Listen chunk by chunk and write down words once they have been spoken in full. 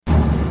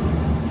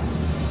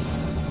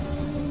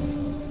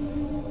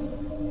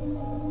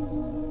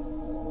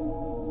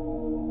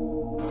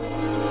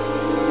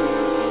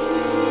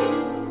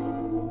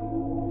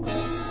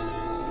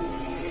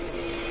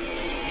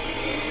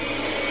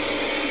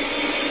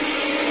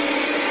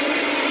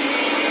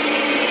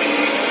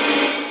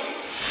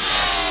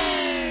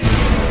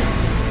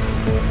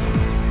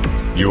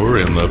You're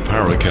in the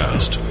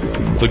Paracast,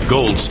 the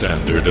gold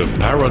standard of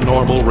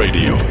paranormal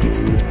radio.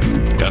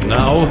 And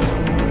now,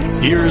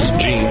 here's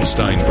Gene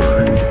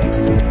Steinberg.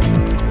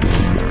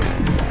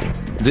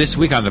 This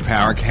week on the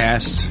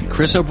Paracast,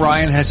 Chris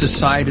O'Brien has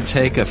decided to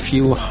take a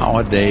few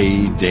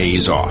holiday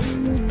days off.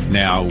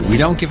 Now, we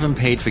don't give him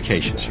paid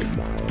vacations here,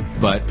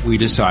 but we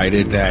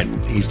decided that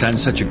he's done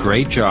such a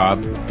great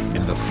job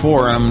in the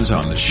forums,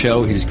 on the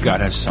show. He's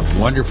got us some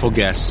wonderful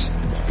guests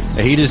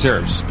that he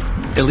deserves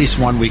at least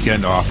one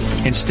weekend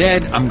off.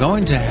 Instead, I'm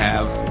going to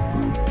have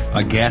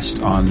a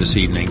guest on this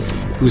evening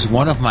who's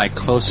one of my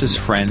closest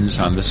friends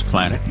on this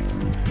planet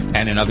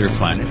and in other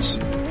planets.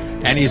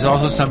 And he's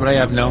also somebody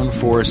I've known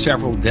for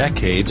several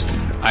decades.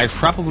 I've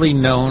probably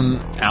known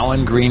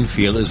Alan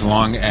Greenfield as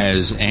long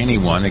as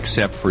anyone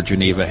except for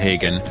Geneva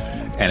Hagen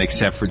and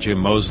except for Jim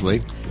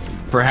Moseley.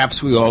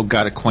 Perhaps we all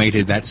got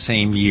acquainted that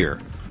same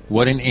year.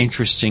 What an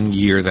interesting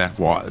year that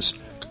was.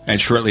 And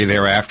shortly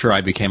thereafter,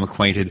 I became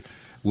acquainted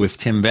with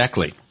Tim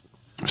Beckley.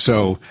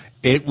 So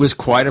it was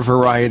quite a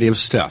variety of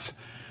stuff.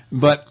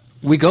 But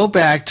we go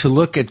back to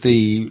look at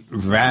the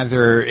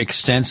rather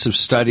extensive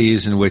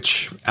studies in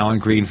which Alan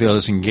Greenfield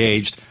is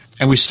engaged,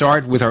 and we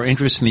start with our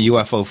interest in the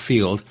UFO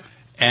field.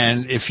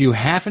 And if you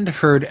haven't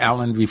heard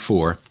Alan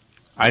before,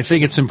 I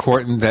think it's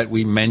important that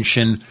we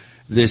mention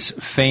this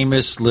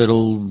famous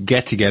little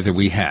get-together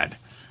we had.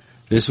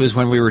 This was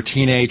when we were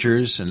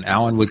teenagers, and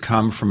Alan would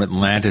come from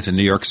Atlanta to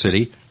New York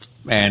City,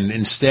 and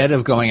instead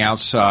of going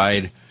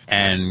outside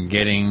and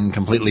getting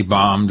completely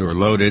bombed or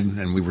loaded,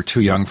 and we were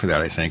too young for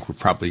that, I think. We're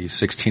probably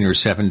 16 or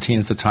 17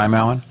 at the time,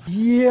 Alan?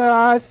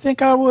 Yeah, I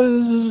think I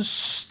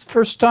was,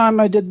 first time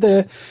I did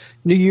the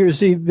New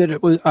Year's Eve,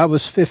 but I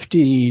was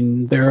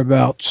 15,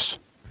 thereabouts.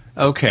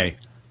 Okay.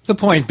 The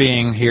point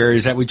being here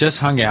is that we just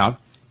hung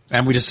out,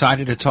 and we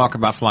decided to talk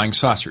about flying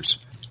saucers.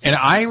 And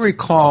I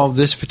recall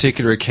this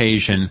particular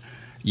occasion,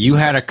 you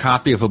had a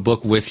copy of a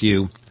book with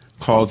you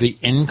called The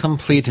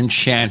Incomplete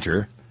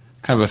Enchanter,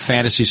 kind of a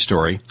fantasy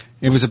story.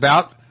 It was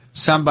about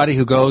somebody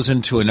who goes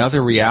into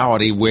another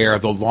reality where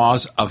the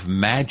laws of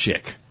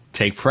magic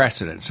take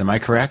precedence. Am I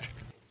correct?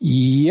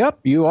 Yep,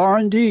 you are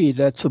indeed.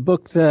 That's a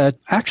book that,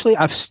 actually,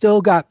 I've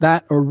still got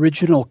that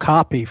original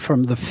copy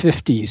from the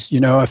 50s,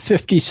 a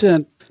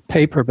 50-cent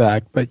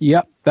paperback. But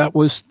yep, that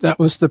was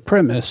the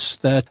premise,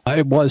 that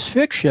it was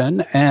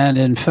fiction. And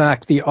in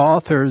fact, the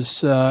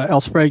authors,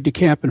 L. Sprague de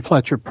Camp and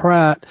Fletcher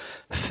Pratt,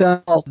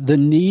 felt the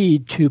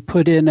need to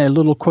put in a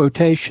little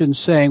quotation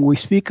saying, we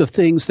speak of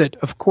things that,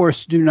 of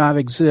course, do not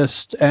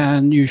exist,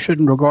 and you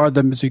shouldn't regard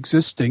them as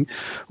existing,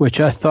 which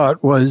I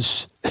thought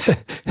was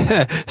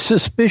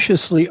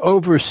suspiciously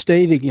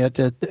overstating it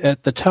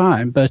at the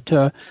time. But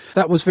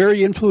that was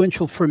very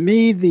influential for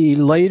me.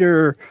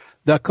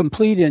 The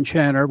Complete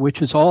Enchanter,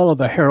 which is all of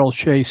the Harold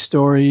Shea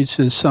stories,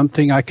 is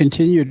something I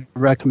continue to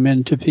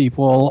recommend to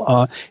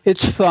people.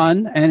 It's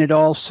fun, and it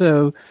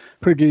also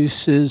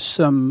produces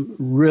some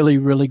really,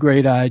 really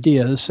great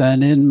ideas.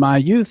 And in my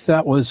youth,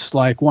 that was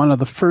like one of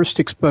the first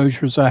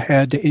exposures I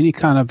had to any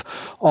kind of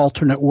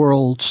alternate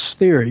worlds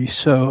theory.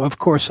 So, of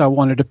course, I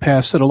wanted to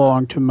pass it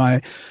along to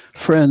my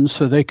friends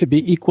so they could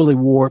be equally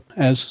warped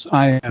as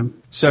I am.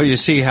 So you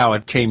see how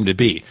it came to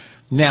be.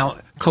 Now,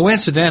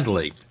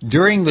 coincidentally,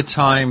 during the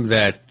time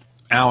that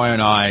Alan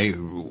and I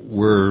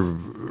were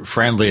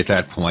friendly at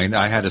that point,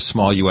 I had a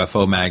small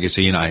UFO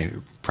magazine. I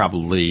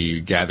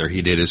probably gather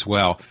he did as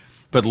well.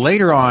 But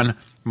later on,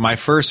 my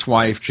first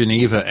wife,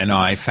 Geneva, and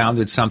I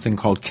founded something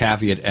called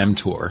Caveat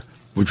Emptor,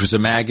 which was a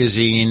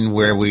magazine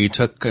where we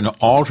took an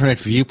alternate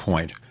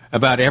viewpoint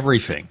about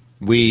everything.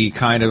 We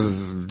kind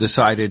of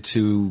decided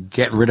to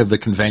get rid of the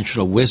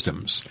conventional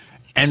wisdoms.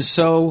 And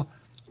so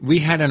we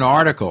had an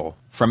article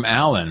from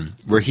Alan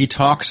where he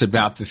talks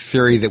about the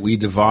theory that we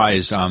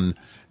devised on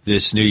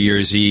this New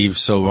Year's Eve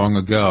so long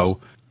ago,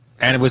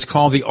 and it was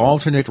called the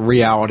alternate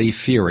reality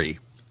theory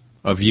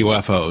of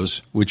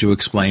UFOs. Would you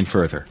explain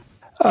further?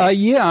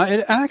 Yeah,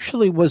 it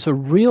actually was a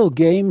real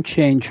game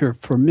changer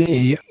for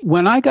me.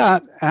 When I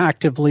got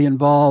actively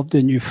involved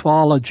in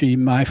ufology,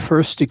 my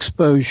first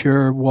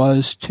exposure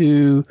was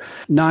to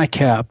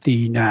NICAP,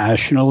 the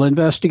National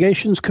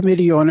Investigations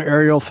Committee on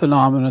Aerial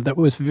Phenomena, that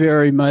was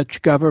very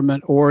much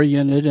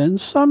government-oriented and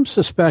some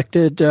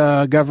suspected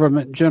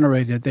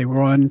government-generated. They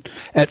were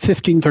at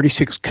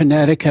 1536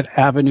 Connecticut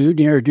Avenue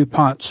near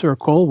DuPont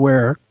Circle,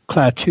 where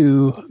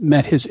Klaatu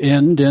met his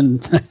end in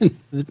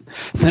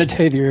the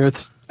day the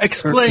Earth.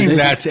 Explain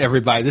that to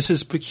everybody. This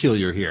is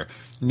peculiar here.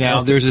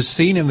 Now, there's a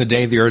scene in The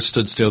Day the Earth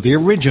Stood Still, the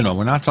original.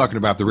 We're not talking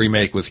about the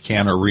remake with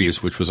Keanu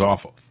Reeves, which was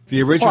awful.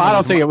 The original. Well, I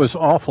don't think it was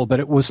awful, but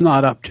it was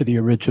not up to the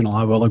original.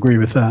 I will agree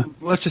with that.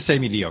 Let's just say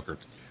mediocre.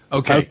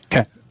 Okay.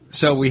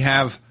 So we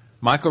have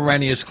Michael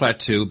Rennie as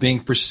Klaatu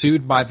being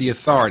pursued by the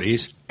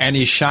authorities, and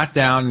he's shot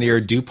down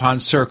near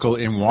DuPont Circle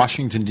in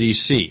Washington,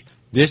 D.C.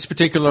 This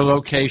particular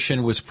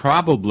location was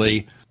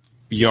probably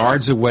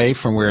yards away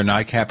from where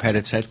NICAP had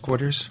its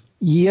headquarters.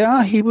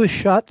 Yeah, he was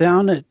shot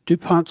down at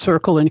DuPont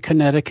Circle in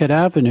Connecticut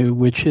Avenue,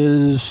 which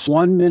is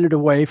 1 minute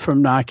away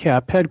from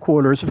NICAP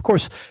headquarters. Of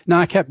course,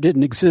 NICAP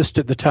didn't exist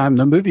at the time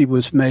the movie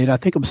was made. I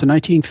think it was a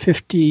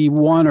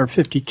 1951 or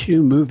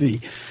 52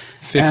 movie.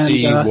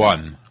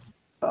 51.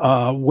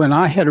 When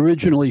I had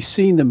originally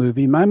seen the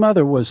movie, my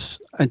mother was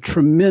a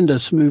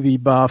tremendous movie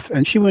buff,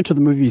 and she went to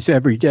the movies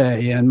every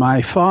day. And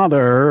my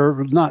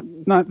father, not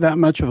that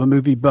much of a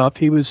movie buff.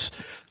 He was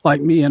like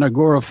me, an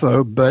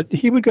agoraphobe, but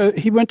he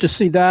went to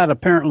see that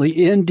apparently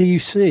in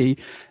D.C.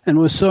 and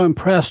was so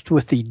impressed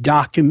with the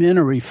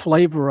documentary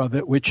flavor of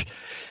it, which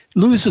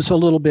loses a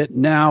little bit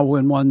now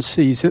when one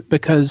sees it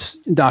because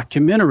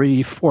documentary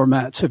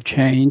formats have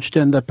changed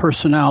and the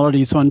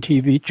personalities on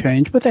TV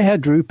changed. But they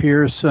had Drew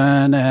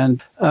Pearson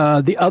and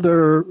the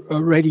other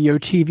radio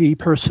TV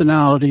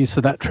personalities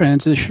of that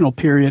transitional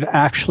period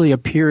actually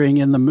appearing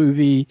in the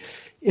movie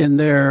in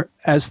there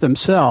as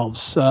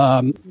themselves.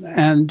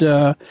 And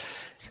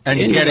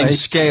getting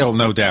scale,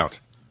 no doubt.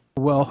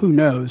 Well, who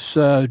knows?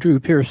 Drew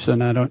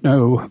Pearson, I don't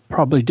know,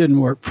 probably didn't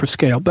work for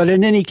scale. But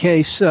in any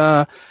case,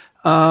 so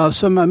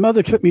my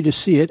mother took me to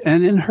see it,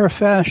 and in her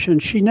fashion,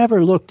 she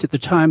never looked at the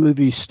time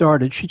movies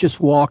started. She just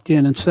walked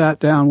in and sat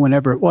down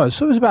whenever it was.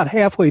 So it was about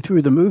halfway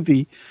through the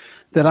movie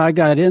that I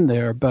got in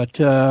there, but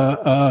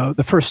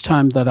the first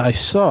time that I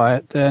saw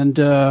it, and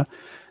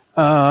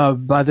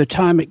by the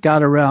time it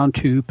got around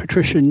to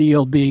Patricia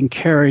Neal being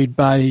carried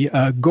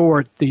by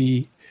Gort,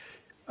 the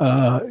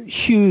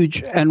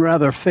huge and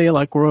rather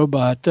phallic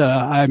robot,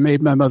 I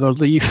made my mother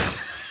leave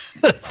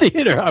the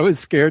theater. I was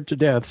scared to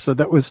death. So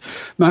that was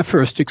my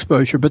first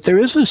exposure. But there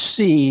is a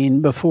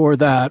scene before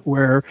that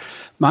where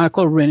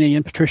Michael Rennie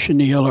and Patricia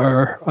Neal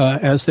are,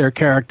 as their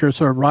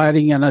characters, are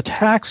riding in a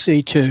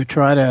taxi to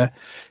try to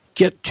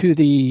get to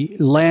the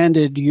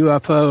landed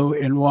UFO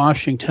in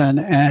Washington,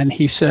 and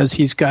he says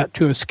he's got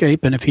to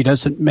escape, and if he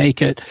doesn't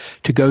make it,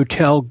 to go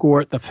tell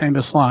Gort the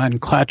famous line,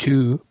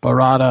 Klaatu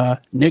Barada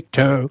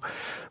Nikto,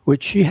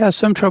 which she has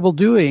some trouble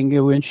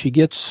doing when she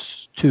gets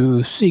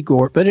to see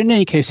Gort. But in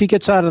any case, he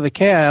gets out of the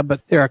cab,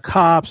 but there are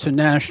cops and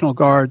National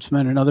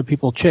Guardsmen and other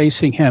people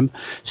chasing him.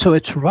 So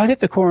it's right at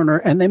the corner,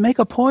 and they make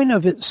a point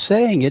of it,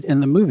 saying it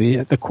in the movie,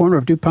 at the corner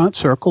of DuPont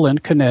Circle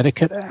and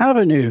Connecticut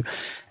Avenue.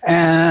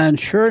 And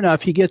sure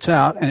enough, he gets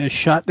out and is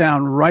shot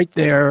down right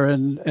there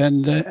and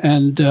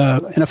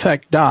in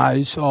effect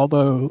dies,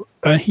 although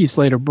he's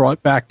later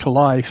brought back to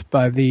life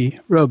by the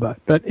robot.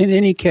 But in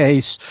any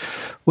case,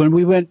 when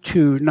we went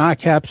to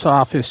NICAP's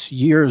office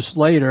years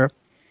later,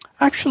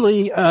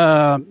 actually,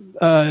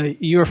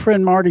 your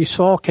friend Marty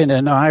Salkin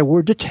and I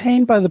were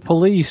detained by the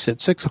police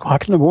at 6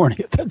 o'clock in the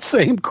morning at that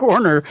same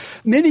corner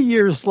many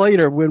years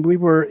later when we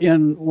were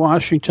in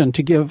Washington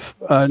to give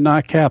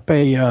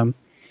NICAP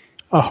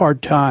a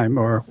hard time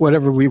or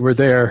whatever we were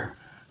there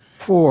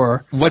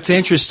for. What's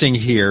interesting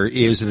here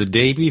is the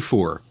day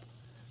before,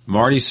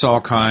 Marty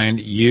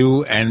Salkind,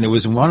 you, and there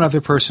was one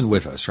other person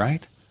with us,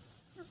 right?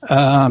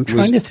 I'm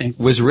trying to think.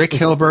 Was Rick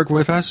Hilberg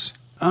with us?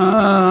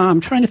 I'm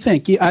trying to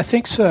think. Yeah, I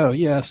think so,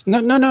 yes. No,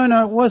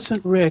 it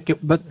wasn't Rick,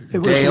 but it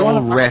was Dale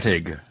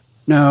Rettig.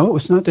 No, it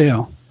was not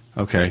Dale.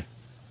 Okay.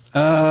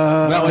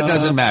 Well, it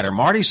doesn't matter.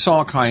 Marty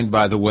Salkind,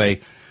 by the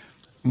way,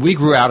 we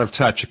grew out of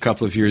touch a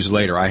couple of years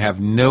later. I have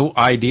no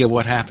idea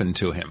what happened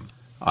to him.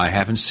 I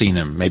haven't seen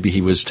him. Maybe he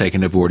was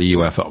taken aboard a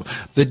UFO.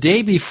 The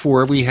day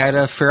before, we had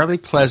a fairly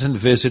pleasant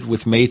visit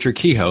with Major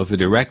Kehoe, the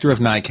director of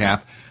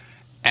NICAP,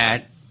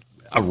 at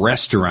a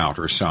restaurant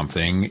or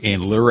something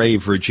in Luray,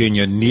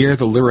 Virginia, near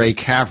the Luray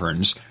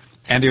Caverns.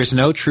 And there's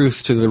no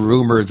truth to the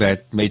rumor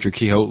that Major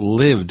Kehoe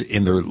lived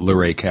in the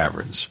Luray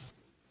Caverns.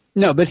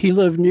 No, but he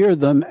lived near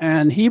them,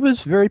 and he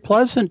was very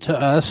pleasant to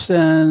us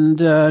and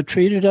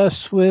treated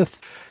us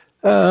with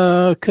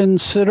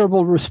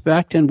considerable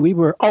respect. And we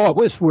were, it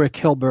was Rick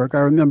Hilberg, I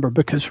remember,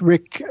 because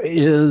Rick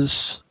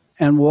is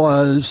and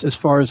was, as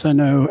far as I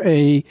know,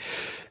 a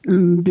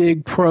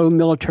big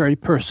pro-military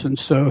person.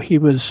 So he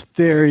was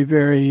very,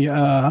 very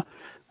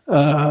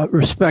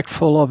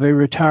respectful of a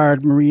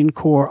retired Marine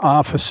Corps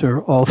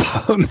officer,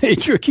 although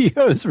Major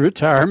Kehoe's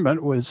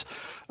retirement was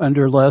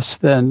under less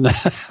than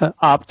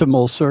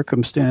optimal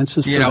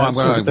circumstances. You know, I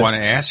want to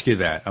ask you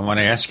that. I want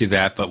to ask you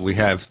that, but we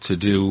have to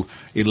do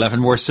 11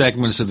 more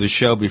segments of the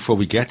show before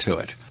we get to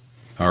it.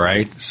 All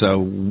right? So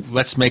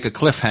let's make a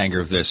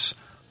cliffhanger of this.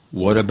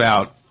 What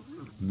about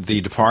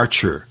the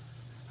departure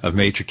of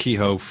Major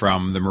Kehoe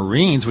from the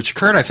Marines, which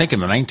occurred, I think, in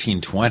the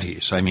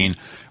 1920s? I mean,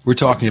 we're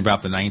talking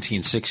about the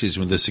 1960s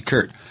when this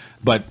occurred.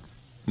 But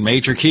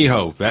Major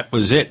Kehoe, that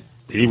was it.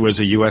 He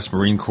was a U.S.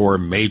 Marine Corps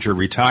major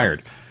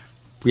retired.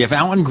 We have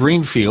Alan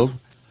Greenfield,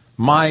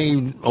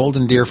 my old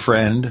and dear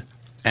friend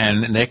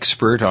and an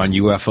expert on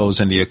UFOs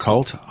and the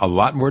occult. A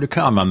lot more to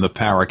come on the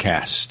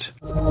Powercast.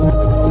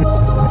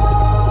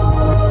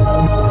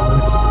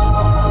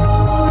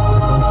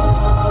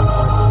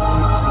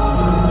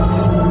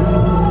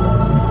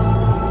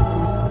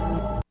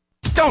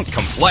 Don't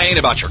complain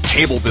about your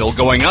cable bill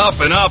going up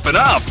and up and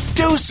up.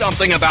 Do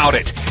something about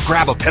it.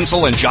 grab a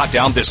pencil and jot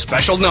down this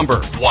special number,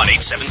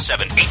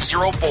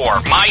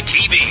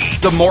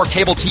 1-877-804-MY-TV. The more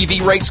cable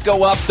TV rates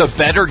go up, the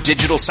better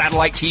digital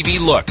satellite TV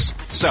looks.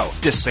 So,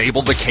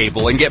 disable the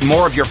cable and get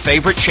more of your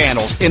favorite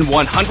channels in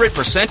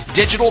 100%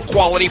 digital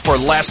quality for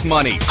less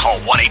money. Call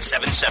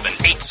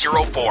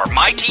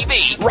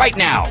 1-877-804-MY-TV right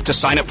now to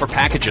sign up for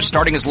packages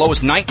starting as low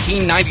as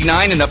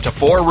 $19.99 and up to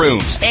 4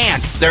 rooms.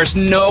 And there's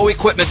no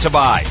equipment to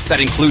buy.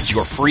 That includes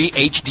your free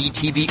HD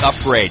TV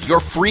upgrade, your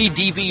free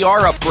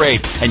DVR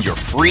upgrade, and your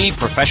free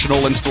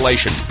professional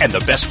installation. And the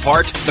best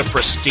part, the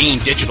pristine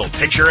digital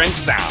picture and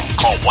sound.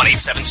 Call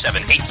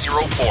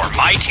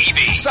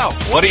 1-877-804-MY-TV. So,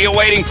 what are you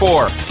waiting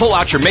for? Pull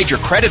out your major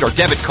credit or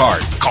debit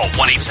card. Call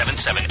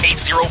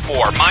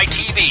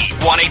 1-877-804-MY-TV.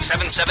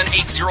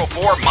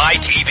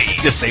 1-877-804-MY-TV.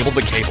 Disable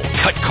the cable,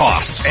 cut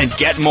costs, and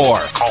get more.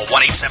 Call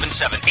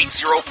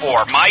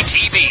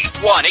 1-877-804-MY-TV.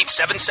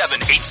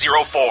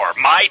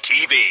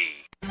 1-877-804-MY-TV.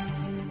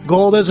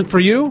 Gold isn't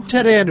for you?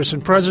 Ted Anderson,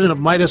 president of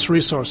Midas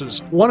Resources,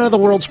 one of the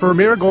world's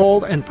premier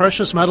gold and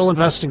precious metal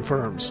investing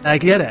firms. I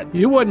get it.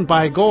 You wouldn't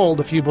buy gold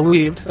if you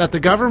believed that the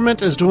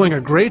government is doing a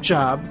great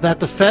job, that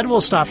the Fed will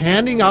stop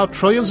handing out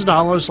trillions of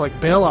dollars like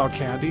bailout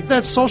candy,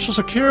 that Social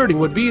Security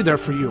would be there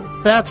for you.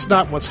 That's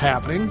not what's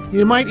happening.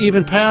 You might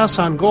even pass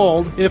on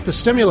gold if the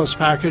stimulus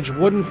package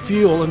wouldn't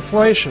fuel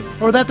inflation,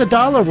 or that the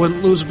dollar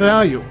wouldn't lose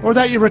value, or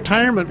that your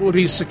retirement would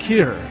be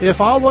secure.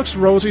 If all looks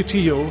rosy to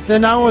you,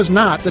 then now is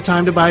not the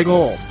time to buy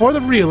gold. For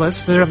the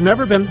realist, there have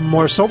never been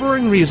more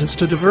sobering reasons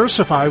to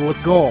diversify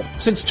with gold.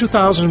 Since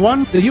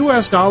 2001, the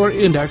U.S. dollar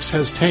index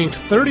has tanked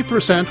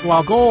 30%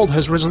 while gold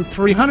has risen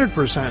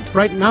 300%.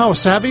 Right now,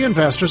 savvy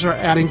investors are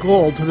adding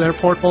gold to their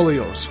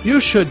portfolios. You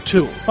should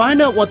too.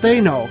 Find out what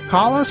they know.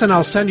 Call us and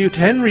I'll send you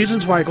 10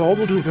 reasons why gold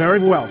will do very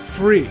well,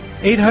 free.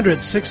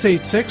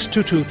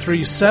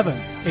 800-686-2237.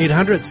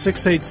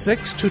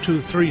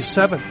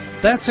 800-686-2237.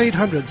 That's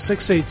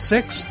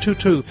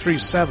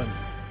 800-686-2237.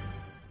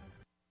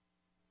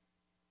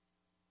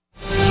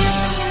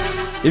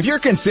 If you're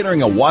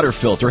considering a water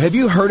filter, have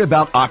you heard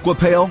about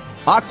Aquapale?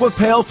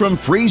 Aquapale from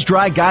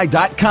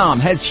FreezeDryGuy.com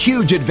has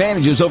huge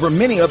advantages over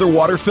many other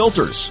water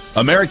filters.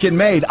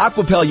 American-made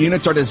Aquapale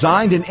units are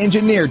designed and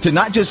engineered to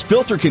not just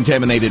filter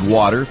contaminated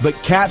water, but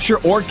capture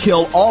or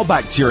kill all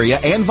bacteria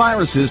and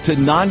viruses to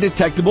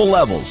non-detectable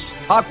levels.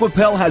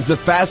 Aquapale has the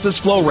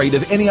fastest flow rate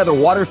of any other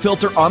water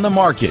filter on the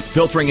market,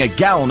 filtering a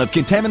gallon of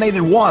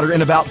contaminated water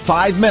in about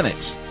 5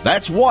 minutes.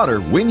 That's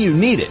water when you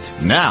need it,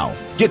 now.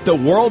 Get the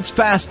world's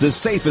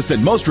fastest, safest,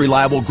 and most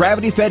reliable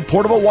gravity-fed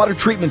portable water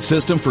treatment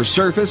system for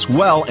surface,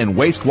 well, and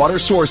wastewater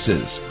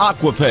sources.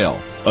 Aquapale.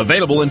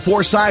 Available in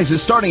 4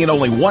 sizes starting at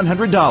only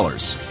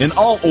 $100. And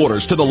all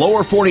orders to the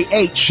lower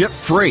 48 ship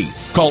free.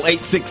 Call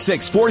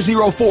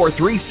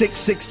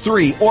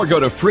 866-404-3663 or go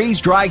to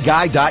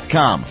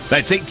freezedryguy.com.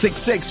 That's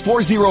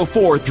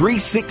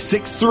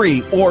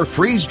 866-404-3663 or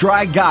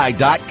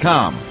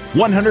freezedryguy.com.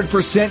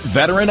 100%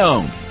 veteran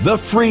owned. The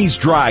Freeze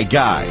Dry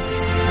Guy.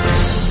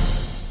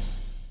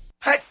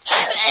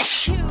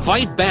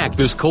 Fight back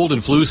this cold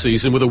and flu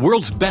season with the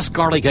world's best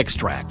garlic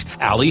extract,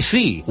 Ali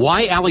C.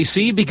 Why Ali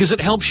C? Because it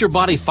helps your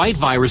body fight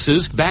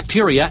viruses,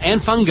 bacteria, and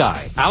fungi.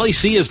 Ali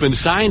C has been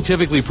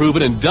scientifically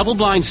proven in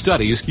double-blind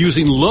studies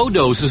using low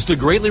doses to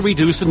greatly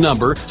reduce the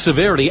number,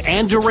 severity,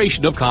 and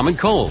duration of common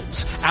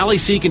colds. Ali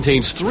C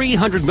contains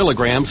 300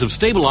 milligrams of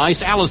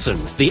stabilized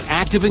allicin, the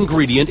active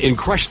ingredient in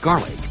crushed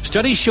garlic.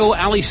 Studies show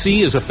Ali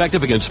C is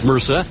effective against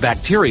MRSA,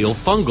 bacterial,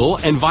 fungal,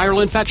 and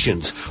viral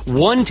infections.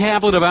 1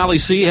 tablet of Ali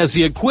C has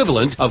the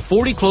equivalent of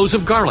 40 cloves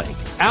of garlic.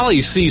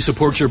 Ali C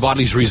supports your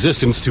body's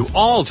resistance to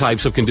all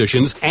types of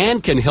conditions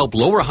and can help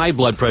lower high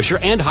blood pressure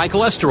and high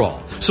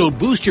cholesterol. So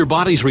boost your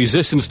body's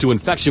resistance to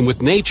infection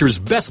with nature's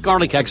best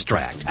garlic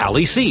extract,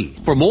 Ali C.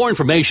 For more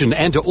information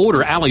and to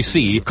order Ali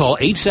C, call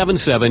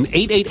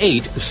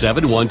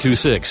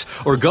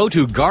 877-888-7126 or go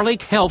to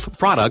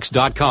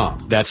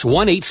garlichealthproducts.com. That's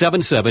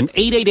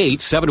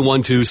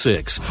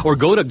 1-877-888-7126 or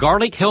go to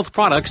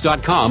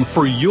garlichealthproducts.com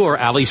for your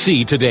Ali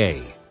C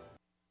today.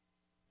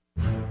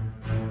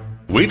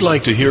 We'd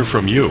like to hear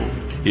from you.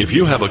 If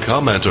you have a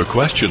comment or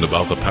question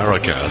about the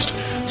Paracast,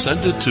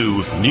 send it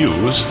to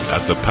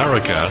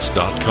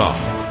news@theparacast.com.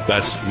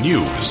 That's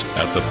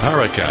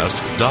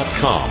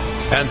news@theparacast.com.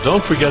 And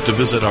don't forget to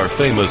visit our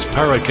famous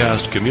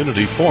Paracast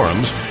community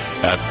forums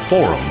at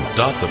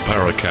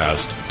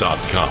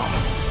forum.theparacast.com.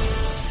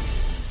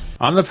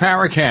 On the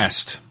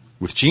Paracast,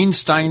 with Gene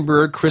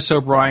Steinberg, Chris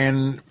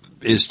O'Brien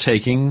is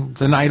taking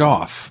the night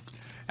off.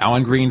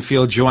 Alan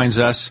Greenfield joins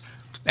us,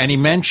 and he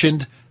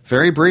mentioned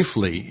very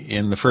briefly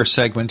in the first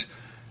segment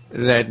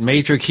that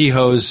Major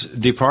Kehoe's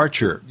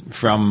departure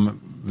from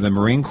the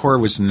Marine Corps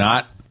was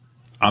not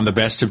on the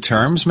best of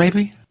terms,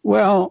 maybe?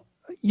 Well,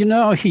 you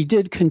know, he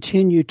did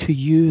continue to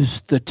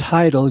use the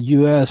title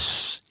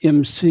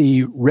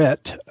USMC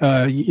RET,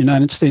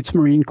 United States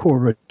Marine Corps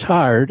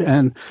Retired,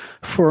 and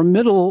for a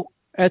middle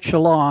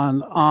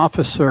echelon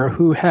officer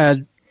who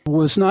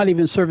was not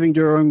even serving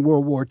during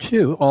World War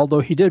II, although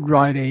he did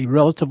write a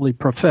relatively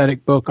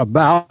prophetic book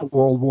about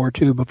World War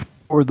II before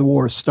before the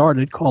war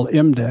started called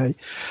M-Day.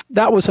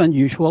 That was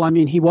unusual. I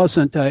mean, he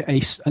wasn't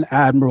an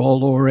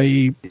admiral or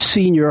a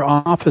senior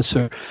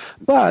officer.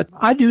 But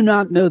I do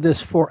not know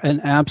this for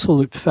an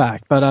absolute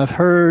fact, but I've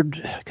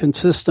heard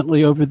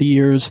consistently over the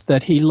years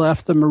that he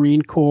left the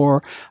Marine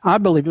Corps, I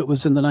believe it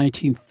was in the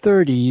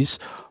 1930s,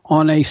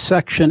 on a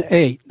Section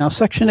 8. Now,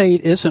 Section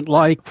 8 isn't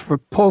like for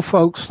poor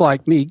folks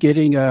like me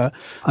getting an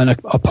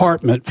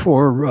apartment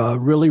for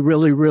really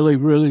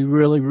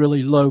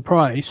low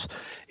price.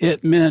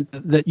 It meant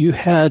that you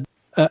had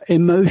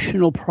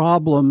emotional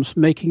problems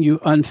making you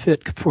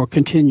unfit for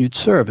continued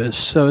service.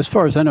 So as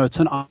far as I know, it's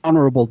an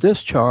honorable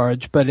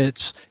discharge, but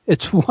it's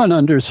one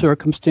under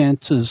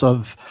circumstances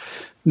of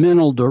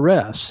mental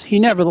duress. He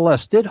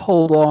nevertheless did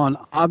hold on,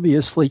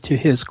 obviously, to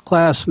his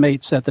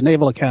classmates at the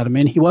Naval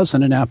Academy, and he was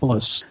an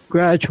Annapolis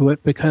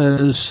graduate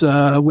because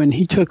when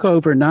he took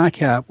over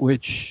NICAP,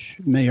 which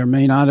may or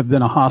may not have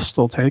been a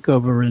hostile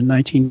takeover in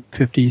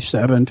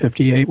 1957,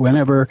 58,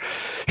 whenever,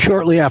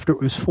 shortly after it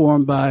was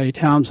formed by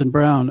Townsend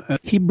Brown,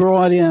 he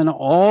brought in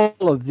all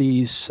of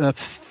these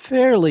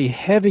fairly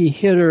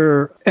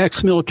heavy-hitter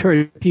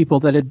ex-military people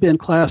that had been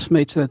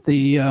classmates at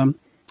the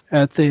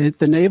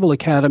Naval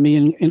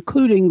Academy,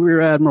 including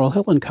Rear Admiral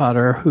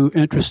Hillenkotter, who,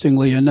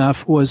 interestingly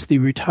enough, was the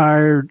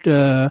retired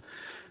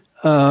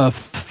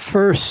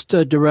first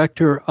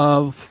director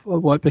of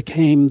what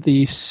became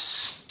the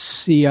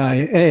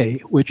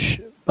CIA, which,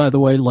 by the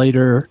way,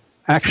 later,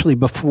 actually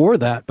before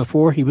that,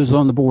 before he was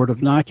on the board of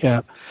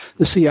NICAP,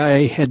 the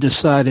CIA had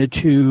decided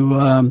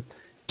to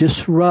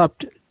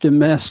disrupt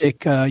domestic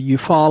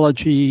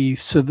ufology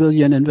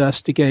civilian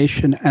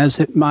investigation as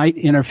it might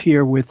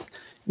interfere with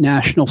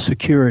national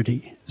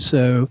security.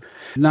 So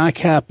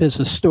NICAP is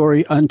a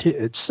story unto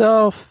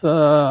itself.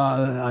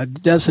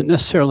 It doesn't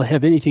necessarily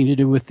have anything to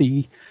do with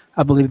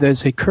I believe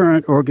there's a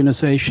current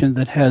organization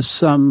that has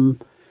some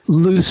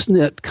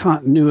loose-knit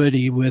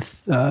continuity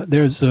with,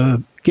 there's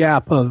a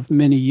gap of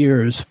many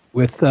years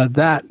with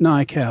that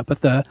NICAP.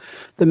 But the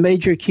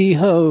Major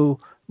Kehoe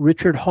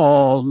Richard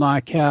Hall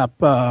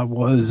NICAP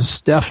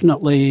was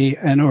definitely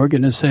an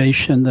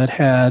organization that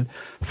had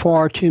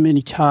far too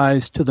many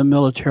ties to the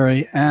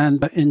military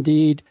and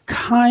indeed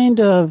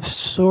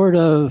sort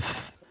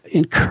of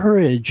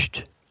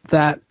encouraged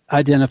that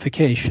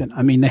identification.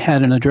 I mean, they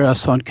had an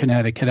address on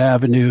Connecticut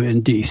Avenue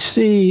in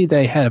D.C.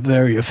 They had a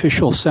very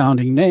official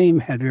sounding name,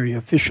 had very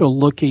official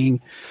looking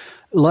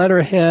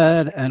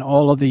letterhead, and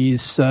all of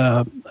these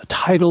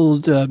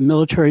titled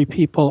military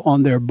people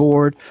on their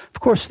board.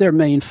 Of course, their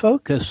main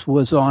focus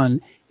was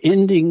on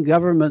ending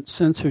government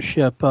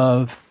censorship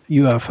of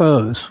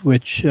UFOs,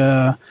 which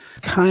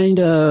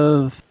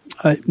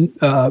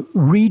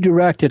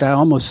redirected. I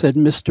almost said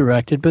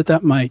misdirected, but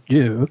that might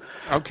do.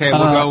 Okay,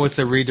 we'll go with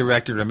the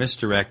redirected or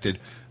misdirected.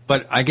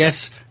 But I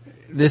guess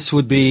this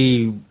would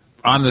be,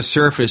 on the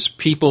surface,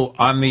 people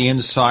on the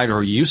inside,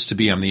 or used to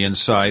be on the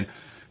inside,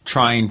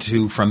 trying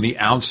to, from the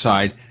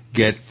outside,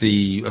 get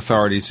the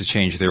authorities to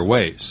change their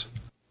ways.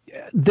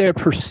 Their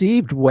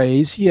perceived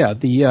ways, yeah.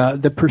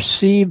 The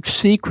perceived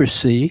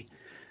secrecy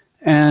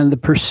and the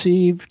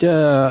perceived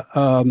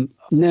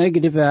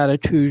negative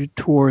attitude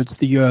towards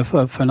the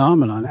UFO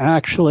phenomenon.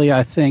 Actually,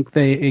 I think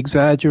they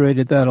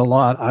exaggerated that a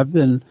lot. I've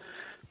been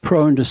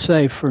prone to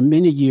say for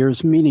many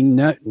years, meaning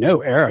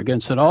no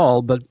arrogance at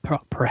all, but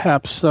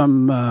perhaps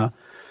some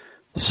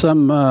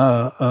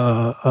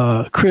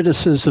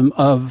criticism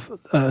of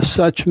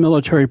such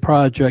military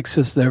projects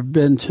as there have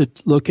been to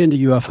look into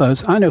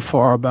UFOs. I know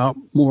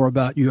more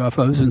about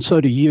UFOs, and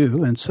so do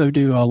you, and so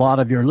do a lot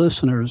of your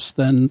listeners,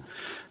 than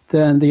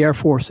the Air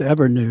Force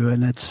ever knew.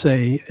 And it's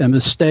a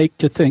mistake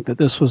to think that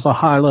this was a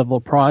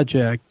high-level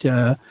project.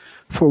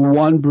 For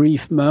one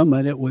brief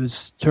moment, it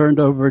was turned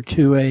over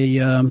to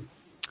the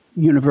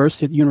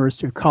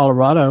University of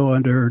Colorado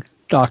under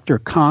Dr.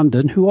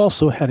 Condon, who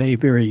also had a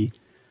very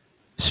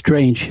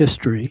strange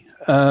history.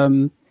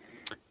 But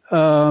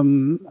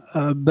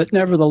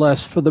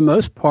nevertheless, for the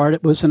most part,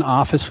 it was an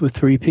office with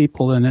 3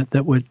 people in it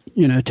that would,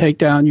 take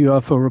down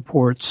UFO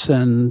reports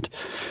and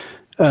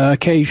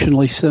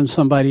occasionally send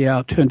somebody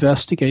out to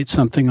investigate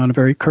something on a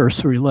very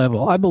cursory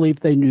level. I believe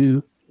they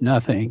knew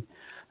nothing.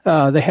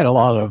 They had a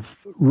lot of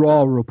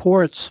raw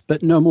reports,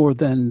 but no more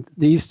than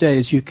these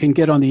days you can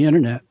get on the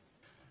internet.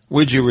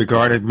 Would you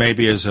regard it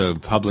maybe as a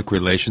public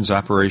relations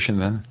operation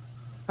then?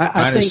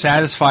 I think,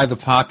 satisfy the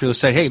populace,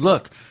 say, hey,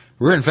 look,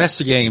 we're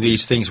investigating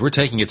these things, we're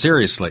taking it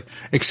seriously,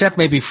 except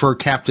maybe for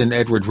Captain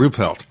Edward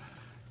Ruppelt,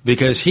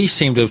 because he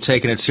seemed to have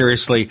taken it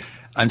seriously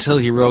until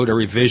he wrote a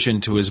revision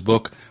to his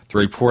book, The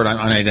Report on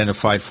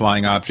Unidentified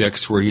Flying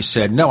Objects, where he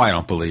said, no, I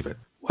don't believe it.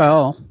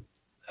 Well,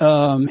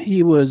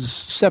 he was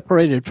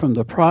separated from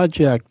the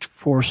project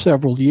for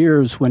several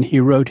years when he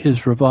wrote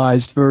his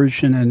revised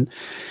version, and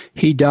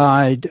he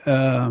died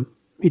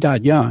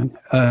young,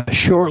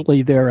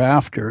 shortly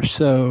thereafter.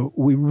 So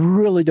we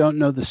really don't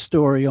know the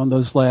story on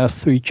those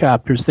last 3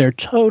 chapters. They're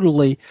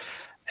totally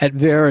at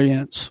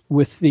variance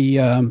with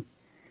the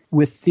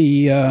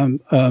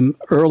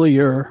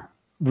earlier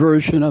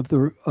version of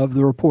the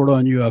report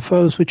on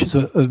UFOs, which is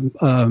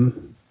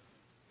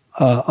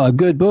a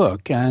good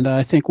book, and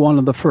I think one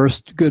of the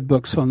first good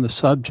books on the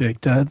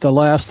subject. The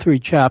last 3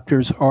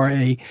 chapters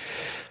are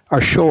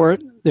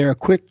short. They're a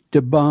quick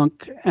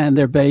debunk, and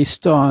they're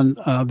based on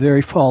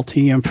very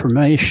faulty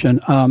information.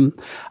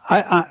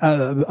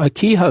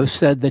 Kehoe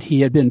said that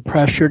he had been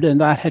pressured,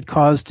 and that had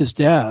caused his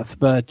death.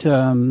 But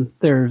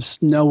there's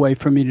no way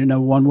for me to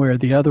know one way or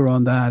the other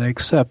on that,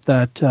 except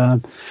that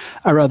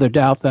I rather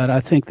doubt that.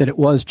 I think that it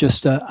was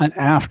just an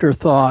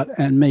afterthought,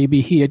 and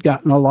maybe he had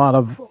gotten a lot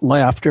of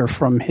laughter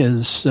from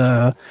his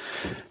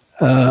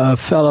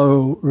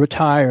fellow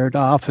retired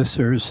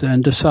officers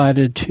and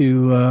decided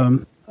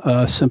to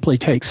simply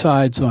take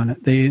sides on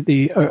it.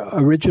 The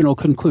original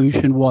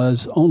conclusion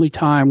was only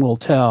time will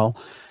tell.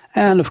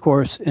 And, of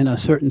course, in a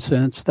certain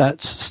sense,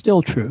 that's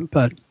still true.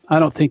 But I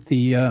don't think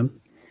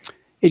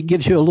it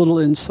gives you a little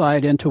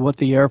insight into what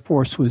the Air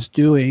Force was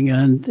doing,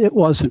 and it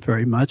wasn't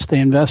very much. They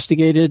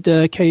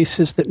investigated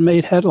cases that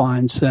made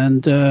headlines,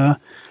 and the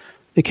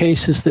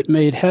cases that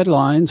made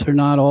headlines are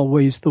not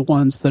always the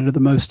ones that are the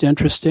most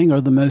interesting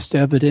or the most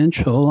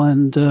evidential,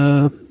 and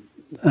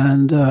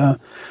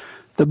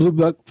the Blue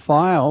Book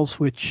files,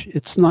 which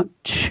it's not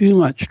too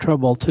much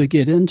trouble to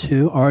get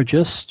into, are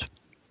just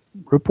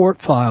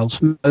report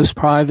files. Most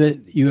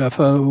private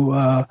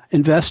UFO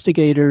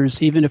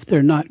investigators, even if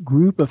they're not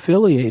group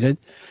affiliated,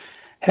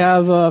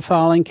 have a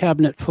filing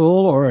cabinet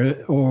full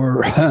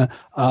or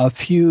a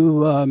few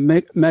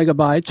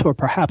megabytes or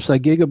perhaps a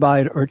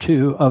gigabyte or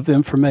two of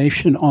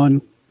information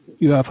on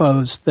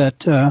UFOs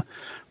that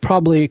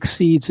probably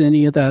exceeds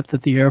any of that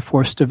the Air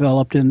Force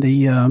developed in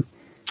the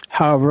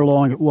however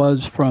long it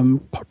was from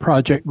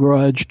Project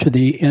Grudge to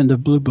the end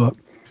of Blue Book.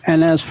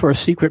 And as for a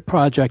secret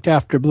project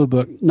after Blue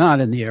Book,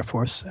 not in the Air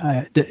Force.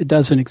 It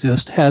doesn't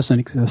exist, hasn't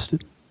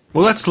existed.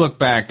 Well, let's look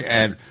back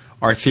at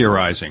our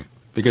theorizing,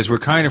 because we're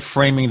kind of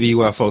framing the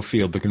UFO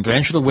field. The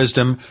conventional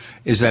wisdom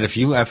is that if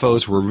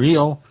UFOs were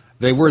real,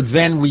 they were.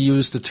 Then we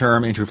used the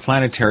term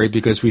interplanetary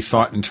because we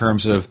thought in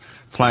terms of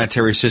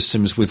planetary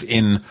systems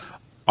within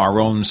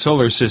our own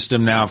solar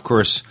system. Now, of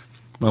course,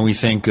 when we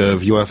think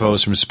of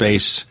UFOs from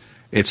space,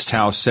 it's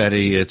Tau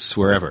Ceti, it's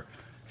wherever.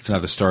 It's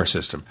another star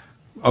system.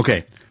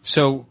 Okay,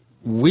 so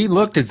we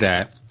looked at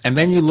that, and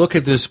then you look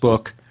at this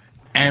book,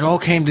 and it all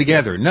came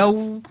together.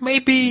 No,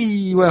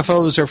 maybe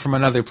UFOs are from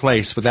another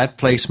place, but that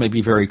place may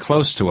be very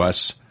close to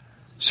us,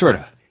 sort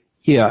of.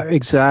 Yeah,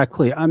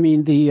 exactly. I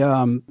mean,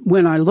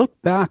 when I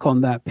look back on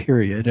that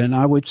period, and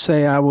I would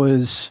say I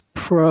was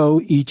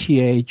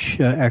pro-ETH,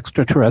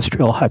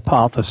 extraterrestrial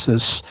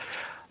hypothesis,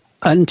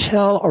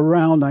 until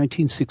around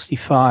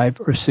 1965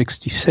 or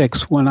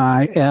 66, when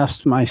I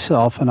asked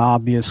myself an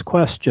obvious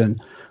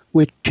question,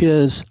 which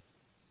is,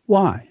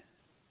 why?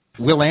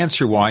 We'll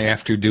answer why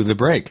after Do the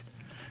Break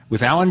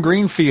with Alan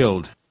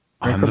Greenfield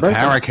on the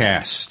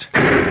Paracast.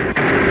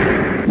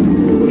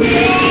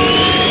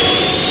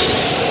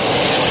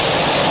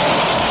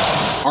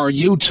 Are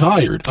you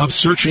tired of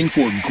searching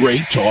for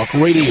great talk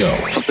radio?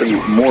 Something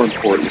more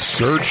important.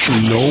 Search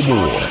no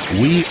more.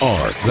 We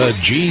are the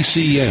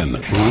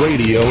GCN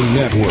Radio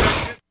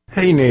Network.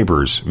 Hey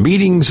neighbors,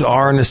 meetings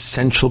are an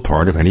essential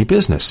part of any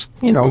business.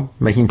 You know,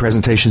 making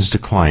presentations to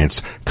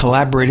clients,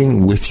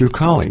 collaborating with your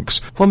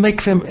colleagues. Well,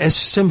 make them as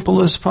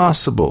simple as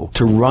possible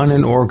to run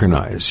and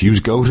organize. Use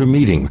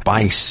GoToMeeting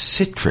by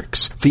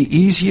Citrix, the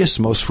easiest,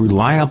 most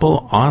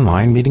reliable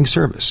online meeting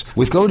service.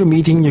 With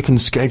GoToMeeting, you can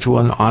schedule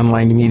an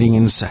online meeting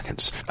in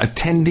seconds.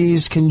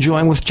 Attendees can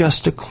join with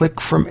just a click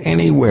from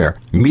anywhere.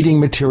 Meeting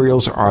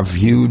materials are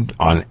viewed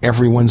on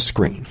everyone's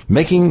screen,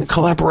 making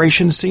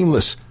collaboration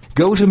seamless.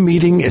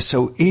 GoToMeeting is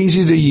so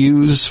easy to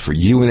use for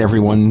you and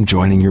everyone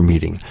joining your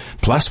meeting.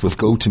 Plus, with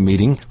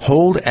GoToMeeting,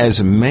 hold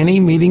as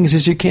many meetings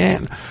as you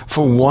can.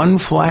 For one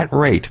flat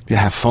rate, you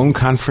have phone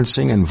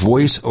conferencing and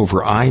voice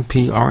over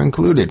IP are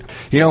included.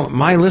 You know,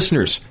 my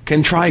listeners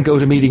can try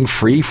GoToMeeting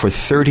free for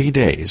 30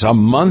 days. A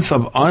month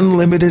of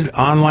unlimited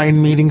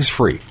online meetings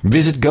free.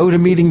 Visit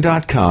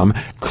GoToMeeting.com,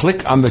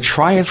 click on the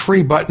Try It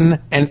Free button,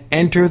 and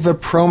enter the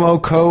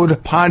promo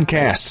code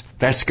PODCAST.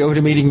 That's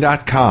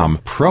GoToMeeting.com,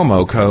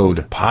 promo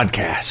code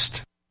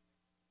PODCAST.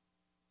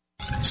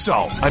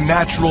 So, a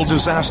natural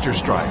disaster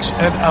strikes,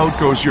 and out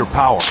goes your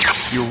power.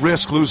 You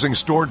risk losing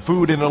stored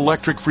food in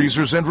electric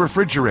freezers and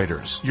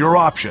refrigerators. Your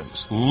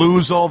options: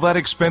 lose all that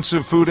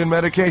expensive food and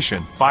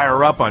medication,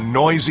 fire up a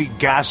noisy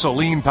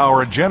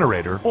gasoline-powered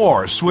generator,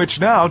 or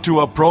switch now to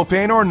a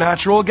propane or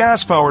natural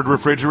gas-powered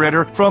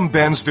refrigerator from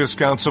Ben's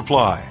Discount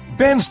Supply.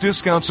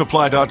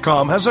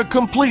 Ben'sDiscountSupply.com has a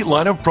complete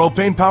line of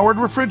propane-powered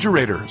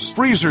refrigerators.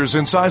 Freezers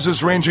in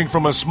sizes ranging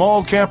from a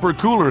small camper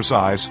cooler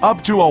size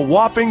up to a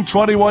whopping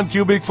 21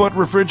 cubic foot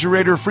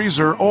refrigerator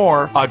freezer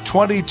or a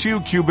 22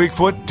 cubic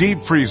foot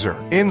deep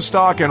freezer. In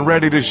stock and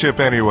ready to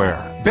ship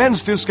anywhere.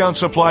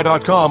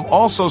 Ben'sDiscountSupply.com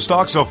also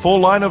stocks a full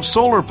line of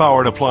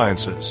solar-powered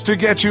appliances to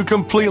get you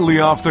completely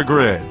off the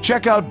grid.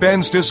 Check out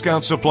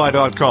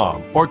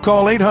Ben'sDiscountSupply.com or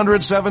call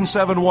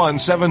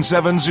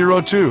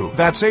 800-771-7702.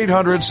 That's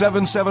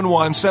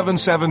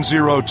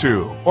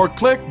 800-771-7702. Or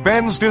click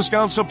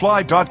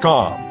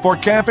Ben'sDiscountSupply.com for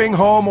camping,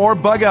 home, or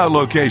bug-out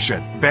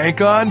location.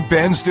 Bank on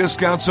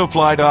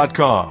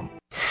Ben'sDiscountSupply.com.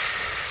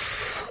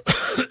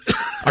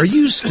 Are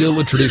you still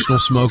a traditional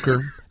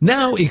smoker?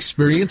 Now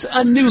experience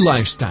a new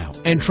lifestyle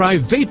and try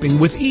vaping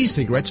with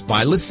e-cigarettes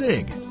by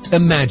LeSig.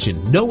 Imagine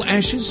no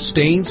ashes,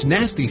 stains,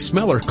 nasty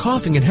smell, or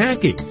coughing and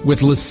hacking. With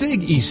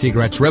LeSig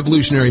e-cigarettes'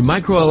 revolutionary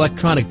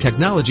microelectronic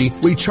technology,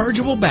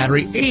 rechargeable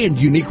battery, and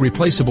unique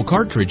replaceable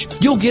cartridge,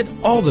 you'll get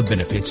all the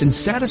benefits and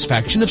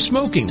satisfaction of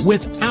smoking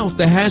without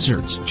the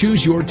hazards.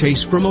 Choose your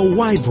taste from a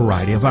wide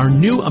variety of our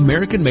new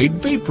American-made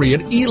vape-free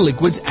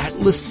e-liquids at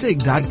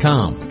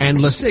LeSig.com. And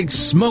LeSig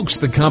smokes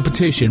the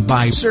competition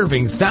by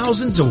serving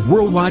thousands of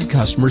worldwide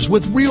customers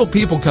with real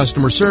people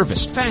customer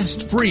service,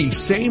 fast, free,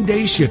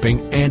 same-day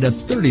shipping, and a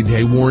 30-day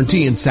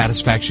warranty and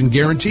satisfaction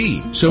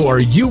guarantee. So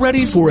are you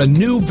ready for a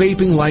new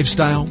vaping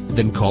lifestyle?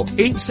 Then call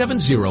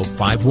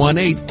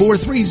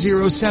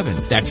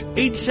 870-518-4307. That's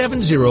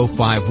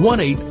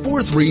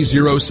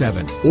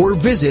 870-518-4307. Or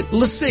visit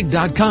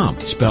LeSig.com,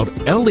 spelled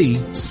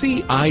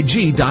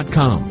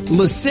LECIG.com.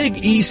 LeSig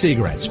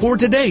e-cigarettes for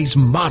today's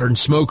modern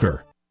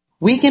smoker.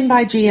 Weakened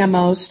by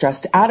GMOs,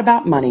 stressed out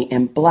about money,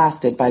 and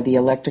blasted by the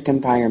electric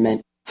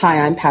environment.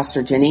 Hi, I'm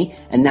Pastor Jenny,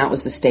 and that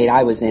was the state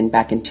I was in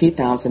back in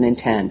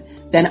 2010.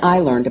 Then I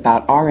learned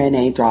about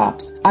RNA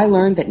drops. I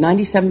learned that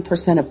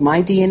 97% of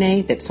my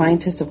DNA that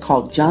scientists have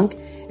called junk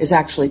is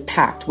actually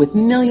packed with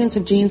millions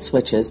of gene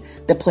switches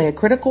that play a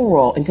critical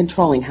role in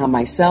controlling how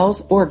my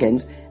cells,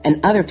 organs, and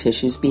other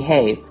tissues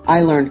behave. I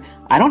learned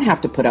I don't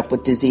have to put up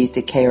with disease,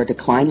 decay, or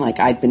decline like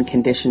I'd been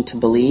conditioned to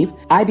believe.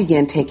 I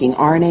began taking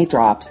RNA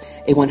drops,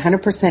 a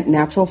 100%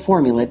 natural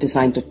formula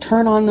designed to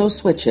turn on those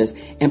switches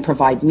and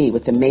provide me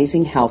with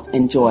amazing health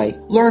and joy.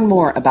 Learn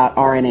more about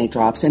RNA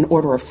drops and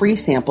order a free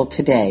sample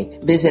today.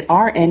 Visit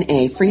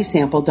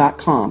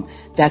rnafreesample.com.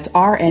 That's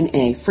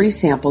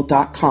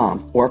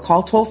rnafreesample.com or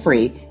call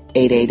toll-free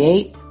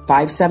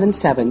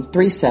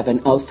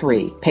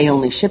 888-577-3703. Pay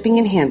only shipping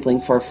and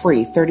handling for a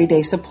free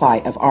 30-day supply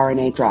of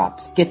RNA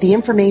drops. Get the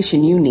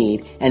information you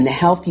need and the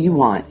health you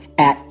want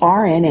at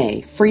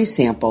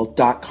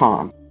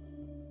rnafreesample.com.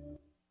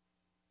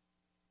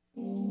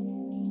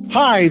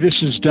 Hi, this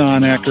is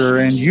Don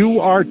Ecker, and you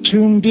are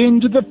tuned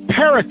into the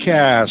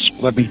Paracast.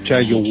 Let me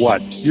tell you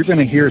what, you're going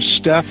to hear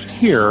stuff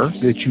here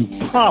that you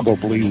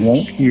probably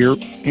won't hear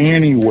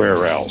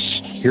anywhere else.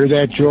 Hear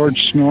that,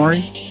 George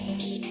Snorri?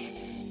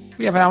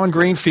 We have Alan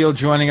Greenfield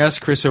joining us.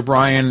 Chris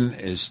O'Brien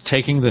is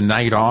taking the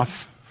night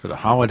off for the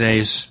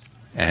holidays,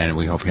 and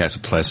we hope he has a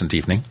pleasant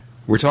evening.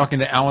 We're talking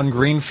to Alan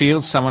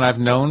Greenfield, someone I've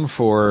known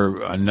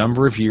for a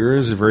number of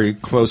years, a very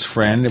close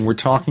friend, and we're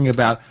talking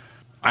about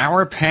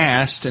our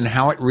past and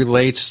how it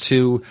relates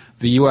to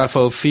the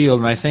UFO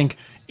field. And I think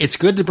it's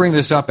good to bring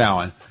this up,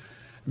 Alan,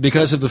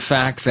 because of the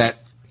fact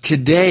that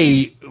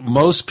today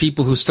most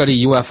people who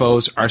study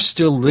UFOs are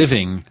still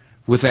living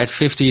with that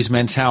 50s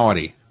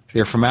mentality.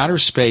 They're from outer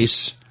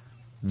space.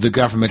 The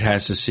government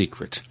has a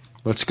secret.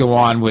 Let's go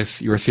on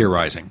with your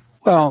theorizing.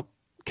 Well,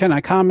 can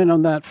I comment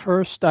on that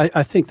first?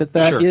 I think that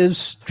Sure.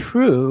 is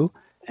true,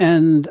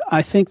 and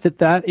I think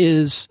that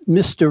is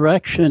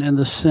misdirection in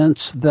the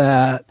sense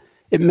that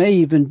it may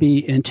even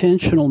be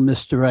intentional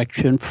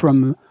misdirection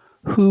from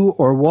who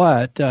or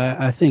what,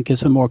 I think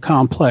is a more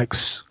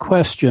complex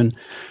question,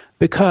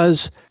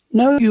 because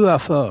no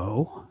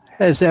UFO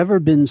has ever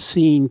been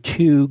seen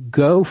to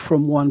go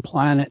from one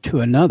planet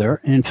to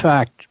another. In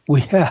fact,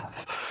 we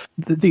have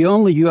the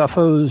only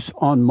UFOs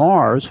on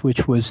Mars,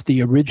 which was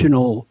the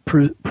original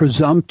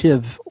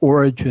presumptive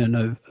origin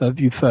of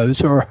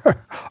UFOs,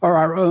 are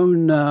our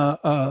own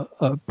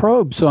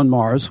probes on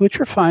Mars, which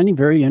are finding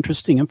very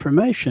interesting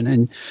information.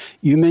 And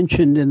you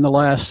mentioned in the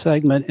last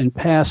segment in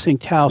passing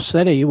Tau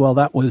Ceti. Well,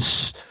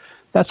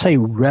 that's a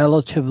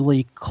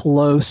relatively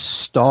close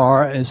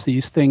star as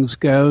these things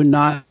go,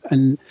 not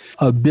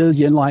a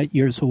billion light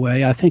years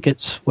away. I think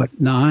it's,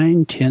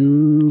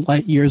 9-10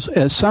 light years,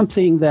 as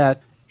something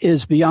that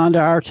is beyond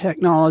our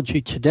technology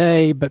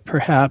today, but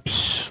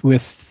perhaps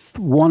with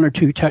one or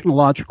two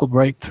technological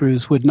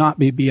breakthroughs would not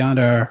be beyond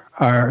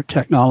our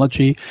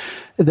technology.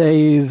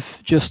 They've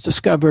just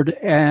discovered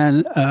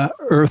an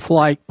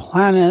Earth-like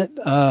planet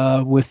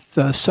with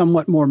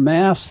somewhat more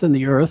mass than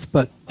the Earth,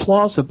 but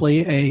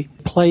plausibly a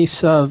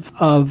place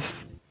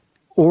of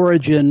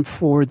origin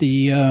for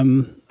the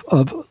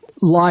of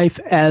life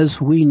as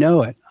we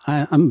know it.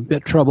 I'm a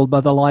bit troubled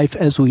by the life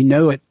as we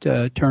know it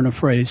turn of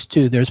phrase,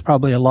 too. There's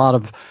probably a lot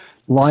of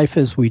life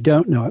as we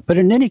don't know it. But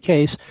in any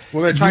case...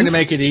 Well, they're trying to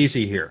make it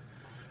easy here.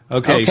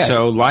 Okay,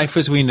 so life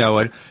as we know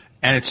it,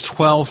 and it's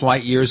 12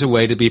 light years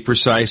away to be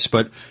precise,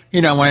 but,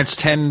 when it's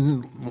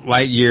 10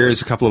 light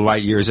years, a couple of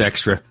light years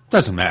extra,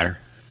 doesn't matter.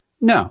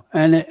 No,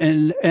 and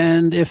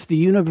if the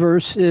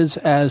universe is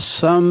as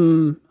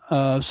some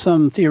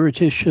some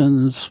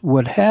theoreticians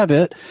would have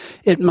it,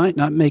 it might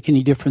not make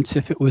any difference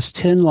if it was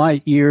 10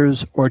 light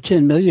years or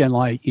 10 million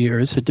light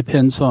years. It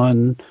depends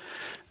on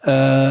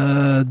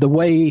the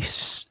way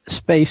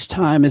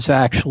space-time is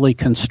actually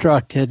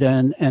constructed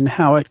and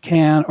how it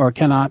can or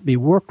cannot be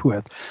worked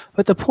with.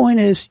 But the point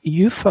is,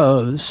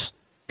 UFOs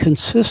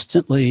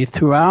consistently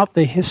throughout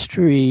the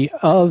history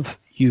of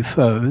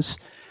UFOs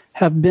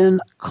have been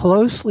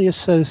closely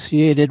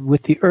associated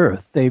with the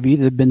Earth. They've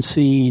either been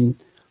seen,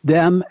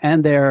 them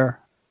and their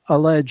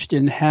alleged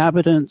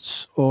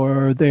inhabitants,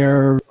 or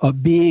their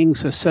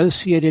beings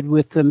associated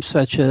with them,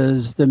 such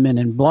as the Men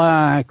in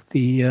Black,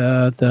 the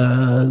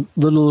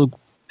little,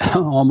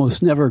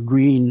 almost never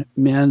green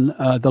men,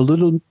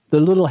 the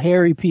little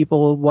hairy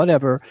people,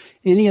 whatever.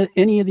 Any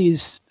of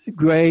these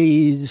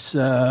grays,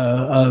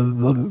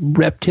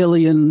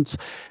 reptilians,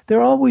 they're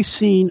always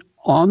seen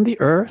on the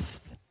Earth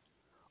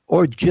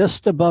or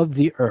just above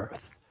the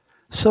Earth.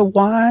 So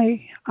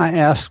why, I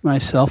ask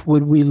myself,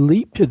 would we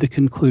leap to the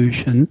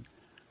conclusion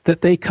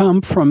that they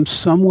come from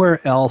somewhere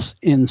else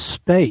in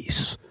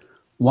space?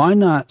 Why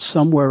not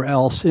somewhere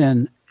else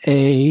in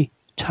A,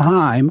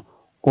 time,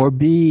 or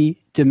B,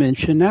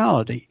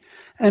 dimensionality?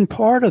 And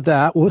part of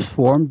that was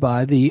formed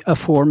by the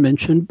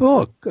aforementioned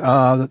book,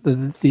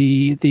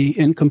 the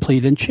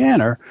Incomplete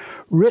Enchanter,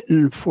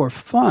 written for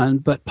fun,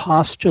 but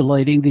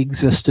postulating the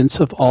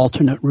existence of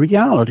alternate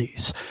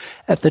realities.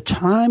 At the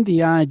time,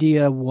 the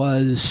idea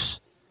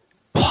was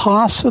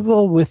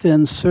possible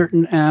within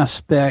certain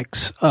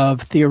aspects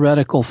of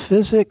theoretical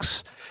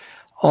physics,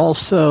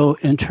 also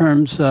in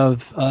terms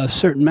of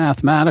certain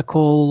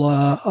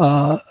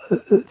mathematical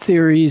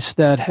theories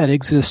that had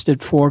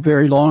existed for a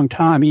very long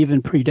time,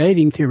 even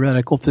predating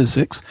theoretical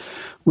physics.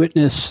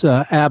 Witness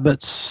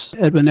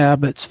Edwin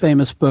Abbott's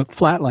famous book,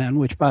 Flatland,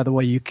 which, by the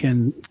way, you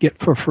can get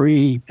for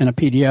free in a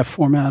PDF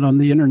format on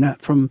the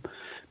internet from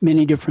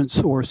many different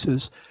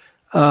sources.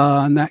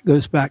 And that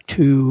goes back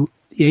to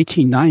the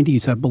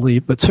 1890s, I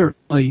believe, but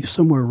certainly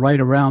somewhere right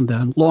around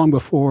then, long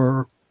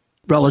before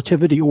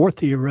relativity or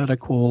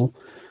theoretical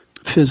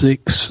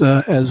physics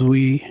as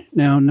we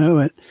now know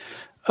it,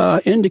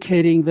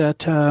 indicating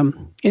that,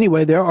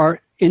 anyway, there are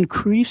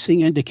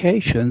increasing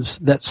indications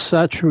that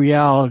such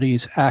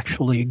realities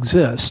actually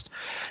exist.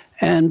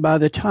 And by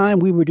the time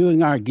we were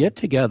doing our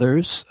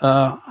get-togethers,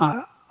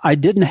 I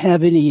didn't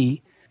have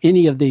any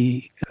of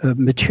the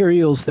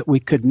materials that we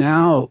could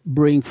now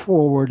bring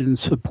forward in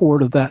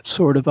support of that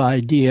sort of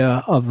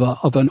idea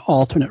of an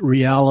alternate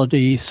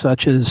reality,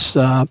 such as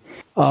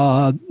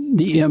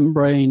the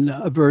M-brain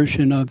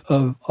version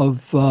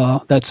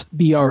of that's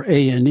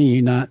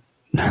B-R-A-N-E, not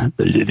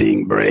the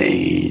living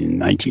brain,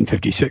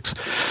 1956.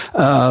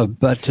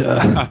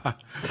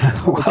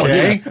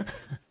 Okay.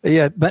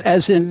 Yeah, but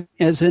as in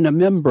a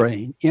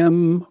membrane,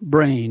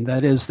 M-brain,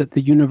 that is that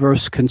the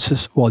universe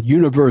consists,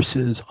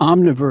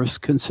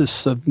 omniverse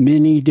consists of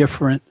many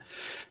different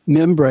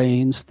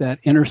membranes that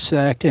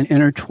intersect and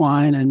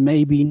intertwine and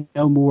maybe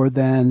no more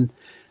than,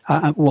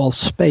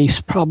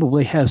 space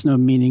probably has no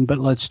meaning, but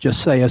let's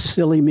just say a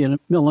silly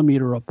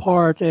millimeter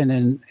apart, and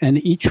in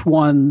each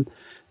one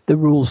the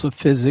rules of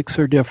physics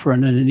are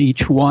different, and in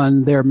each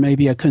one there may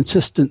be a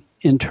consistent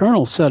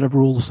internal set of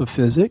rules of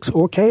physics,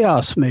 or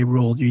chaos may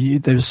rule.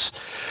 There's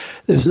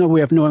no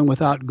way of knowing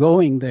without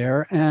going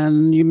there,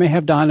 and you may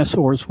have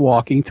dinosaurs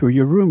walking through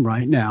your room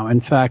right now. In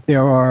fact,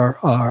 there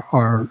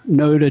are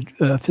noted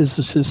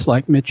physicists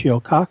like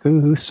Michio Kaku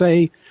who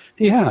say,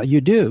 yeah,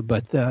 you do,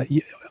 but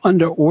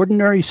under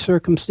ordinary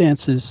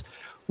circumstances,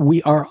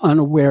 we are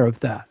unaware of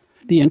that.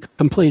 The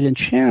Incomplete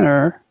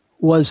Enchanter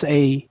was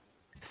a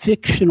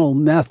fictional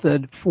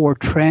method for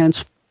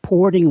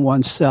transporting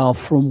oneself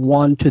from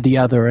one to the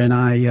other, and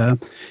I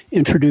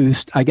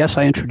introduced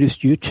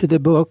you to the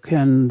book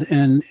and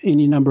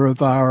any number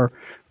of our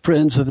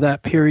friends of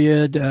that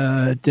period,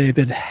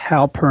 David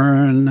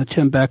Halpern,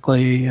 Tim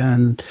Beckley,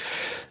 and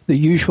the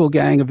usual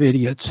gang of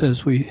idiots,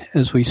 as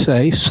we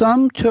say.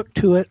 Some took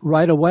to it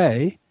right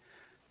away.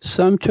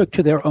 Some took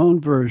to their own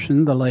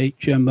version. The late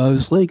Jim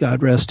Moseley,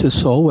 God rest his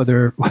soul,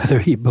 whether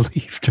he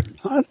believed or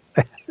not,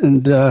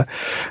 and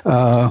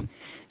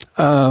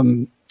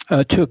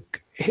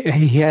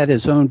he had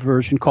his own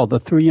version called the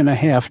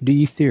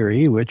 3.5D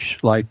theory, which,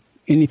 like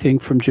anything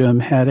from Jim,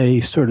 had a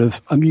sort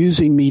of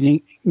amusing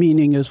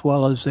meaning as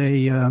well as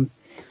a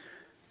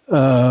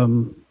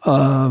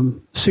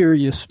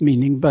serious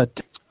meaning. But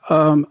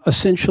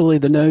essentially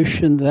the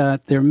notion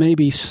that there may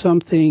be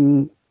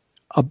something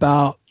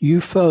about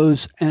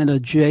UFOs and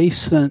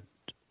adjacent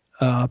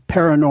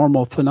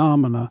paranormal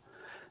phenomena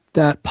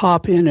that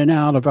pop in and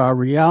out of our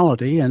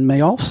reality, and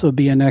may also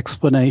be an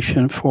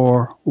explanation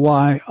for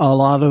why a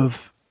lot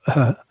of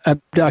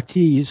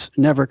abductees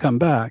never come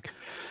back.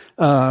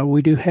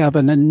 We do have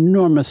an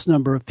enormous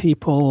number of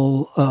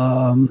people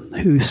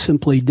who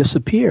simply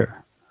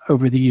disappear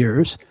over the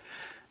years,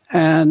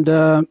 and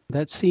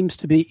that seems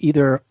to be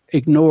either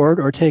ignored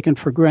or taken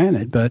for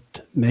granted,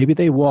 but maybe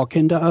they walk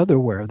into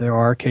otherwhere. There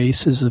are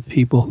cases of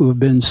people who have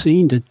been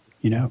seen to,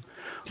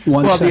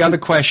 the other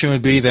question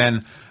would be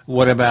then,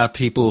 what about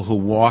people who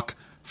walk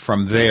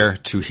from there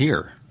to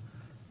here.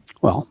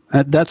 Well,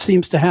 that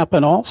seems to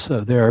happen also.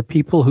 There are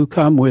people who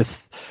come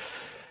with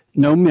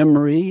no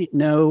memory,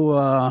 and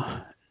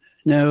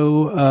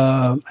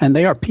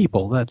they are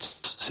people.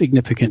 That's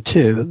significant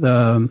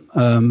too.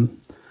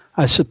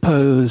 I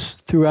suppose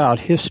throughout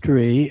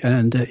history,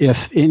 and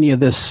if any of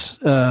this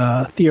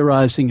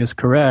theorizing is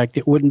correct,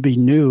 it wouldn't be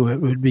new.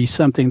 It would be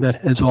something that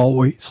has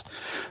always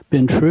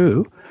been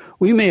true.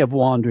 We may have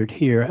wandered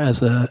here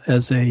as a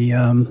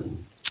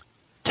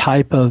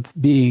type of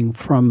being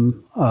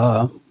from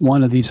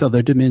one of these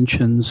other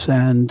dimensions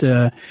and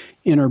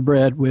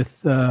interbred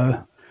with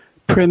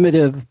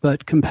primitive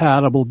but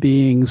compatible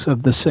beings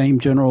of the same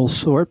general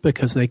sort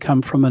because they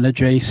come from an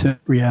adjacent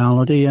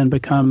reality and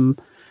become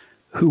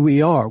who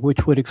we are,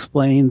 which would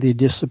explain the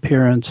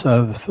disappearance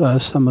of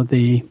some of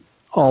the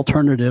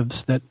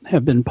alternatives that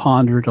have been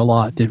pondered a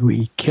lot. Did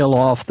we kill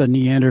off the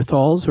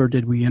Neanderthals, or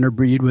did we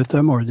interbreed with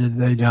them, or did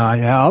they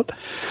die out?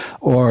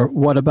 Or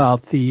what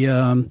about the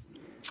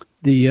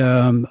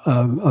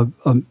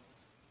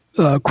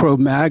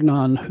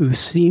Cro-Magnon, who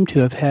seem to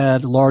have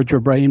had larger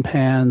brain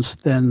pans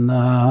than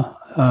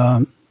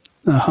Homo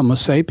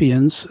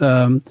sapiens?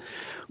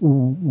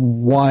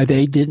 Why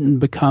they didn't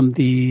become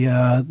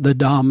the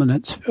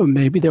dominants?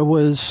 Maybe there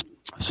was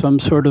some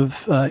sort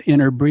of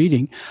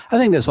interbreeding. I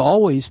think there's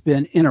always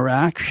been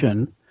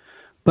interaction,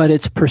 but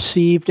it's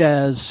perceived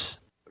as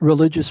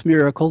religious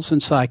miracles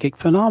and psychic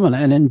phenomena.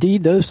 And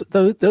indeed,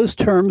 those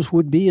terms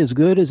would be as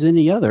good as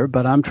any other.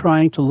 But I'm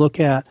trying to look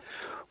at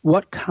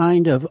what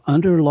kind of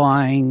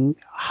underlying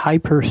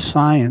hyper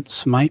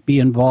science might be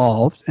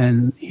involved.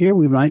 And here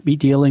we might be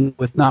dealing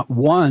with not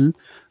one,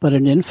 but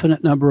an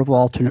infinite number of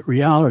alternate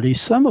realities,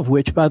 some of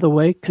which, by the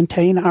way,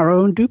 contain our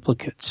own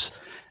duplicates.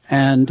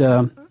 And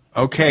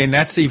okay, and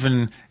that's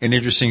even an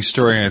interesting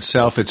story in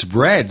itself. It's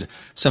bred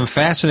some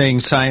fascinating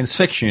science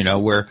fiction,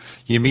 where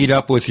you meet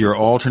up with your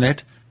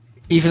alternate.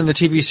 Even in the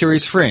TV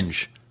series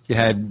Fringe, you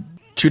had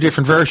two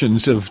different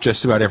versions of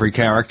just about every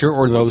character,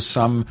 or though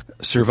some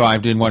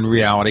survived in one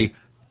reality,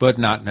 but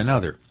not in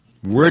another.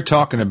 We're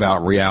talking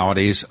about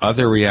realities,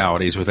 other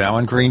realities, with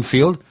Alan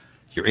Greenfield.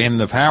 You're in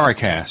the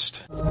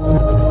Paracast.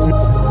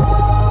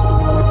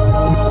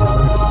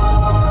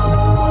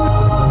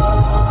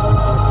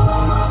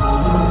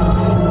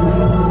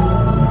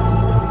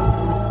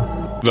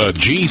 The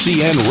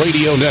GCN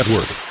Radio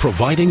Network,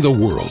 providing the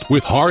world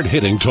with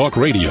hard-hitting talk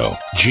radio.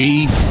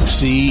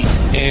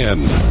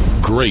 GCN.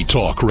 Great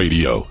talk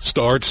radio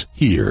starts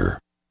here.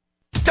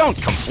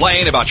 Don't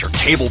complain about your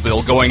cable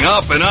bill going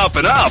up and up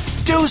and up.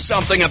 Do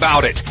something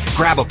about it.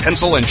 Grab a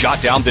pencil and jot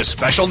down this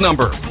special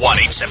number,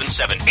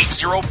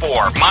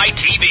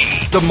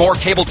 1-877-804-MY-TV. The more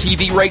cable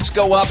TV rates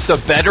go up, the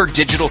better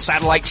digital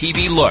satellite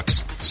TV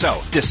looks.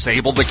 So,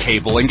 disable the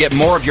cable and get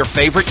more of your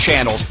favorite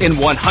channels in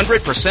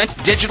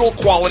 100% digital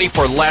quality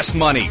for less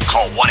money.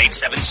 Call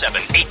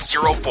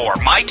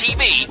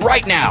 1-877-804-MY-TV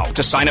right now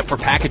to sign up for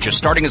packages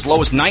starting as low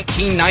as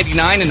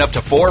 $19.99 and up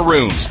to 4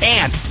 rooms.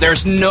 And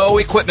there's no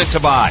equipment to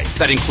buy.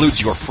 That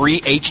includes your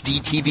free HD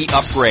TV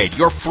upgrade,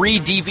 your free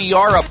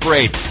DVR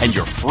upgrade, and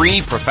your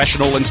free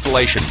professional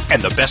installation.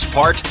 And the best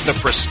part, the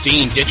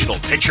pristine digital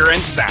picture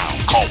and sound.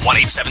 Call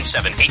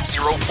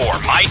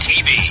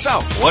 1-877-804-MY-TV.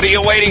 So, what are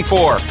you waiting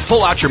for?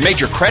 Pull out your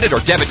major credit or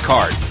debit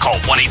card. Call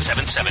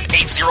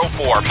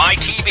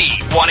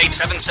 1-877-804-MY-TV.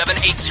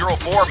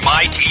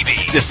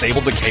 1-877-804-MY-TV.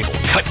 Disable the cable,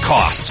 cut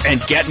costs,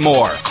 and get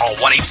more. Call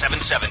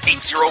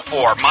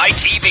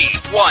 1-877-804-MY-TV.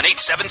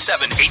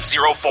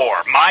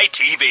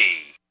 1-877-804-MY-TV.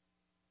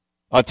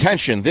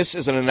 Attention, this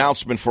is an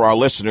announcement for our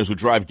listeners who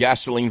drive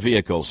gasoline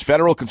vehicles.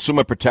 Federal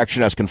Consumer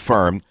Protection has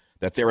confirmed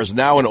that there is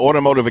now an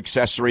automotive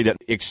accessory that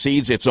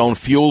exceeds its own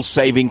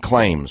fuel-saving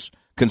claims.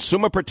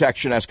 Consumer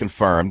Protection has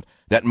confirmed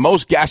that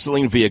most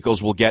gasoline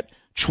vehicles will get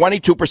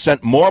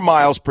 22% more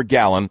miles per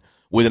gallon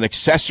with an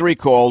accessory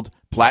called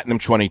Platinum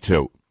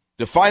 22.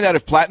 To find out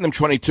if Platinum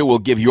 22 will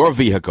give your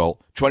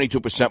vehicle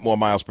 22% more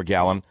miles per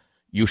gallon,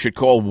 you should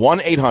call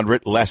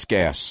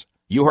 1-800-LESS-GAS.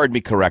 You heard me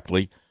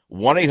correctly,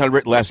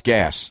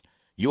 1-800-LESS-GAS.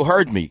 You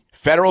heard me.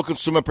 Federal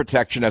Consumer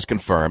Protection has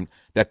confirmed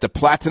that the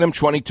Platinum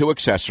 22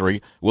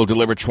 accessory will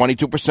deliver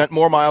 22%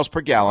 more miles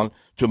per gallon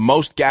to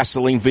most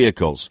gasoline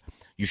vehicles.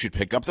 You should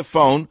pick up the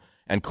phone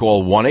and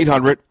call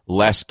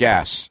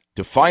 1-800-LESS-GAS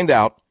to find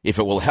out if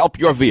it will help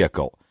your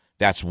vehicle.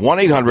 That's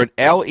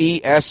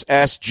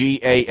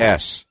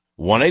 1-800-LESS-GAS.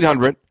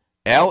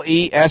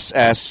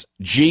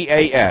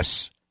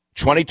 1-800-LESS-GAS.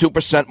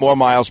 22% more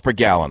miles per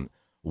gallon.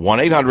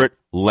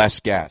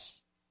 1-800-LESS-GAS.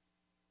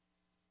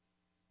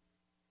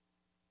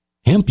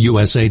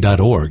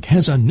 HempUSA.org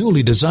has a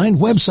newly designed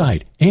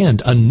website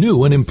and a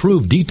new and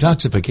improved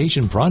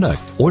detoxification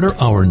product. Order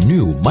our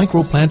new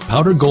microplant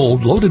powder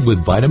gold loaded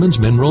with vitamins,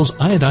 minerals,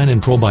 iodine,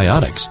 and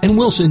probiotics, and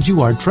we'll send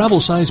you our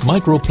travel-size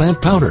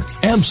microplant powder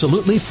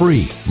absolutely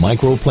free.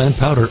 Microplant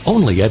powder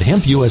only at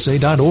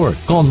HempUSA.org.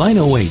 Call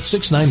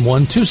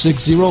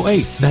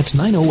 908-691-2608. That's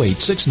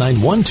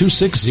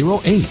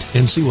 908-691-2608.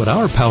 And see what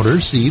our powder,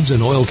 seeds,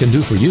 and oil can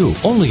do for you.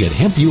 Only at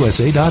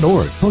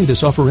HempUSA.org. Only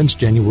this offer ends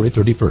January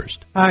 31st.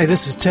 Hi, this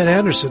This is Ted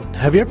Anderson.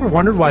 Have you ever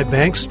wondered why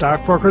banks,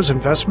 stockbrokers,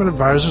 investment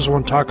advisors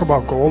won't talk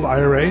about gold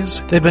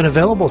IRAs? They've been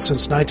available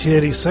since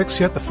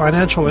 1986, yet the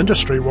financial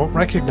industry won't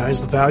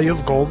recognize the value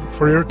of gold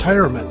for your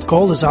retirement.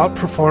 Gold has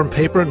outperformed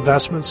paper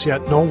investments,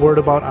 yet no word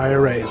about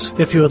IRAs.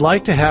 If you would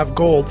like to have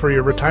gold for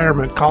your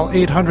retirement, call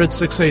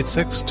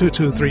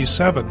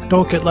 800-686-2237.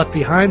 Don't get left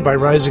behind by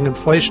rising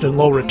inflation and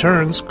low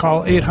returns.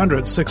 Call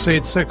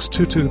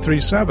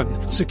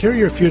 800-686-2237. Secure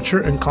your future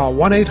and call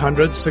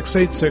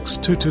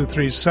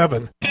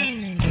 1-800-686-2237.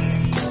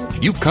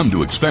 You've come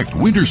to expect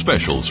winter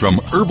specials from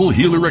Herbal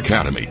Healer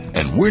Academy,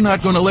 and we're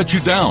not going to let you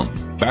down.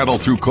 Battle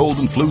through cold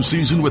and flu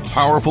season with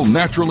powerful,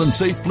 natural, and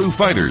safe flu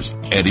fighters.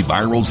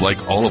 Antivirals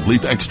like olive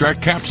leaf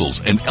extract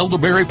capsules and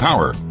elderberry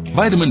power.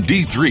 Vitamin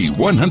D3,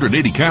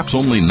 180 caps,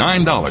 only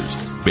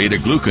 $9.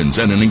 Beta-glucans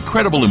and an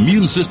incredible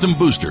immune system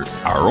booster.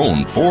 Our own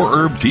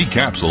 4-herb tea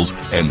capsules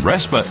and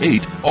Respa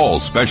 8, all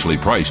specially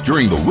priced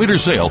during the winter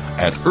sale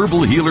at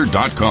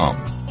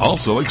herbalhealer.com.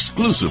 Also,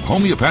 exclusive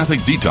homeopathic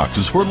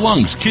detoxes for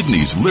lungs,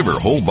 kidneys, liver,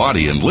 whole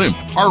body, and lymph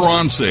are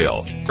on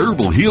sale.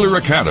 Herbal Healer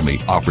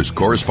Academy offers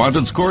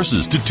correspondence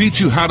courses to teach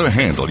you how to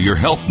handle your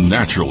health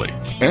naturally.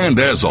 And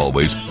as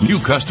always, new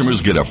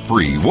customers get a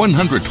free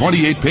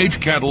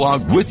 128-page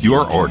catalog with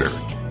your order.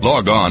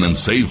 Log on and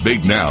save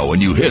big now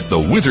when you hit the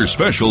winter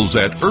specials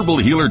at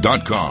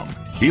herbalhealer.com.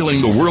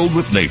 Healing the world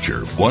with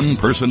nature, one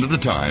person at a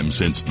time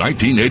since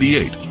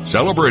 1988.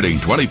 Celebrating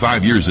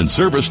 25 years in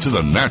service to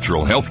the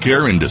natural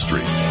healthcare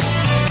industry.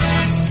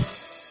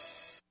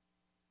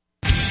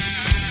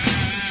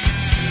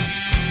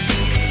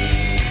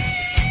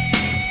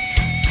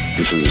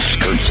 This is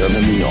Kurt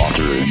Sutherland, the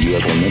author of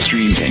UFO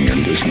Mysteries, and you're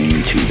listening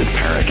to the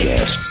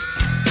Paracast.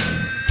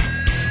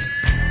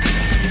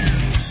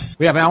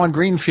 We have Alan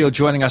Greenfield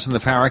joining us in the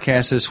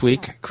Paracast this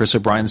week. Chris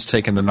O'Brien's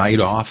taken the night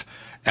off,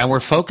 and we're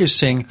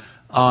focusing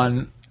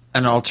on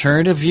an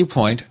alternative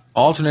viewpoint,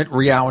 alternate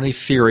reality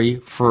theory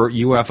for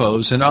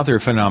UFOs and other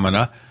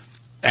phenomena.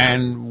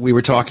 And we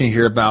were talking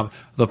here about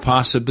the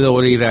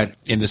possibility that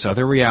in this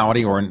other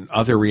reality or in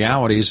other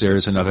realities,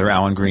 there's another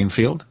Alan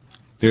Greenfield.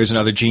 There's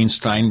another Gene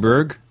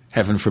Steinberg.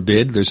 Heaven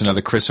forbid. There's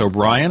another Chris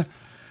O'Brien.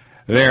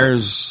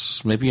 There's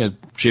maybe a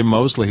Jim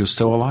Moseley who's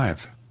still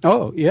alive.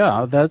 Oh,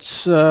 yeah.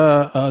 That's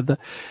the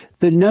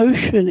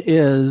notion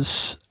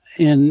is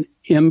in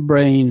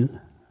M-brain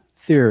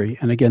theory,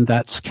 and again,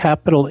 that's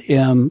capital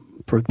M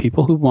for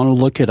people who want to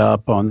look it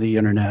up on the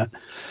internet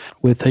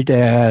with a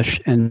dash,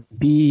 and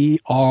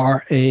B-R-A-N-E.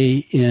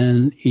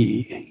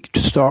 To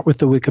start with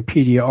the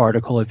Wikipedia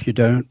article if you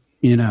don't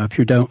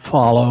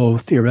follow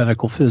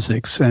theoretical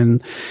physics,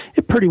 and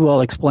it pretty well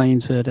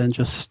explains it, and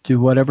just do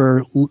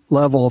whatever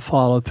level of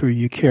follow through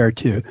you care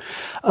to.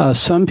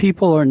 Some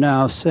people are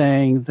now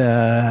saying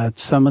that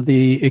some of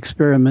the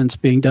experiments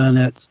being done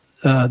at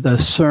the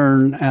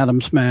CERN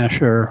atom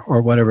smasher,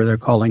 or whatever they're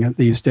calling it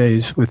these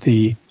days, with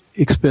the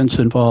expense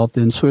involved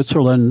in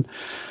Switzerland,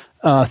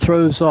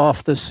 throws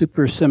off the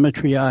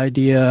supersymmetry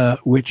idea,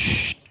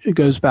 which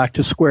goes back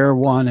to square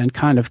one and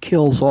kind of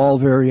kills all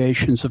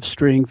variations of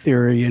string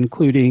theory,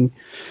 including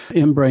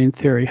M-brain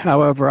theory.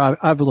 However,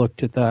 I've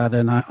looked at that,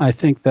 and I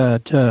think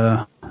that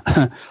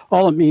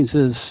all it means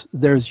is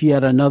there's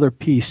yet another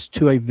piece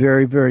to a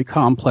very, very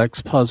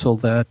complex puzzle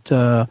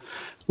that,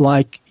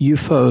 like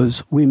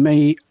UFOs, we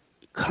may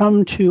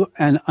come to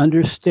an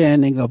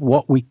understanding of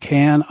what we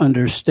can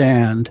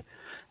understand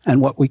and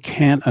what we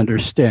can't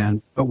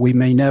understand, but we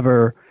may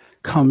never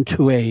come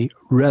to a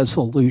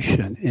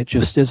resolution. It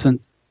just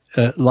isn't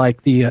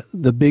like the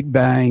Big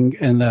Bang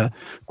and the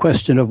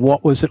question of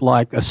what was it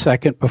like a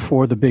second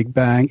before the Big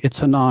Bang.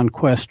 It's a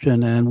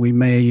non-question, and we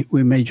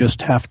may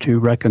just have to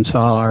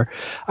reconcile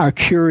our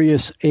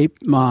curious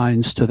ape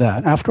minds to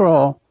that. After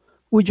all,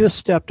 we just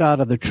stepped out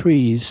of the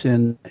trees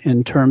in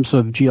terms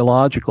of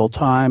geological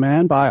time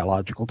and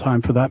biological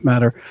time, for that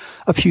matter,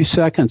 a few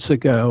seconds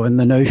ago, and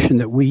the notion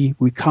that we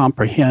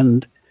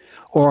comprehend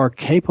or are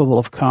capable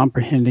of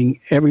comprehending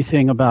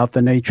everything about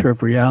the nature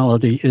of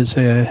reality is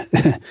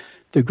the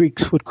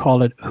Greeks would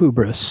call it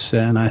hubris,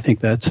 and I think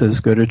that's as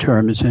good a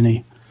term as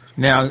any.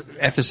 Now,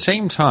 at the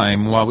same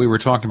time, while we were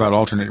talking about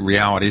alternate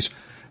realities,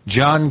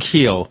 John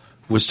Keel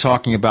was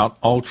talking about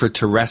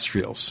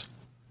ultra-terrestrials.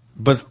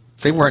 But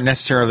they weren't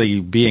necessarily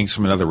beings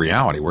from another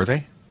reality, were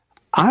they?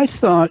 I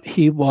thought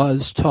he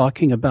was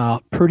talking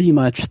about pretty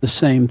much the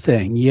same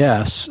thing,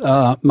 yes.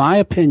 My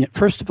opinion,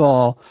 first of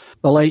all,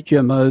 the late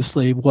Jim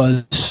Moseley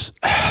was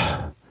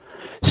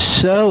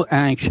so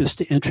anxious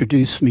to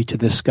introduce me to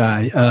this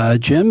guy.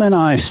 Jim and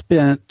I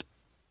spent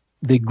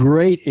the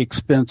great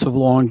expense of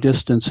long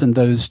distance in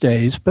those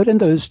days, but in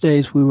those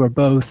days we were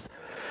both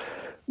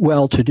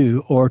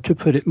well-to-do, or to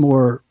put it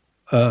more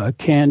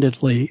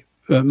candidly,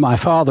 my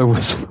father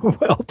was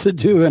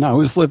well-to-do and I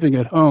was living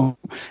at home,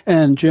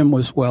 and Jim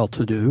was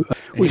well-to-do.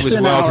 He was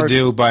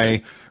well-to-do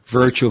by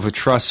virtue of a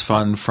trust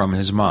fund from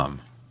his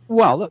mom.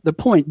 Well, the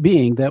point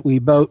being that we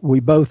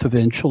both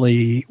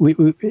eventually,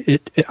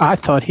 I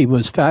thought he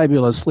was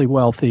fabulously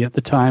wealthy at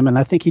the time, and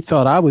I think he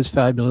thought I was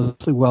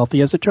fabulously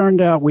wealthy. As it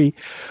turned out, we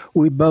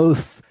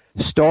both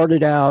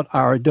started out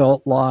our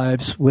adult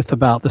lives with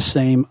about the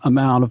same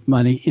amount of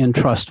money in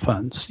trust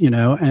funds,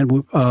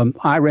 and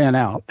I ran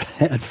out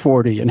at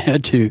 40 and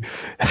had to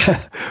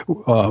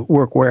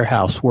work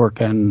warehouse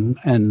work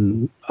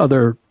and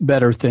other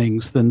better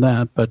things than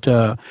that.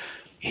 But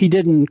he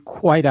didn't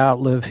quite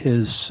outlive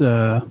his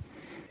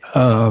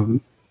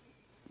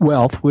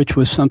wealth, which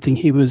was something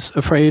he was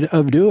afraid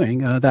of doing.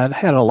 That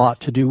had a lot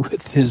to do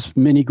with his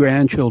many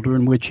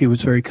grandchildren, which he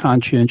was very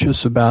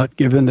conscientious about,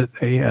 given that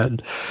they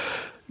had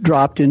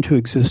dropped into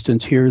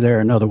existence here, there,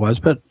 and otherwise.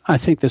 But I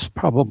think this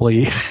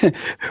probably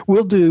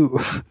we'll do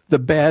the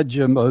bad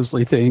Jim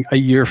Moseley thing a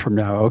year from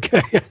now,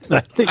 okay?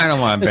 I don't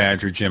want to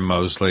badger Jim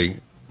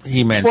Moseley.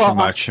 He meant too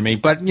much to me.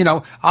 But,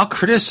 I'll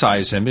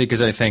criticize him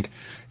because I think,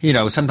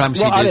 sometimes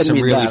he did some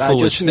really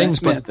foolish things,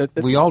 but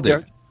we all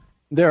did.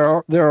 There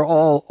are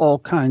all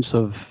kinds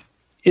of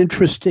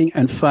interesting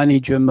and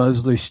funny Jim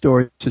Moseley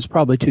stories. It's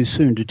probably too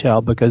soon to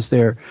tell because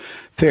they're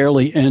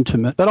fairly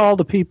intimate. But all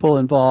the people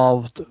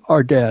involved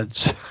are dead,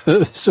 so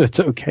it's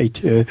okay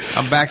to.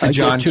 I'm back to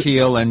John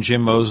Keel and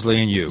Jim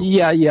Moseley and you.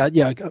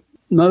 Yeah.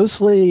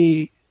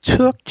 Moseley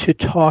took to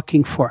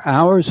talking for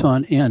hours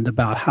on end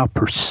about how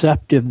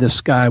perceptive this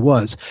guy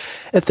was.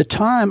 At the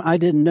time, I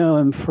didn't know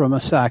him from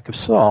a sack of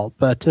salt,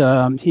 but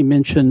he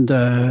mentioned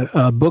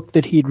a book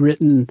that he'd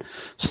written.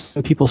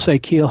 Some people say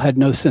Keel had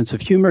no sense of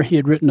humor. He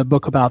had written a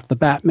book about the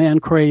Batman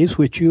craze,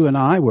 which you and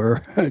I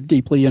were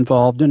deeply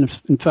involved in.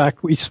 In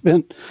fact, we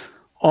spent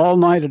all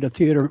night at a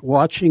theater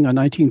watching a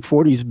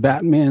 1940s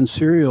Batman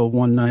serial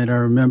one night, I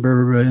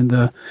remember, in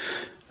the...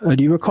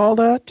 do you recall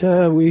that?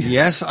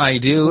 Yes, I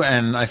do,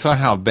 and I thought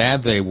how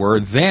bad they were.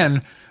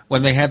 Then,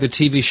 when they had the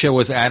TV show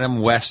with Adam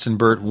West and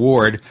Burt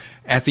Ward,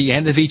 at the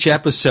end of each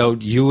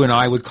episode, you and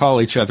I would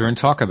call each other and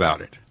talk about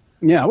it.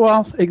 Yeah,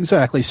 well,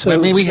 exactly. So,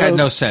 we had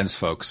no sense,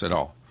 folks, at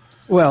all.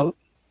 Well,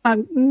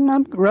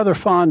 I'm rather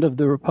fond of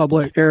the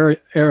Republic era.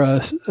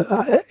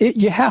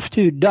 You have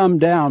to dumb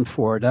down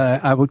for it.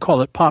 I would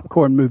call it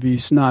popcorn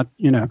movies, not,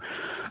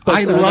 But,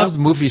 I loved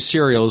movie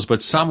serials,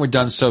 but some were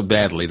done so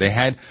badly. They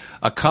had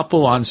a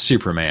couple on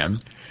Superman,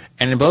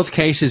 and in both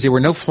cases, there were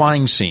no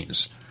flying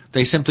scenes.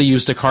 They simply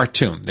used a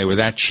cartoon. They were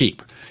that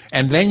cheap.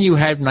 And then you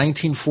had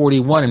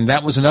 1941, and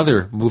that was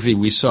another movie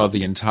we saw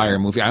the entire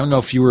movie. I don't know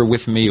if you were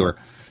with me or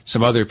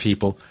some other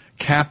people,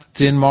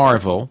 Captain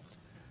Marvel,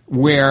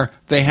 where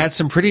they had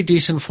some pretty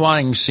decent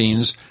flying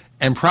scenes,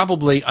 and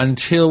probably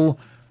until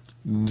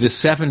the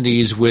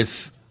 70s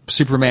with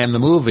Superman the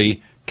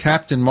movie,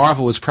 Captain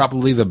Marvel was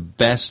probably the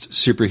best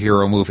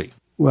superhero movie.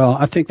 Well,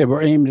 I think they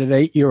were aimed at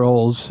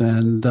 8-year-olds,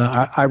 and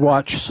I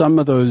watched some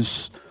of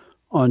those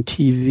on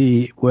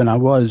TV when I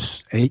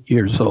was 8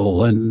 years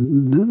old,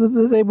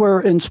 and they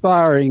were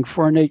inspiring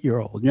for an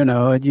 8-year-old.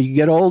 And you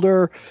get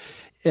older.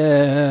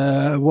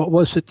 What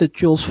was it that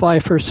Jules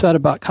Pfeiffer said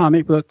about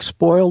comic books?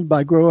 Spoiled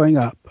by growing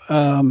up.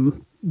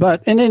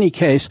 But in any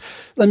case,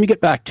 let me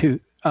get back to.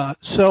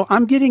 So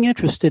I'm getting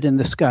interested in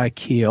this guy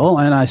Keel,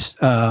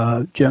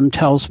 and Jim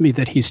tells me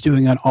that he's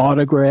doing an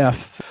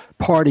autograph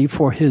party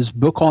for his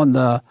book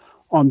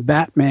on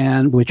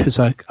Batman, which is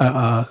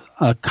a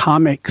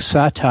comic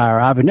satire.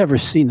 I've never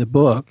seen the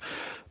book,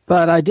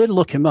 but I did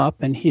look him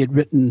up, and he had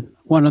written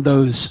one of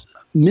those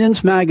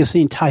men's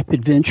magazine type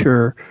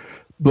adventure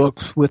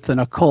books with an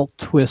occult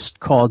twist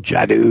called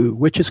Jadoo,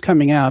 which is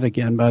coming out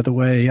again, by the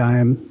way. I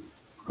am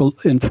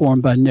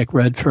informed by Nick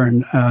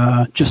Redfern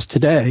just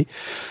today,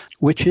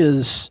 which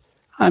is,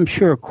 I'm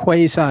sure,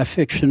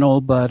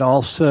 quasi-fictional, but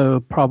also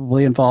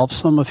probably involves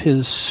some of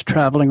his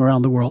traveling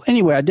around the world.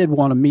 Anyway, I did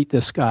want to meet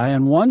this guy,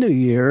 and one New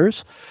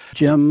Year's,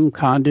 Jim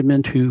conned him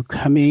into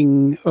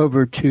coming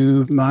over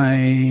to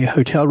my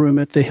hotel room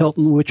at the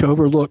Hilton, which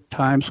overlooked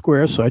Times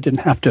Square, so I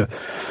didn't have to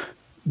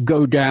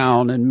go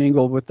down and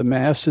mingle with the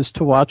masses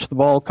to watch the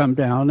ball come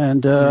down.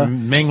 And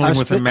mingling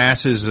with the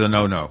masses is a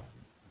no-no.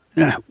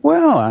 Yeah,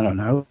 well, I don't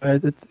know.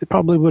 It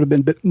probably would have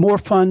been a bit more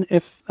fun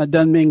if I'd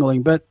done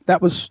mingling, but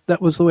that was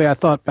the way I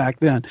thought back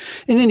then.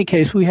 In any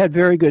case, we had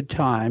very good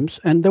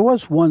times, and there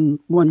was one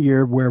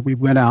year where we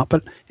went out.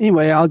 But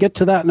anyway, I'll get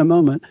to that in a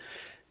moment.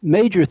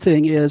 Major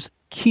thing is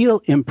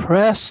Keel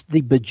impressed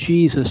the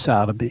bejesus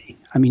out of me.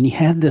 I mean, he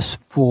had this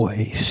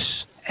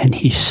voice, and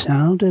he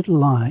sounded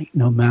like,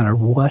 no matter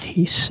what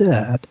he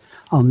said,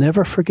 I'll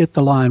never forget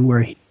the line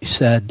where he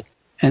said,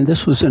 and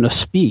this was in a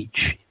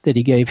speech that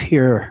he gave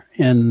here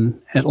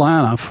in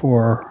Atlanta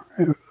for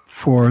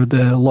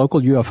the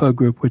local UFO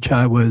group, which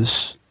I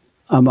was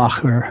a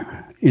macher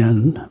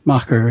in.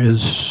 Macher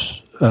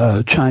is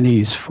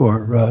Chinese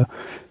for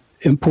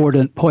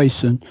important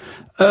poison.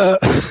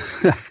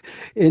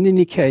 In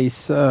any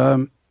case,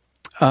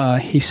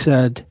 he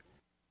said,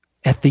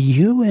 at the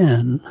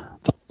UN,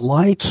 the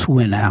lights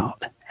went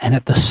out, and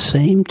at the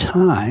same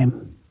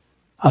time,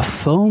 a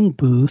phone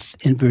booth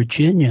in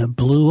Virginia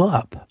blew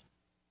up.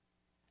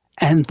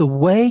 And the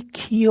way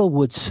Keel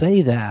would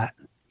say that,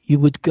 you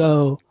would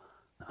go,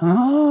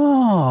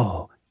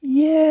 oh,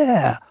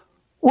 yeah.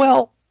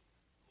 Well,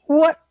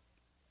 what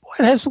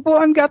has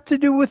one got to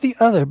do with the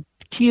other?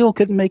 Keel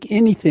could make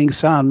anything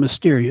sound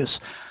mysterious.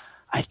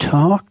 I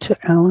talked to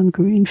Alan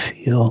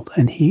Greenfield,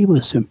 and he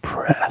was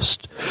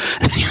impressed.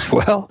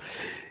 Well,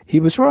 he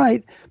was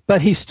right.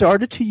 But he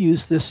started to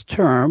use this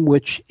term,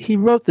 which he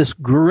wrote this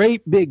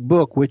great big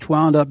book, which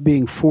wound up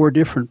being 4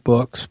 different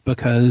books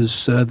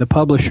because the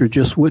publisher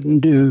just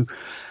wouldn't do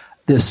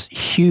this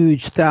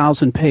huge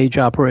 1,000-page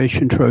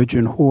Operation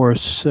Trojan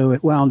Horse. So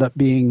it wound up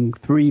being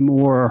 3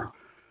 more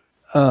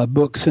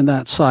books in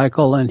that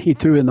cycle, and he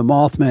threw in the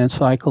Mothman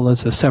cycle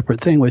as a separate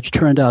thing, which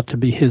turned out to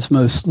be his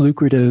most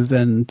lucrative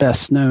and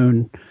best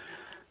known,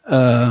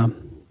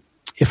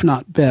 if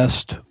not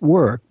best,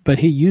 work. But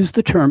he used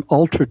the term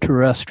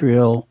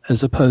ultra-terrestrial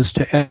as opposed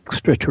to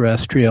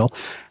extraterrestrial.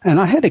 And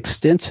I had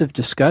extensive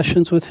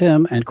discussions with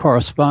him and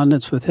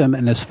correspondence with him,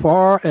 and as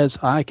far as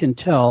I can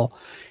tell,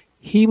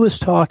 he was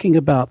talking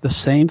about the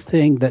same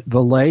thing that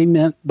Vallée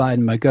meant by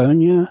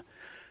Magonia.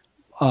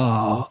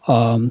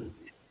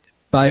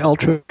 By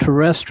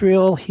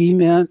ultra-terrestrial, he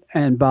meant,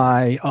 and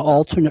by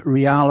alternate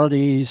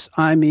realities,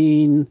 I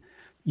mean,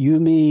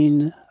 you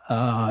mean.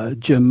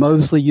 Jim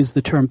Moseley used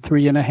the term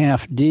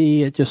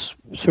 3.5D. It just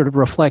sort of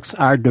reflects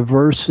our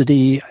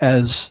diversity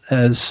as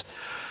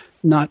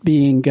not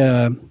being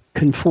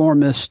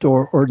conformist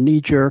or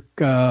knee-jerk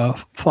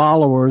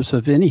followers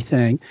of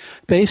anything.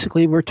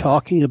 Basically, we're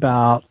talking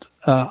about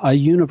a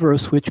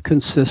universe which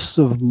consists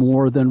of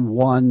more than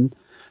one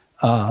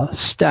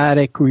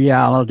static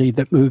reality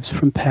that moves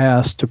from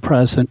past to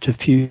present to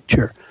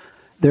future.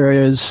 There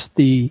is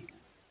the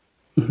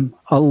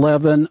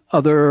 11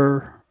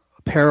 other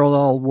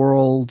parallel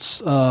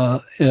worlds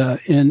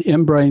in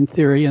in-brain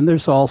theory, and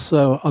there's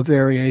also a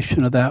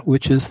variation of that,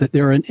 which is that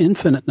there are an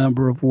infinite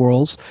number of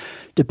worlds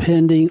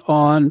depending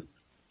on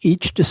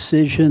each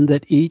decision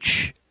that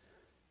each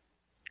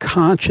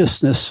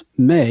consciousness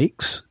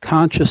makes,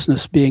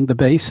 consciousness being the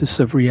basis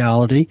of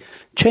reality,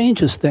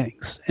 changes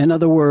things. In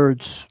other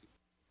words,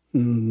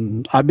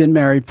 I've been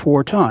married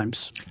 4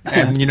 times.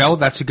 And,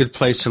 that's a good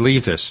place to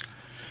leave this,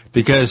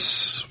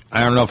 because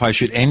I don't know if I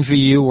should envy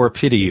you or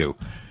pity you.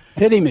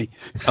 Pity me.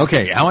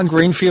 Okay, Alan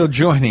Greenfield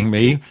joining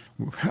me.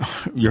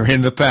 You're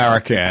in the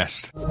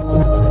Paracast.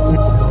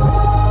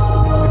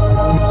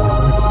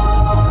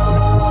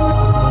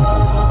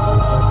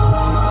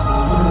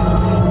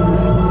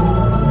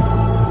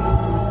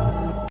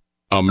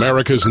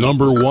 America's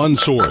 #1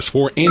 source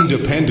for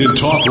independent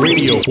talk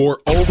radio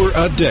for over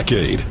a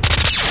decade.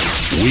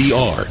 We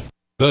are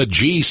the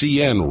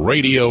GCN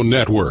Radio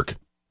Network.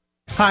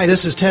 Hi,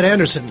 this is Ted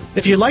Anderson.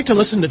 If you'd like to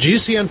listen to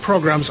GCN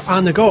programs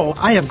on the go,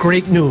 I have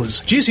great news.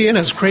 GCN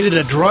has created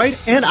a Droid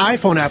and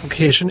iPhone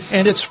application,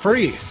 and it's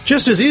free.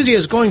 Just as easy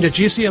as going to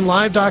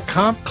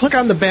GCNlive.com, click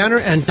on the banner,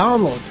 and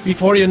download.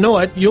 Before you know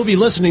it, you'll be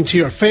listening to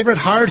your favorite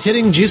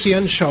hard-hitting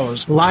GCN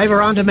shows, live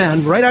or on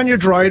demand, right on your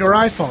Droid or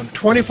iPhone,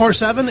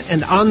 24/7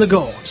 and on the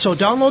go. So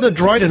download the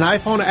Droid and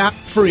iPhone app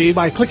free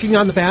by clicking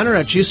on the banner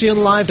at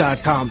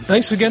GCNlive.com.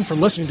 Thanks again for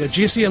listening to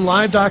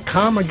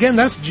GCNlive.com. Again,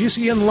 that's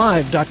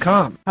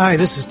GCNlive.com. Hi,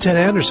 this is Ted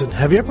Anderson.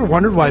 Have you ever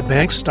wondered why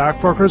banks,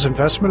 stockbrokers,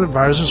 investment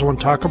advisors won't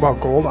talk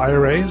about gold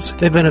IRAs?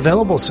 They've been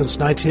available since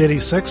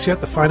 1986,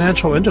 yet the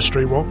financial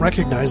industry won't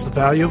recognize the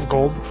value of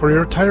gold for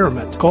your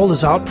retirement. Gold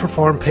has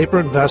outperformed paper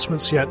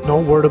investments, yet no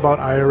word about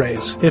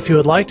IRAs. If you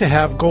would like to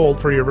have gold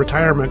for your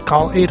retirement,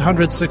 call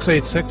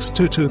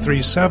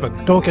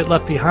 800-686-2237. Don't get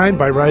left behind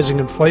by rising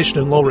inflation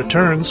and low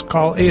returns.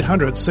 Call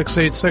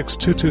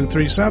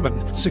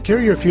 800-686-2237.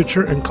 Secure your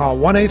future and call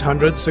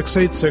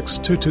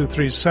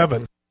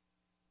 1-800-686-2237.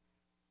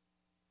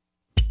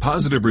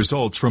 Positive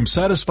results from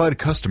satisfied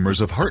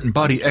customers of Heart and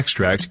Body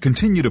Extract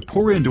continue to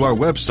pour into our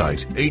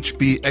website,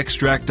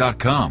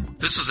 hbextract.com.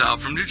 This is Al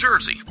from New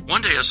Jersey.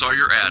 One day I saw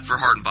your ad for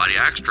Heart and Body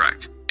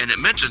Extract, and it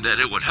mentioned that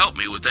it would help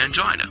me with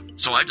angina,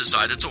 so I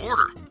decided to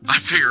order. I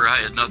figure I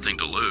had nothing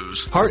to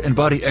lose. Heart and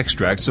Body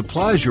Extract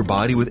supplies your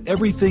body with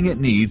everything it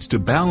needs to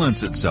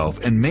balance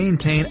itself and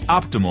maintain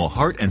optimal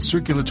heart and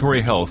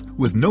circulatory health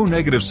with no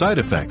negative side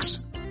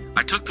effects.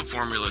 I took the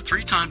formula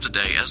 3 times a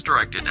day as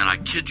directed, and I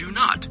kid you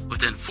not,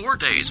 within 4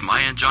 days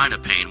my angina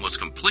pain was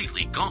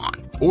completely gone.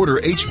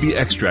 Order HB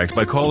Extract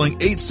by calling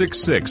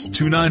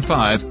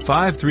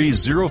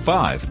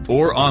 866-295-5305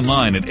 or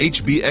online at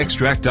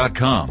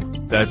hbextract.com.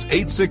 That's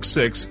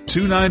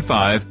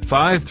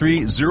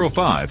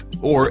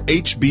 866-295-5305 or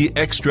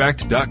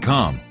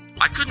hbextract.com.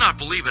 I could not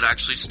believe it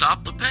actually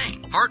stopped the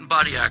pain. Heart and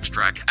Body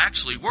Extract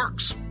actually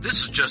works.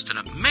 This is just an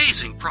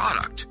amazing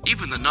product.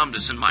 Even the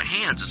numbness in my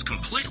hands is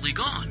completely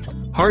gone.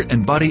 Heart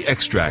and Body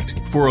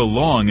Extract for a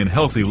long and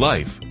healthy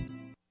life.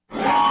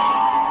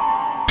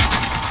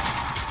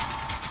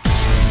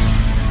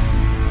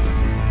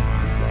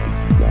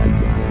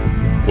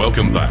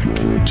 Welcome back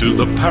to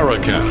the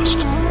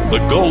Paracast, the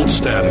gold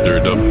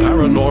standard of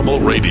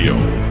paranormal radio.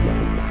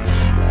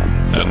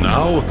 And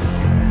now,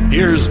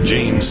 here's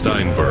Gene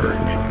Steinberg.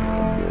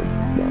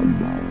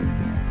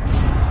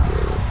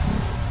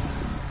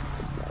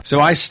 So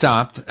I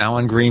stopped.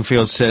 Alan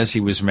Greenfield says he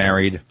was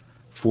married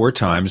 4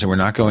 times, and we're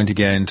not going to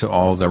get into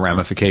all the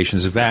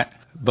ramifications of that.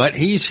 But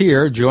he's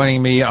here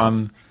joining me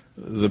on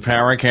the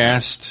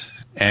Paracast,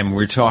 and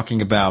we're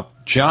talking about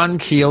John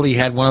Keel, he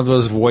had one of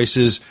those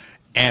voices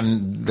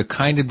and the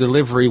kind of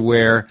delivery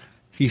where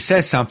he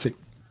says something,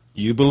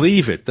 you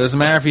believe it. Doesn't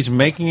matter if he's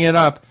making it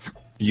up,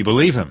 you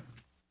believe him.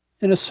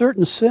 In a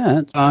certain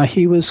sense,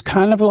 he was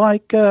kind of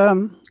like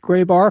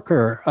Gray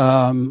Barker,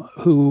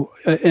 who,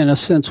 in a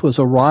sense, was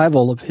a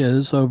rival of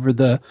his over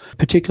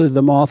particularly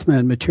the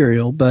Mothman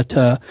material. But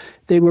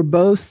they were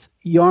both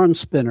yarn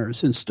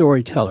spinners and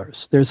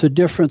storytellers. There's a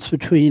difference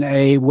between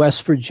a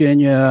West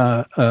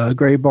Virginia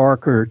Gray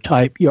Barker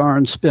type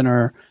yarn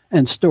spinner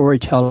and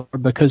storyteller,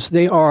 because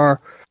they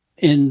are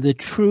in the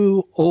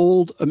true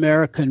old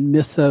American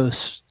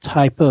mythos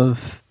type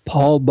of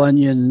Paul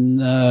Bunyan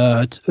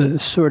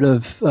sort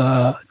of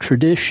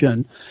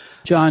tradition.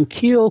 John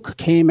Keel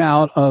came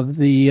out of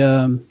the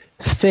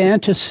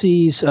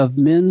fantasies of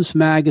men's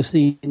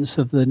magazines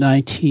of the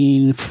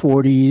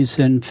 1940s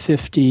and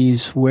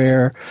 50s,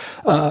 where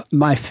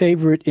my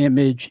favorite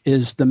image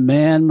is the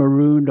man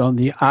marooned on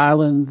the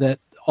island that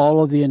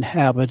all of the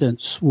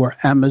inhabitants were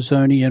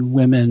Amazonian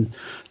women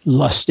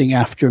lusting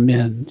after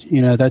men.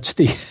 You know, there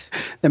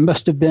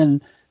must have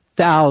been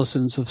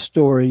thousands of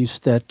stories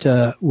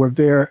that were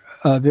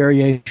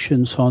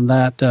variations on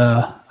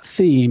that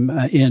theme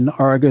in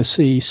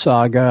Argosy,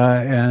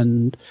 Saga,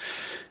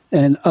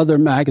 and other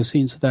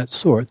magazines of that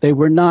sort. They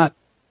were not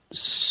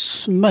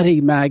smutty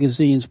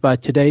magazines by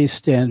today's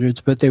standards,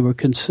 but they were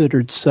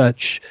considered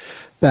such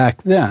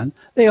back then.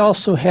 They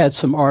also had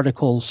some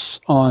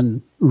articles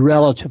on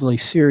relatively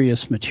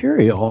serious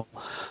material.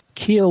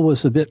 Keel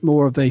was a bit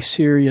more of a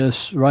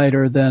serious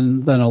writer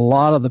than a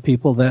lot of the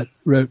people that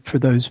wrote for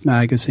those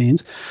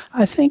magazines.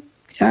 I think,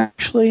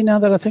 actually, now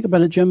that I think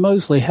about it, Jim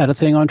Moseley had a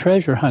thing on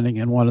treasure hunting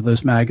in one of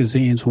those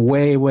magazines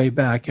way, way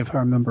back, if I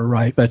remember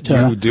right. But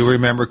you do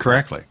remember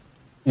correctly.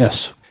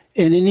 Yes.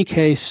 In any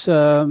case,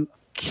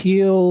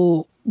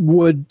 Keel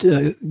would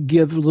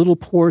give little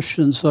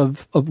portions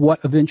of what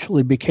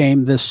eventually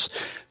became this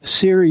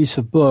series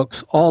of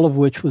books, all of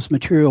which was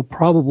material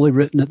probably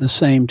written at the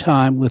same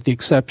time, with the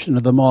exception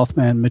of the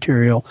Mothman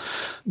material,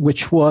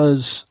 which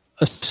was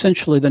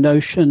essentially the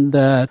notion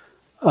that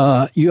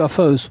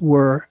UFOs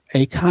were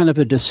a kind of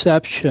a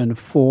deception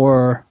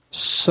for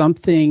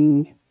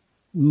something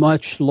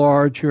much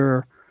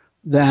larger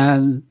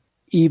than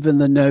even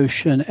the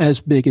notion,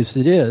 as big as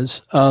it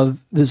is, of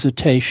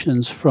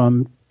visitations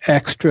from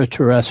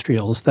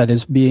extraterrestrials, that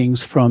is,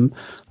 beings from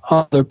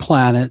other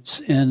planets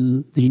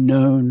in the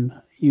known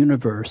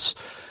universe.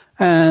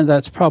 And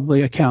that's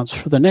probably accounts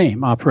for the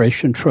name,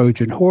 Operation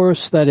Trojan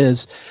Horse. That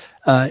is,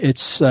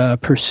 it's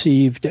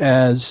perceived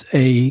as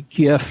a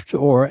gift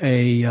or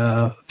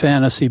a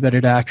fantasy, but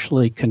it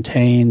actually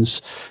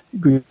contains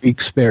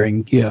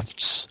Greek-sparing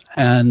gifts.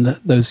 And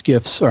those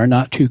gifts are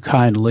not too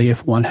kindly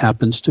if one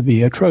happens to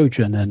be a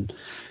Trojan. And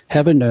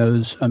heaven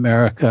knows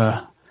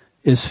America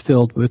is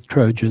filled with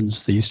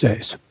Trojans these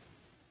days.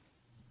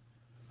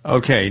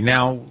 Okay,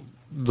 now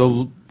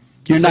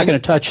you're not going to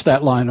touch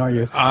that line, are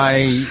you?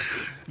 I'm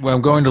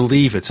going to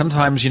leave it.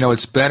 Sometimes,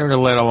 it's better to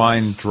let a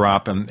line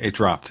drop, and it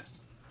dropped.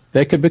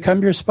 They could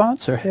become your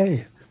sponsor.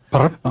 Hey.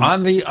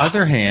 On the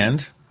other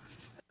hand,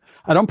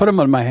 I don't put them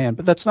on my hand,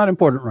 but that's not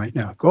important right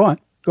now. Go on.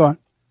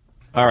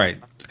 All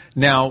right.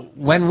 Now,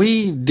 when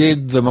we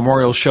did the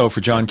memorial show for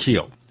John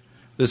Keel,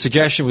 the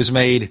suggestion was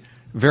made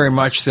very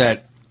much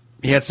that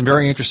he had some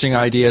very interesting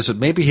ideas, but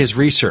maybe his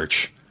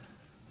research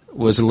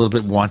was a little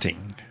bit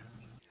wanting.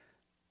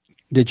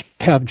 Did you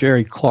have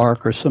Jerry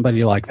Clark or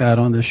somebody like that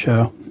on the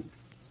show?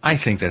 I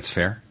think that's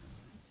fair.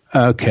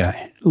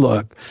 Okay.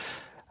 Look,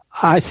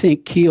 I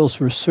think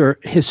Keel's research,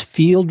 his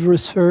field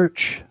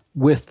research,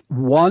 with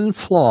one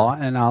flaw,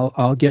 and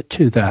I'll get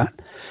to that.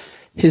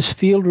 His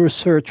field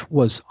research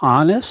was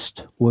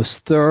honest, was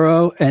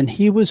thorough, and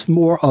he was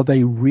more of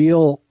a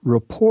real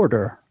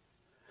reporter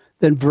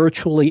than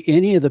virtually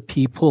any of the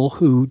people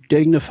who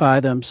dignify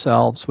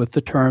themselves with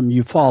the term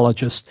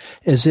ufologist,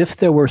 as if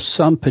there were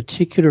some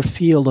particular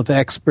field of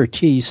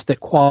expertise that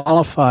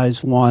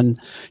qualifies one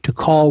to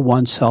call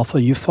oneself a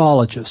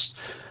ufologist.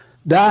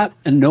 That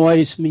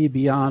annoys me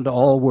beyond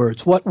all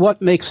words.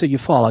 What makes a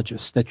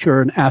ufologist? That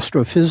you're an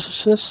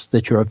astrophysicist,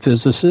 that you're a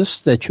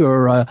physicist, that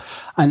you're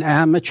an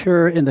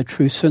amateur in the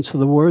true sense of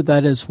the word,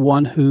 that is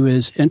one who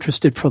is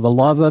interested for the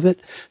love of it,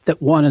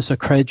 that one is a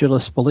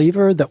credulous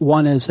believer, that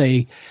one is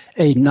a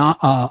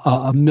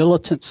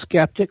militant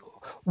skeptic.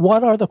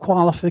 What are the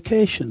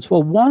qualifications?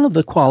 Well, one of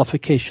the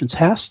qualifications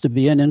has to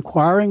be an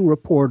inquiring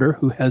reporter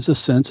who has a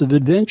sense of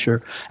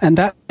adventure, and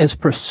that is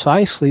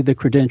precisely the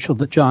credential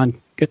that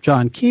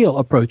John Keel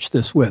approached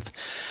this with.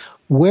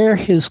 Where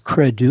his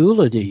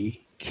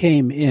credulity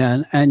came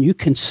in, and you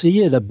can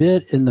see it a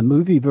bit in the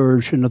movie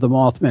version of the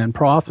Mothman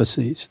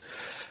Prophecies,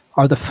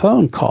 are the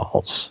phone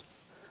calls.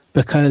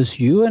 Because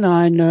you and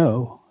I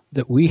know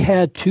that we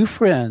had two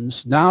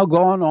friends, now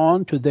gone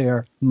on to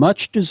their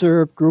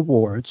much-deserved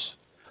rewards,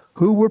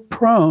 who were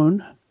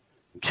prone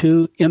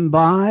to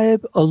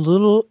imbibe a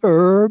little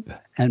herb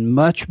and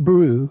much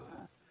brew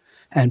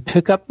and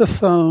pick up the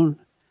phone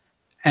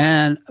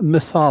and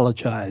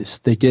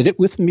mythologize. They did it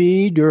with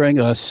me during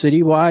a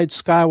citywide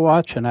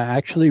skywatch, and I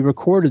actually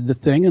recorded the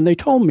thing, and they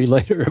told me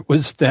later it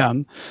was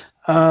them.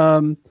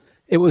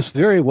 It was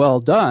very well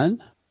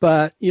done,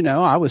 but,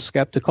 I was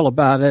skeptical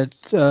about it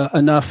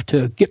enough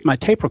to get my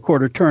tape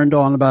recorder turned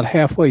on about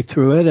halfway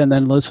through it and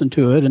then listen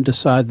to it and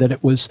decide that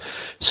it was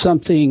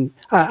something,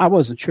 I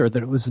wasn't sure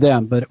that it was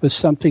them, but it was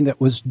something that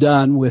was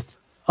done with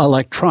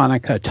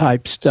electronica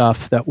type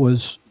stuff that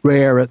was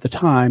rare at the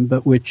time,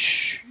 but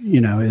which,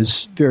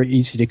 is very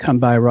easy to come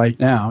by right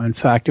now. In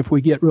fact, if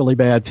we get really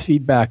bad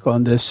feedback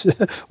on this,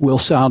 we'll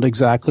sound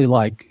exactly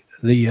like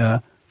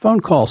the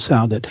phone call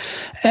sounded.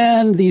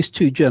 And these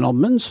two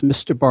gentlemen,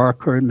 Mr.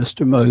 Barker and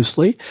Mr.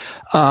 Mosley,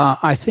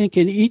 I think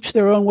in each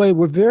their own way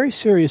were very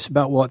serious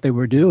about what they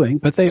were doing,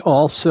 but they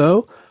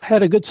also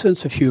had a good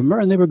sense of humor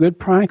and they were good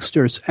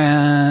pranksters.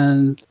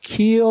 And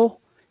Keel,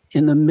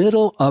 in the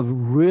middle of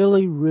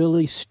really,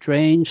 really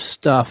strange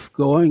stuff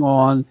going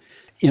on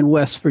in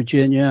West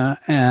Virginia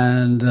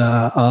and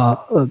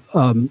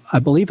I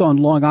believe on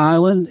Long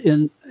Island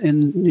in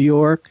New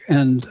York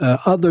and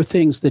other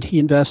things that he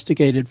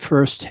investigated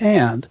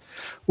firsthand,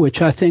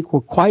 which I think were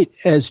quite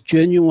as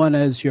genuine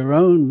as your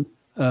own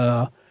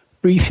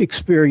brief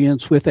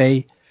experience with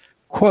a,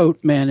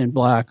 quote, man in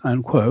black,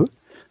 unquote.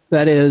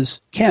 That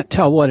is, can't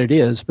tell what it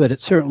is, but it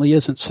certainly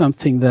isn't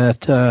something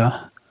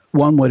that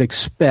one would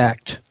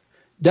expect.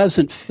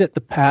 Doesn't fit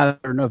the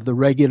pattern of the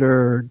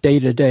regular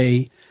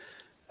day-to-day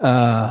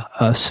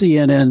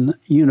CNN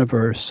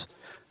universe.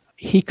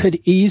 He could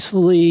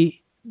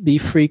easily be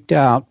freaked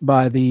out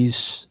by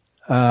these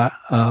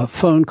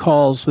phone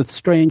calls with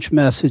strange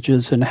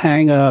messages and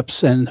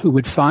hang-ups, and who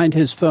would find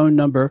his phone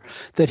number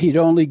that he'd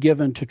only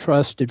given to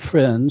trusted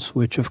friends,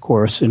 which, of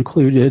course,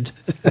 included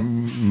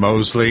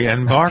Mosley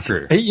and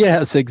Barker.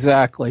 Yes,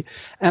 exactly.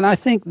 And I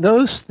think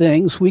those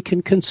things we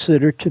can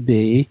consider to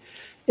be,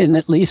 in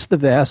at least the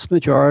vast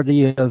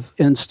majority of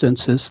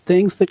instances,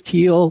 things that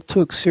Keel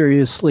took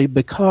seriously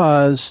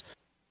because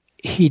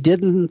he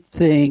didn't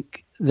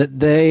think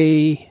that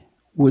they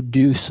would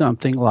do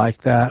something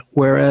like that,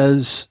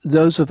 whereas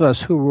those of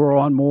us who were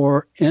on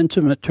more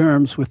intimate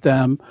terms with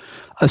them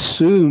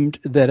assumed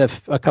that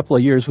if a couple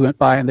of years went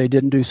by and they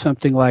didn't do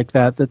something like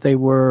that, that they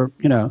were,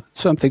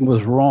 something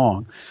was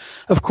wrong.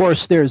 Of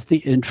course, there's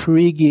the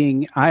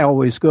intriguing, I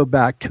always go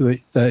back to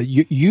it,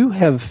 you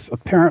have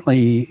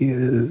apparently,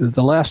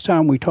 the last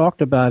time we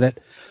talked about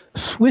it,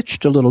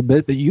 switched a little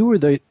bit, but you were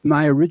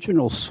my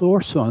original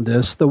source on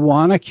this, the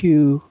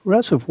Wanacue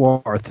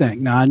Reservoir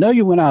thing. Now, I know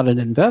you went out and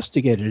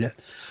investigated it,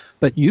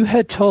 but you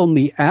had told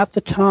me at the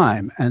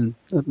time, and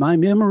my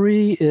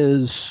memory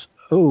is,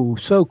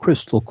 so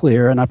crystal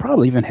clear, and I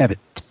probably even have it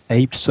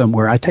taped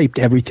somewhere. I taped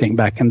everything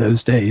back in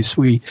those days.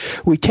 We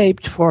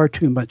taped far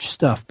too much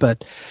stuff,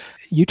 but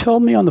you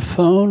told me on the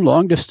phone,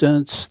 long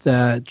distance,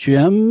 that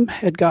Jim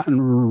had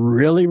gotten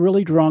really,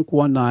 really drunk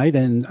one night,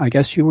 and I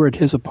guess you were at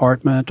his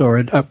apartment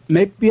or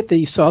maybe at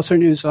the Saucer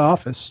News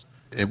office.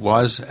 It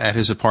was at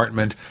his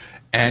apartment,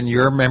 and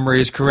your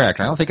memory is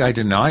correct. I don't think I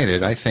denied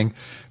it. I think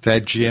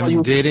that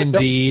Jim did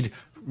indeed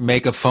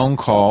make a phone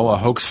call, a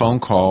hoax phone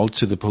call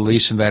to the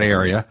police in that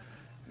area,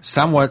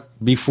 somewhat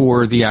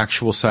before the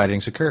actual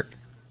sightings occurred.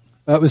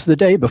 It was the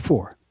day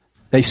before.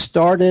 They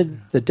started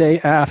the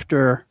day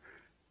after.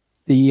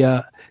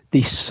 The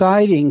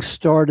sighting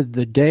started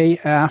the day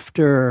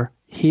after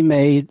he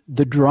made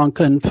the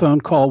drunken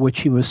phone call, which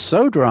he was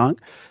so drunk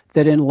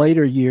that in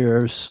later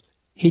years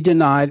he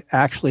denied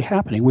actually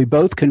happening. We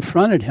both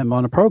confronted him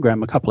on a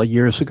program a couple of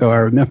years ago, I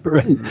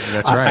remember.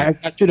 That's right. I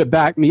got you to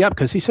back me up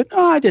because he said,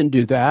 no, I didn't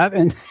do that.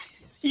 And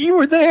you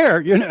were there,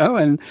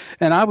 and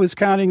I was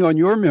counting on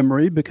your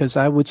memory because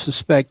I would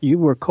suspect you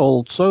were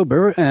cold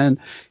sober and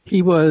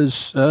he was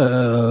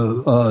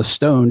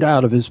stoned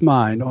out of his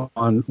mind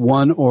on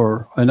one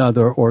or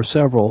another or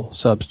several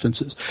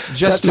substances.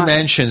 Just to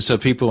mention so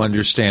people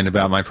understand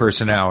about my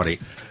personality,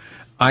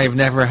 I have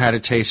never had a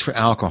taste for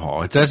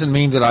alcohol. It doesn't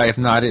mean that I have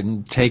not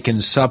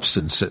taken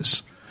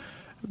substances,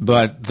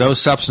 but those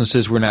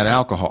substances were not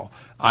alcohol.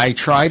 I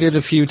tried it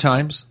a few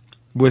times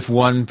with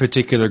one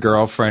particular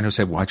girlfriend who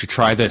said, why don't you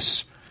try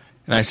this?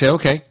 And I said,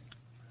 okay.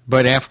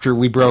 But after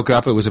we broke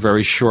up, it was a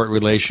very short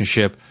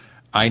relationship.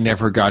 I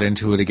never got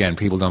into it again.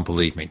 People don't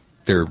believe me.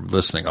 They're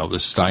listening. Oh,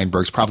 this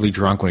Steinberg's probably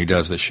drunk when he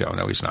does this show.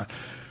 No, he's not.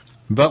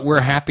 But we're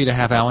happy to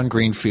have Alan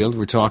Greenfield.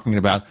 We're talking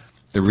about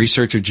the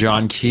research of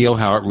John Keel,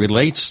 how it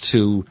relates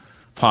to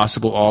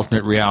possible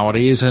alternate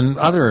realities and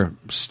other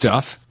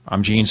stuff.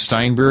 I'm Gene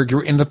Steinberg.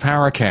 You're in the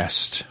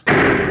Paracast.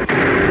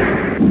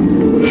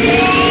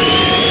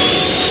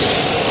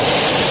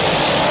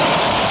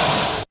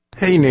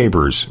 Hey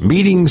neighbors,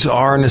 meetings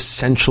are an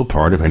essential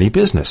part of any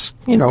business.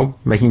 You know,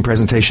 making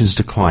presentations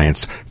to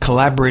clients,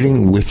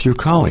 collaborating with your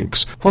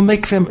colleagues. Well,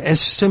 make them as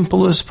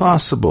simple as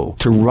possible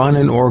to run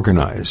and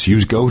organize.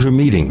 Use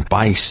GoToMeeting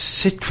by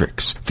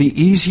Citrix, the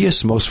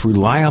easiest, most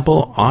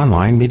reliable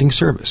online meeting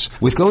service.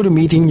 With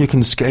GoToMeeting, you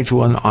can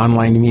schedule an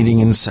online meeting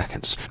in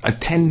seconds.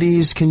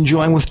 Attendees can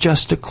join with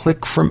just a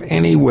click from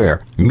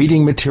anywhere.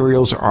 Meeting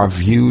materials are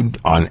viewed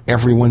on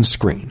everyone's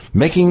screen,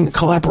 making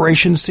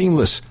collaboration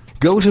seamless.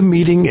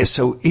 GoToMeeting is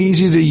so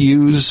easy to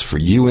use for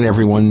you and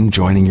everyone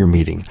joining your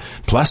meeting.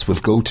 Plus,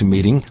 with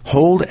GoToMeeting,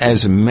 hold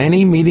as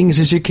many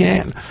meetings as you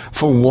can.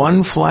 For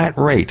one flat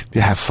rate,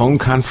 you have phone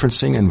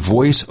conferencing and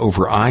voice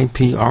over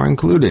IP are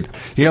included.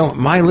 You know,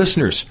 my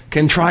listeners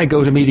can try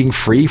GoToMeeting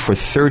free for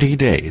 30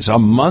 days, a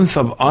month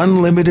of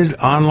unlimited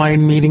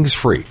online meetings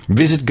free.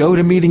 Visit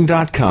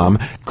GoToMeeting.com,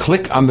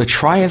 click on the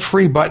Try It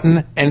Free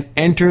button, and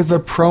enter the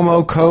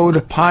promo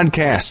code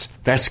PODCAST.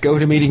 That's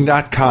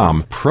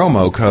GoToMeeting.com,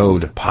 promo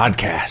code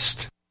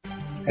PODCAST.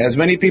 As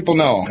many people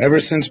know, ever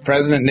since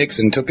President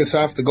Nixon took us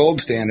off the gold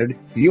standard,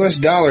 the U.S.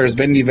 dollar has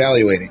been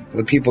devaluating.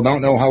 What people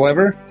don't know,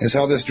 however, is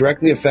how this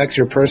directly affects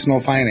your personal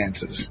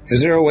finances.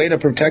 Is there a way to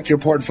protect your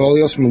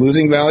portfolios from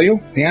losing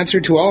value? The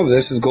answer to all of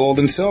this is gold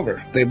and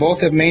silver. They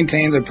both have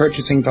maintained their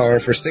purchasing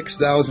power for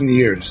 6,000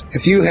 years.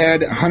 If you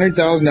had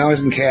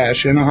 $100,000 in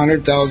cash and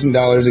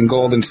 $100,000 in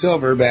gold and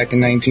silver back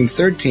in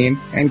 1913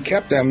 and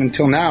kept them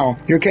until now,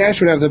 your cash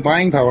would have the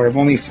buying power of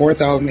only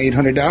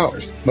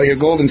 $4,800, but your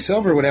gold and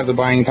silver would have the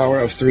buying power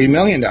of $3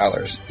 million.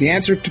 The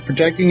answer to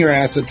protecting your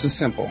assets is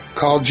simple.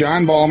 Call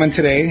John Ballman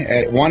today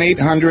at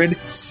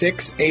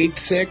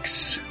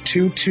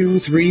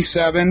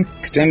 1-800-686-2237,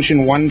 extension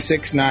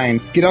 169.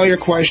 Get all your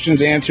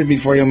questions answered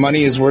before your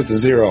money is worth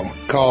zero.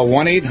 Call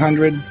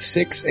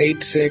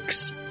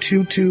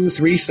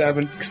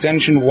 1-800-686-2237,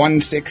 extension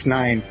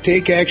 169.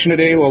 Take action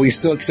today while we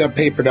still accept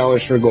paper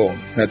dollars for gold.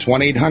 That's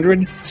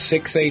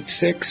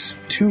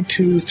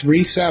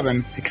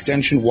 1-800-686-2237,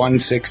 extension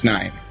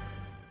 169.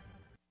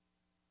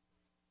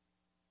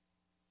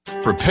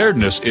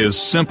 Preparedness is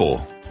simple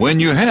when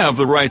you have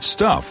the right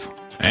stuff.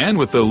 And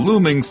with the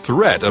looming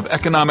threat of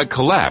economic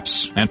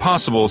collapse and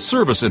possible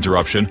service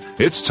interruption,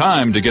 it's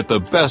time to get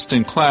the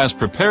best-in-class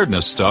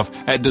preparedness stuff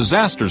at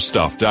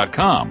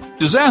DisasterStuff.com.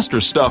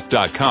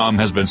 DisasterStuff.com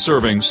has been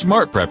serving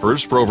smart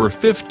preppers for over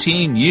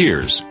 15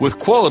 years with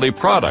quality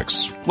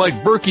products like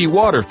Berkey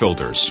water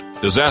filters.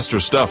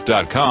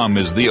 DisasterStuff.com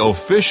is the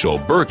official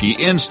Berkey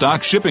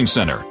in-stock shipping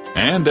center.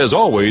 And as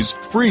always,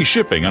 free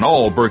shipping on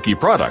all Berkey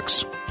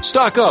products.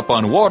 Stock up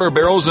on water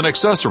barrels and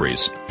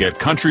accessories. Get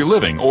Country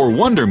Living or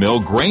Wonder Mill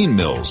grain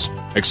mills,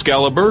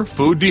 Excalibur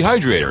food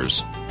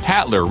dehydrators,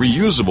 Tatler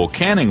reusable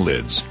canning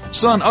lids,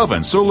 Sun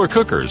oven solar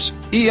cookers,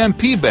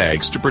 EMP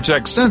bags to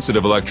protect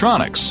sensitive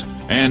electronics.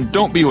 And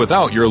don't be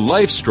without your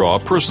Life Straw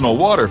personal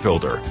water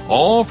filter,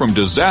 all from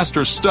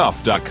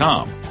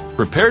DisasterStuff.com.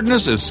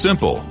 Preparedness is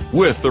simple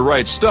with the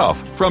right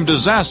stuff from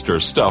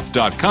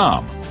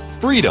DisasterStuff.com.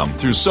 Freedom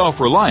through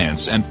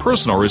self-reliance and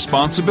personal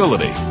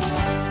responsibility.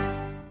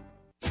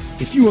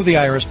 If you owe the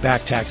IRS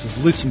back taxes,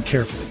 listen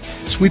carefully.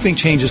 Sweeping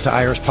changes to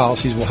IRS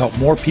policies will help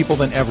more people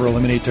than ever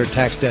eliminate their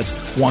tax debts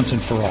once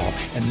and for all.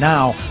 And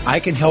now, I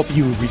can help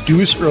you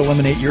reduce or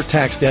eliminate your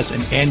tax debts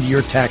and end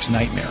your tax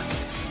nightmare.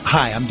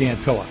 Hi, I'm Dan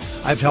Pilla.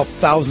 I've helped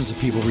thousands of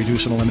people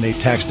reduce and eliminate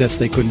tax debts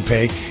they couldn't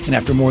pay, and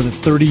after more than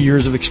 30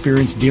 years of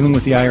experience dealing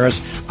with the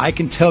IRS, I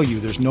can tell you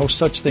there's no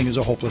such thing as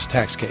a hopeless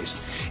tax case.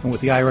 And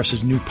with the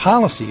IRS's new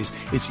policies,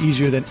 it's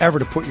easier than ever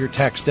to put your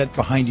tax debt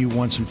behind you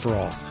once and for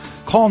all.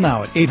 Call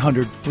now at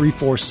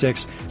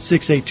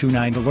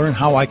 800-346-6829 to learn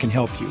how I can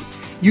help you.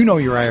 You know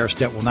your IRS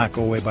debt will not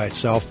go away by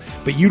itself,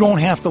 but you don't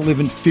have to live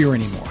in fear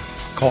anymore.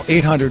 Call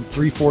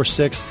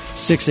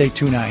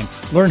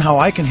 800-346-6829. Learn how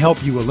I can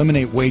help you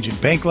eliminate wage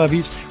and bank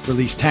levies,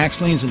 release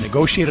tax liens, and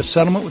negotiate a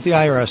settlement with the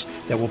IRS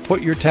that will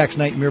put your tax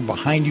nightmare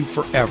behind you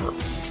forever.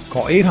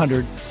 Call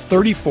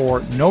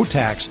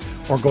 800-34-NO-TAX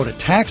or go to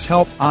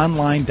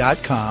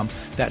taxhelponline.com.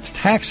 That's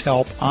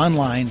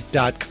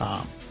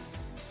taxhelponline.com.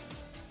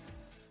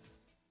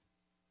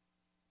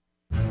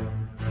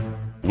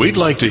 We'd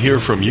like to hear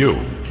from you.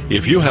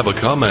 If you have a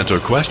comment or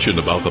question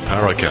about the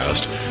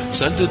Paracast,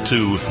 send it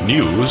to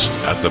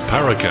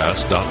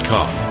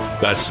news@theparacast.com.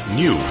 That's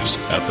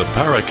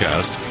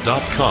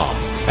news@theparacast.com.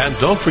 And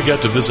don't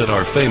forget to visit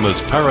our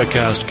famous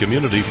Paracast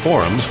community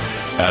forums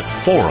at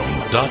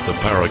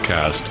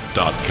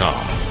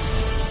forum.theparacast.com.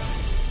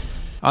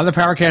 On the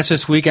Paracast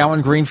this week,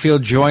 Alan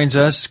Greenfield joins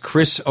us.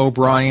 Chris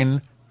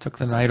O'Brien took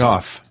the night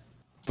off.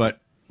 But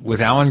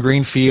with Alan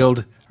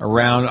Greenfield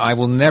around, I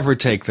will never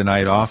take the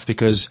night off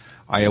because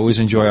I always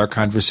enjoy our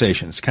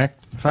conversations. In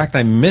fact,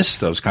 I miss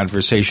those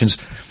conversations.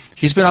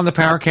 He's been on the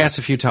Paracast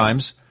a few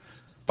times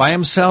by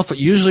himself, but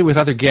usually with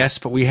other guests,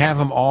 but we have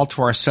him all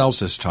to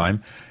ourselves this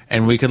time,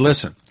 and we could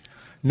listen.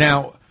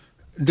 Now,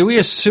 do we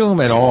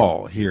assume at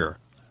all here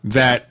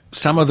that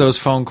some of those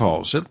phone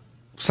calls,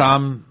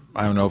 some,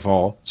 I don't know if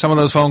all, some of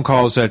those phone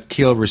calls that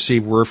Keel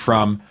received were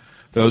from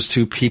those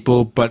two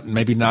people, but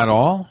maybe not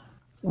all?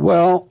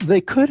 Well,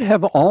 they could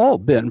have all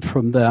been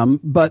from them,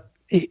 but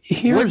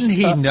here's... Wouldn't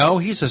he know?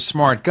 He's a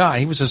smart guy.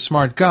 He was a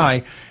smart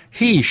guy.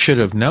 He should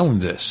have known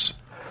this.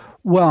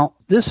 Well,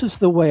 this is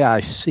the way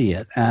I see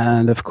it,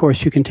 and of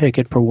course you can take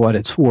it for what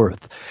it's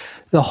worth.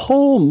 The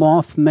whole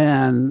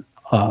Mothman,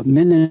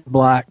 Men in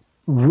Black,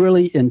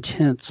 really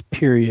intense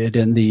period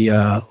in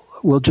the,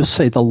 we'll just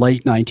say the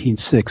late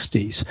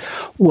 1960s,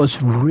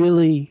 was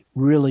really,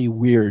 really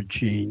weird,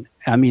 Gene.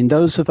 I mean,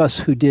 those of us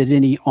who did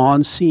any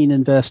on-scene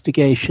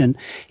investigation,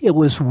 it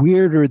was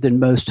weirder than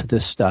most of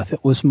this stuff.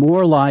 It was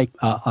more like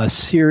a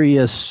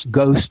serious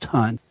ghost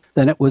hunt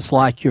than it was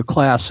like your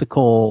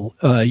classical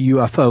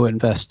UFO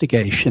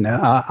investigation.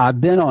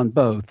 I've been on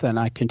both, and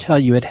I can tell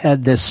you it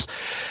had this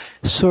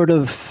sort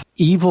of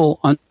evil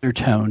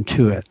undertone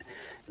to it.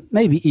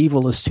 Maybe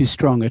evil is too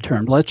strong a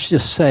term. Let's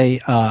just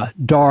say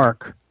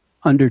dark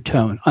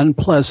undertone,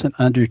 unpleasant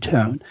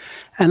undertone.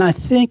 And I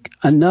think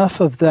enough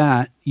of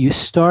that, you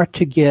start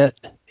to get,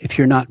 if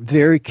you're not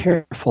very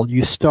careful,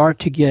 you start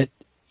to get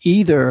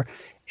either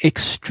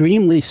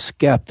extremely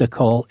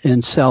skeptical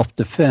in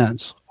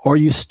self-defense, or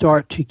you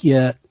start to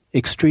get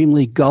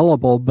extremely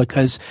gullible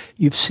because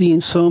you've seen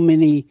so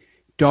many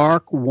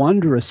dark,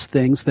 wondrous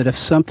things that if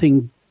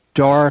something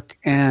dark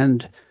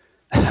and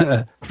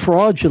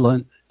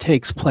fraudulent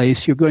takes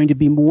place, you're going to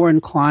be more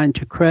inclined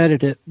to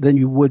credit it than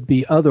you would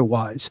be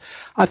otherwise.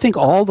 I think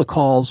all the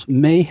calls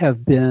may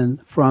have been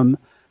from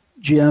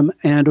Jim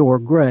and or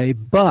Gray,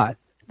 but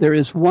there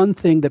is one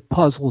thing that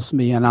puzzles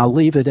me, and I'll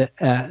leave it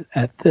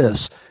at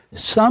this.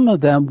 Some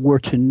of them were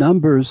to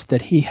numbers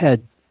that he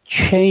had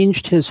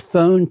changed his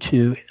phone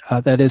to,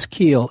 that is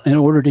Keel, in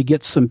order to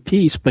get some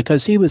peace,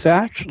 because he was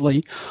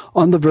actually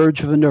on the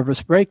verge of a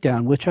nervous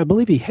breakdown, which I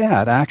believe he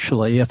had,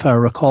 actually, if I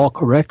recall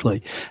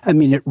correctly. I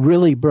mean, it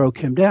really broke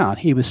him down.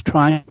 He was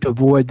trying to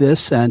avoid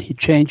this, and he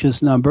changed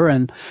his number,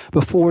 and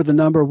before the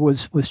number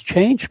was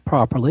changed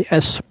properly,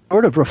 as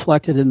sort of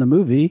reflected in the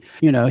movie,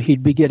 you know,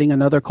 he'd be getting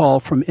another call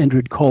from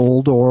Indrid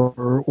Cold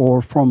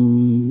or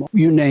from,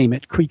 you name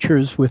it,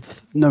 creatures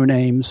with no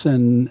names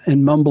and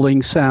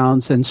mumbling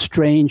sounds and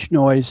strange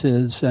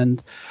noises,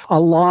 and a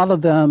lot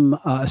of them,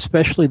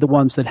 especially the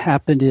ones that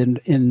happened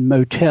in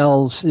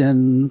motels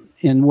in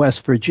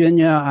West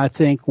Virginia, I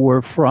think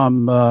were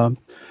from,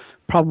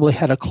 probably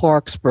had a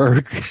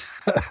Clarksburg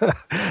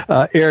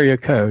area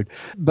code.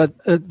 But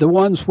the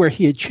ones where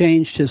he had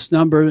changed his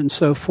number and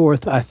so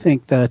forth, I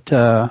think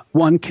that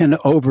one can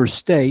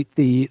overstate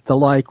the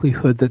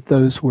likelihood that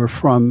those were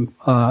from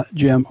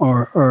Jim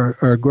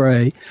or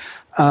Gray.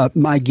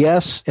 My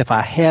guess, if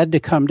I had to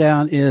come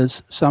down,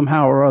 is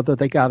somehow or other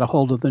they got a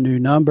hold of the new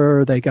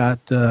number. They got,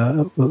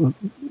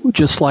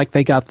 just like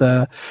they got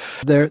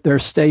their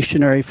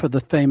stationery for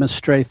the famous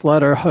Straith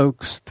letter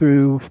hoax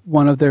through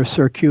one of their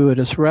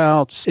circuitous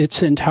routes.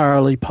 It's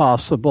entirely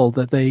possible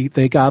that they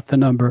got the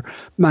number.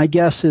 My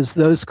guess is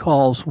those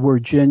calls were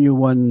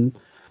genuine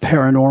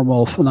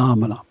paranormal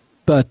phenomena.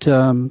 But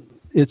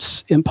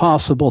it's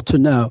impossible to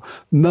know.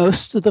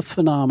 Most of the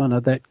phenomena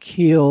that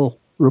Keel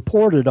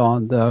reported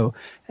on, though,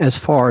 as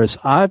far as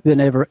I've been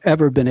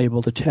ever been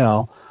able to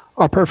tell,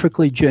 are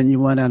perfectly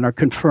genuine and are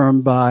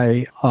confirmed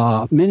by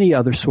many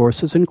other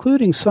sources,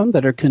 including some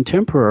that are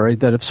contemporary,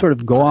 that have sort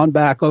of gone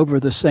back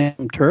over the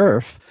same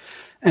turf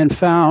and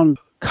found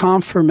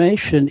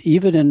confirmation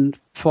even in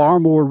far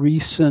more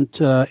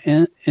recent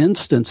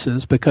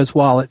instances, because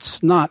while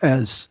it's not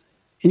as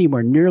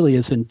anywhere nearly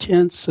as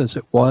intense as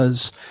it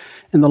was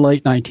in the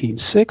late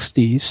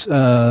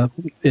 1960s,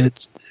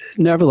 it's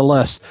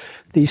nevertheless,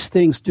 these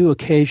things do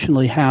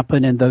occasionally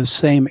happen in those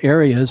same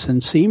areas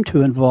and seem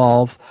to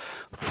involve,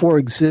 for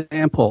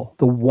example,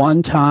 the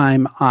one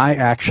time I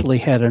actually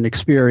had an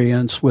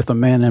experience with a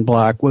man in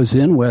black was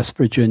in West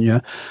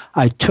Virginia.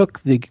 I took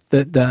the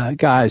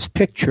guy's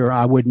picture.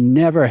 I would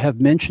never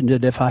have mentioned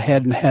it if I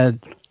hadn't had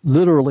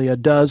literally a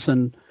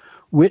dozen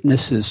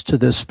witnesses to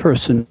this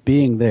person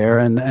being there,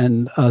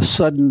 and a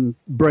sudden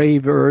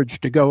brave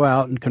urge to go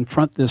out and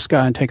confront this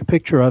guy and take a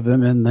picture of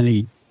him, and then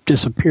he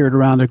disappeared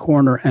around a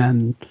corner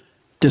and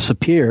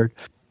disappeared.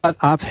 But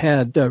I've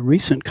had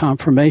recent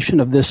confirmation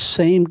of this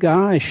same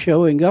guy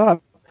showing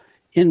up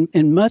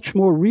in much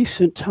more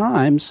recent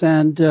times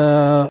and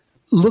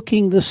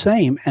looking the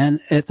same. And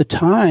at the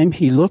time,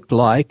 he looked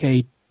like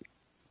a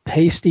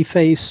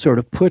pasty-faced, sort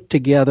of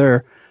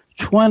put-together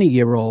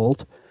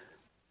 20-year-old.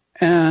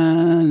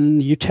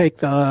 And you take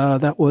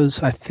that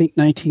was, I think,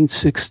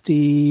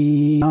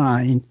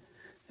 1969.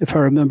 If I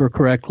remember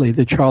correctly,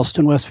 the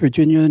Charleston, West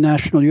Virginia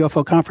National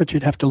UFO Conference,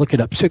 you'd have to look it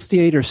up,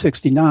 68 or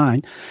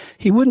 69.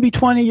 He wouldn't be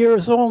 20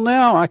 years old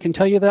now, I can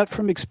tell you that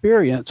from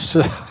experience.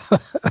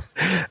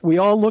 We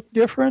all look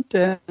different,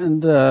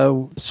 and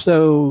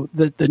so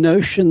the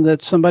notion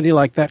that somebody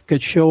like that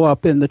could show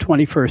up in the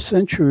 21st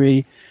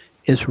century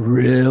is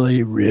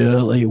really,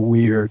 really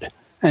weird.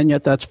 And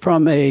yet that's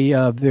from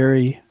a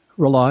very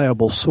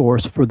reliable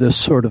source for this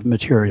sort of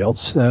material.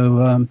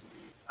 So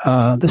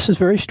this is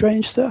very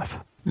strange stuff.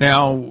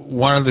 Now,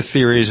 one of the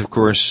theories, of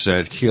course,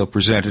 that Keel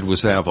presented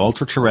was that of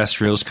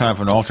ultra-terrestrials, kind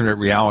of an alternate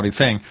reality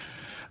thing.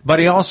 But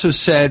he also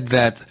said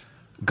that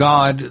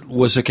God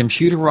was a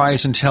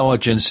computerized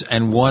intelligence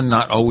and one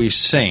not always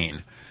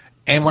sane.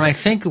 And when I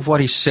think of what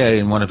he said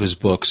in one of his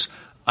books,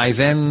 I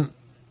then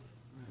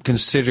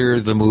consider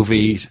the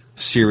movie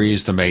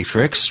series The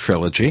Matrix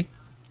trilogy,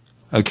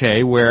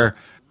 okay, where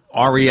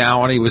our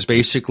reality was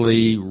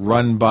basically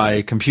run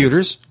by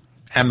computers,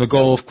 and the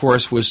goal, of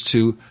course, was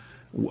to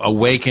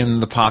awaken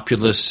the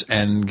populace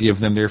and give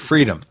them their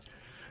freedom.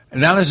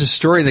 And now there's a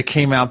story that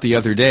came out the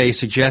other day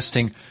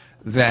suggesting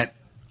that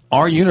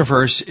our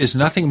universe is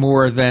nothing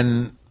more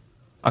than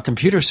a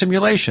computer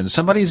simulation,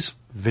 somebody's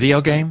video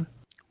game.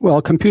 Well,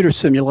 computer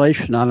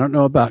simulation, I don't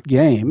know about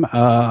game.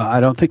 I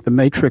don't think The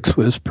Matrix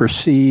was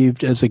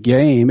perceived as a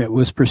game. It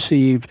was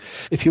perceived,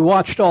 if you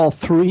watched all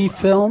three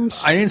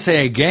films. I didn't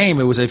say a game.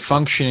 It was a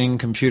functioning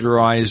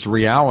computerized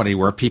reality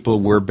where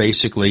people were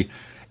basically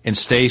in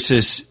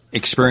stasis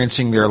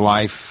experiencing their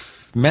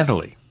life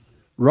mentally.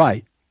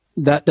 Right.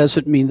 That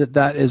doesn't mean that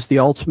that is the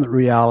ultimate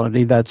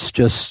reality. That's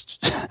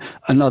just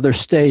another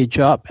stage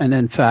up. And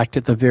in fact,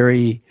 at the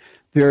very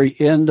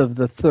end of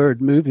the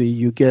third movie,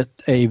 you get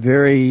a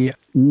very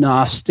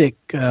Gnostic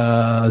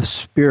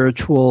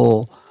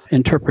spiritual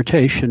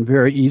interpretation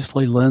very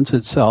easily lends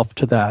itself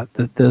to that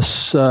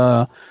this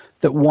that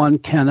one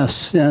can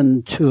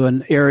ascend to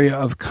an area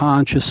of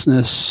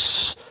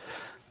consciousness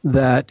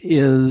that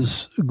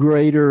is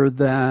greater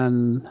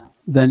than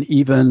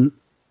even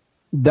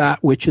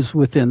that which is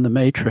within the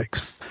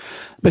matrix.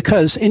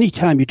 Because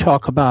anytime you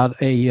talk about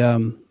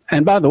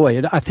and by the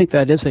way, I think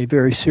that is a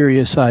very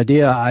serious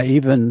idea. I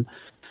even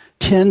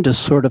tend to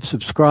sort of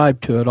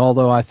subscribe to it,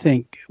 although I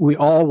think we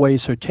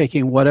always are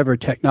taking whatever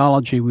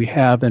technology we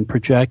have and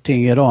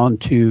projecting it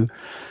onto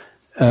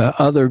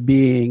other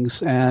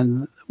beings.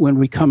 And when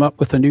we come up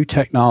with a new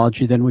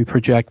technology, then we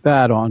project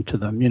that onto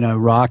them. You know,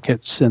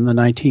 rockets in the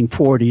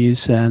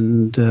 1940s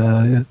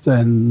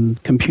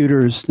and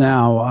computers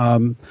now.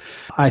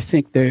 I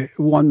think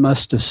one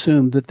must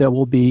assume that there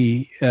will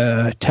be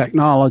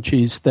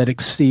technologies that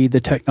exceed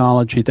the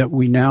technology that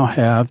we now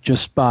have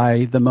just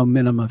by the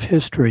momentum of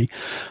history.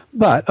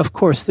 But, of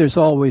course, there's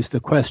always the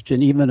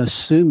question, even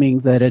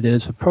assuming that it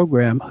is a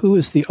program, who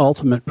is the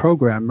ultimate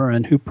programmer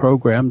and who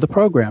programmed the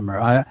programmer?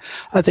 I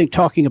think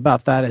talking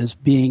about that as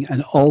being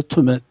an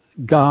ultimate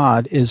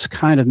God is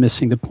kind of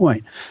missing the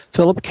point.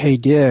 Philip K.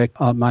 Dick,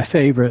 my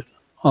favorite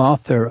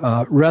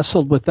author,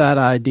 wrestled with that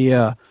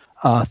idea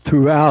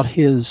throughout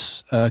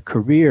his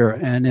career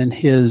and in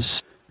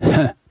his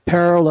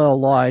parallel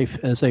life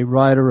as a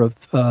writer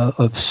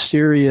of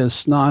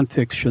serious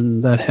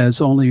nonfiction that has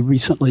only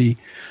recently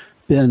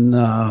been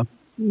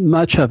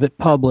much of it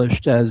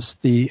published as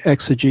the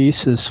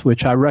exegesis,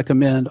 which I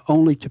recommend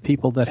only to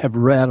people that have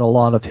read a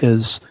lot of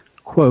his,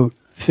 quote,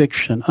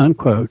 fiction,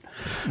 unquote.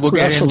 We'll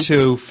get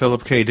into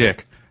Philip K.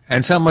 Dick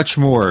and so much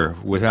more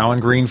with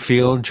Alan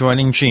Greenfield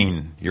joining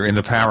Gene. You're in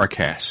the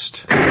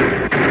Paracast.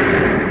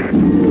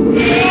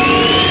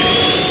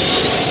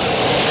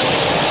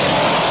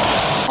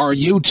 Are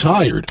you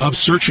tired of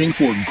searching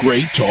for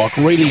great talk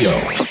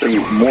radio? Something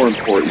more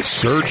important.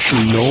 Search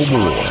no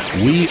more.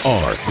 We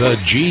are the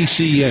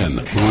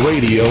GCN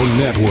Radio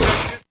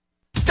Network.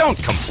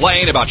 Don't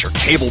complain about your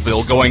cable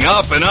bill going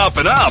up and up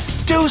and up.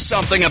 Do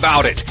something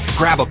about it.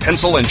 Grab a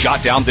pencil and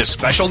jot down this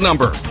special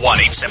number,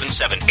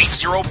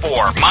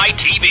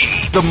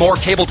 1-877-804-MY-TV. The more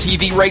cable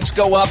TV rates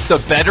go up,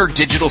 the better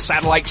digital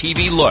satellite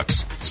TV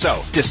looks.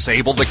 So,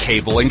 disable the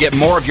cable and get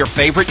more of your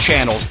favorite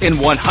channels in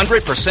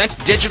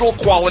 100% digital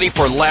quality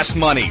for less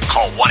money.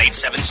 Call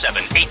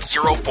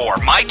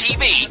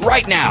 1-877-804-MY-TV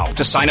right now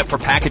to sign up for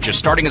packages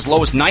starting as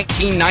low as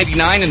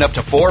 $19.99 and up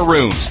to 4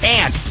 rooms.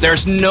 And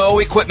there's no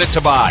equipment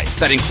to buy.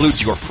 That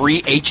includes your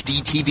free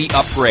HD TV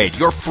upgrade,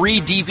 your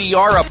free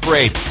DVR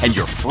upgrade, and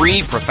your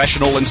free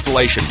professional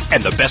installation.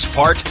 And the best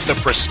part, the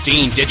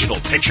pristine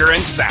digital picture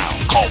and sound.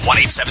 Call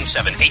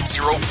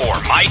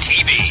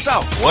 1-877-804-MY-TV.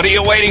 So, what are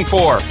you waiting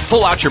for?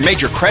 Pull out your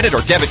major credit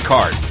or debit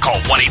card. Call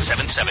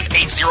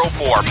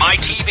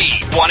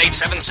 1-877-804-MY-TV.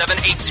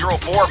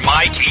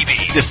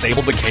 1-877-804-MY-TV.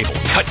 Disable the cable,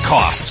 cut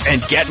costs,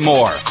 and get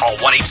more. Call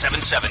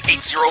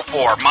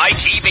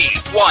 1-877-804-MY-TV.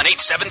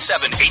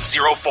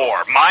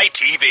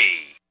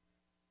 1-877-804-MY-TV.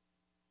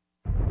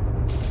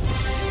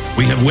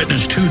 We have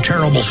witnessed 2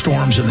 terrible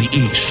storms in the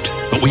east,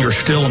 but we are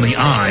still in the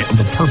eye of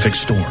the perfect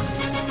storm.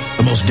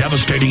 The most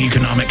devastating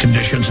economic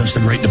condition since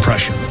the Great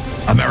Depression,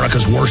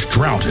 America's worst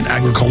drought in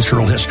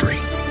agricultural history,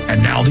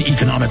 and now the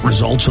economic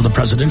results of the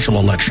presidential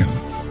election.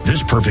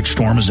 This perfect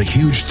storm is a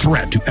huge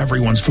threat to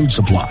everyone's food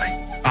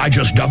supply. I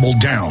just doubled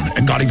down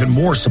and got even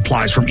more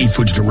supplies from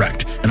eFoods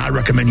Direct, and I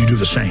recommend you do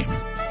the same.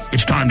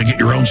 It's time to get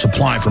your own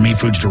supply from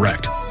eFoods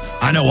Direct.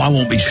 I know I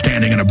won't be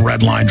standing in a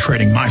bread line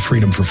trading my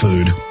freedom for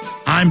food.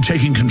 I'm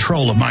taking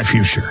control of my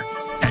future,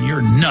 and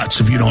you're nuts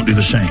if you don't do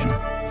the same.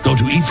 Go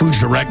to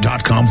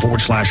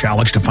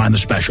efoodsdirect.com/Alex to find the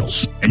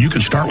specials, and you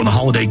can start with a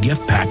holiday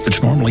gift pack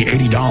that's normally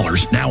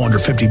 $80, now under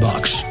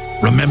 $50.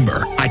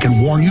 Remember, I can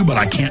warn you, but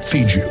I can't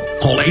feed you.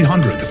 Call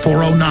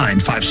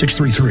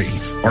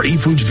 800-409-5633 or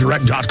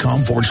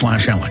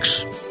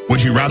efoodsdirect.com/Alex.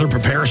 Would you rather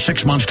prepare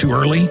 6 months too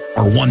early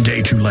or 1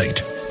 day too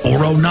late?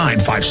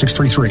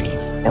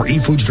 409-5633 or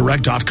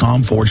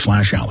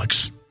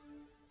efoodsdirect.com/Alex.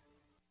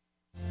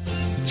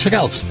 Check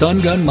out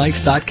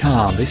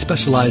StunGunMikes.com. They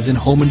specialize in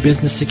home and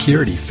business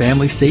security,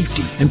 family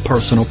safety, and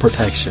personal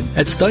protection.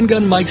 At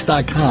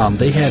StunGunMikes.com,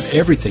 they have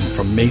everything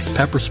from mace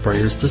pepper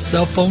sprayers to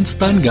cell phone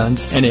stun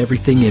guns and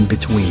everything in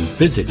between.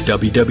 Visit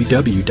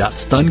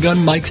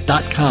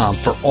www.StunGunMikes.com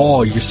for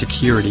all your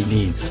security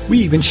needs. We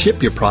even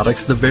ship your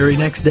products the very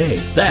next day.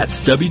 That's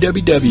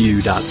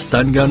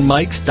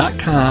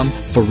www.StunGunMikes.com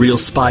for real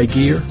spy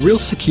gear, real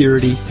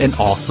security, and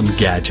awesome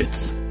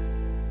gadgets.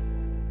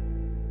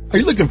 Are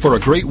you looking for a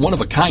great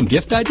one-of-a-kind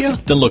gift idea?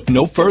 Then look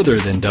no further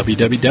than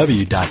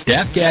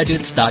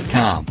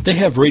www.daftgadgets.com. They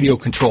have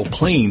radio-controlled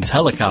planes,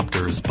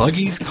 helicopters,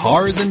 buggies,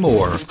 cars, and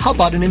more. How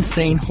about an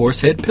insane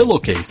horsehead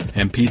pillowcase,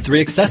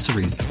 MP3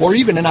 accessories, or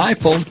even an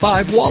iPhone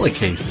 5 wallet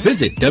case?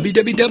 Visit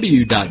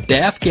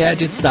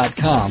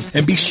www.daftgadgets.com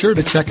and be sure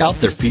to check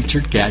out their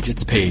featured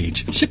gadgets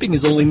page. Shipping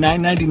is only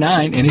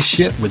 $9.99 and is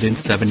shipped within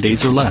 7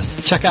 days or less.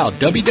 Check out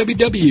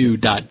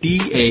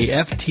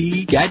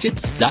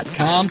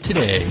www.daftgadgets.com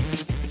today.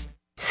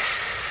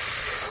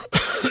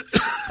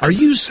 Are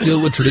you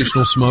still a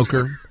traditional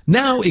smoker?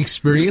 Now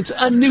experience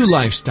a new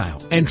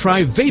lifestyle and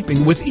try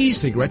vaping with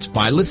e-cigarettes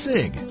by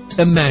LeSig.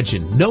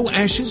 Imagine no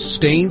ashes,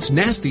 stains,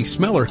 nasty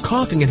smell, or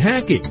coughing and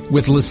hacking.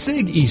 With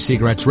LeSig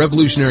e-cigarettes'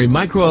 revolutionary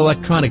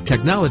microelectronic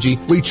technology,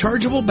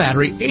 rechargeable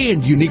battery,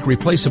 and unique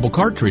replaceable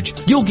cartridge,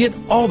 you'll get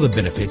all the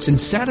benefits and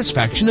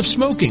satisfaction of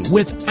smoking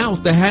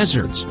without the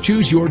hazards.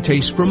 Choose your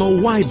taste from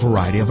a wide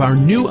variety of our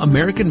new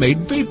American-made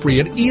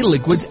vape-free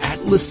e-liquids at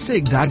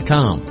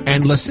LeSig.com.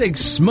 And LeSig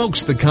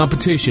smokes the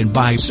competition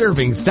by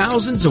serving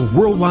thousands of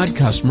worldwide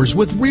customers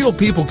with real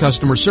people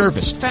customer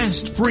service,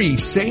 fast, free,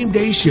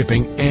 same-day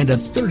shipping, and a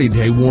 30-day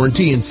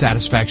warranty and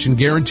satisfaction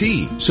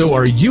guarantee. So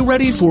are you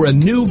ready for a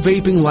new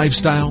vaping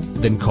lifestyle?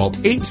 Then call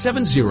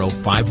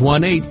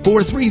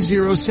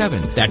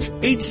 870-518-4307. That's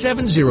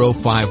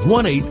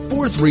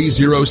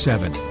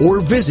 870-518-4307.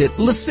 Or visit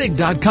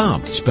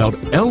LeSig.com, spelled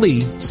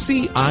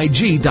LECIG.com.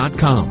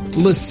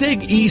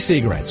 LeSig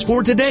e-cigarettes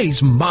for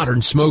today's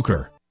modern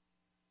smoker.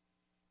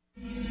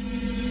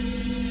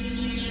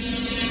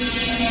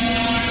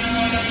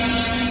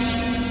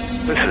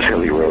 This is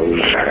Hilly Rose,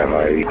 and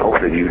I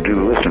hope that you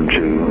do listen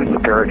to the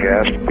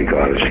Paracast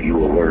because you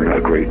will learn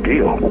a great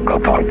deal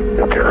about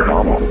the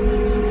paranormal.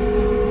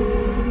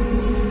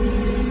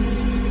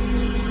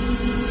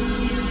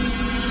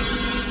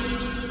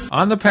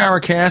 On the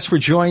Paracast, we're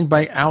joined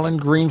by Alan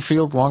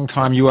Greenfield,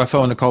 longtime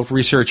UFO and occult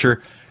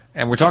researcher,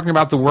 and we're talking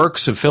about the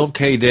works of Philip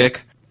K.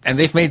 Dick. And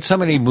they've made so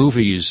many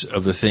movies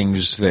of the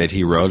things that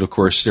he wrote. Of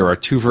course, there are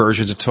two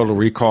versions of Total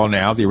Recall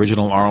now, the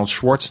original Arnold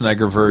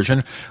Schwarzenegger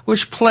version,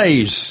 which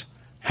plays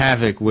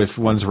havoc with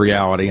one's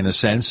reality in a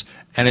sense,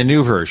 and a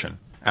new version.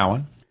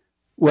 Alan?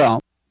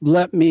 Well,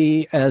 let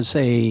me, as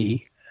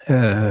a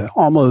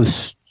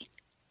almost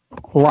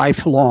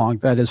lifelong,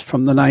 that is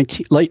from the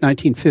late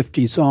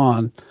 1950s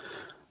on,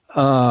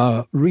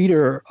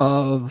 reader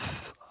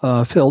of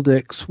Phil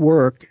Dick's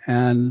work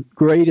and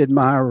great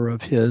admirer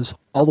of his,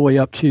 all the way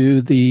up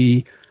to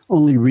the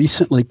only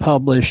recently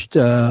published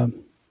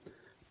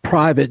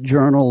private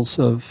journals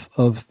of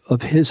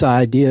his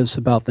ideas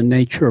about the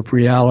nature of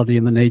reality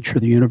and the nature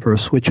of the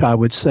universe, which I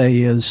would say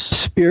is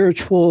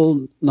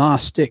spiritual,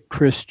 Gnostic,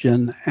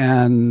 Christian,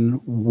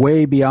 and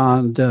way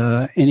beyond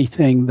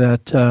anything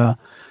that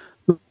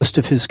most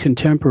of his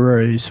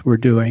contemporaries were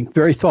doing.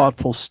 Very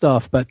thoughtful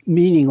stuff, but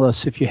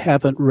meaningless if you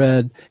haven't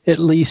read at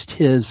least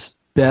his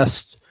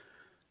best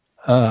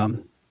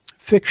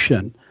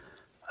fiction.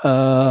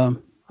 I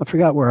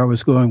forgot where I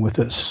was going with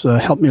this.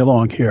 Help me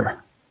along here.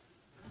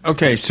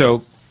 Okay,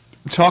 so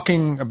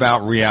talking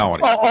about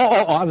reality.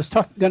 I was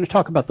going to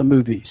talk about the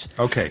movies.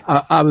 Okay.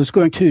 I was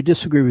going to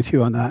disagree with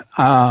you on that.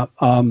 Well,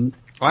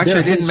 actually,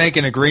 I didn't make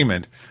an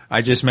agreement.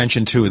 I just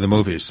mentioned two of the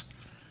movies.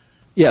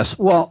 Yes,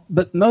 well,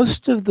 but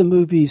most of the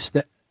movies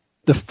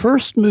the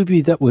first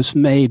movie that was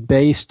made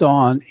based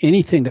on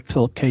anything that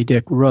Philip K.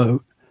 Dick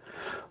wrote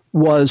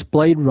was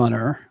Blade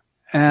Runner.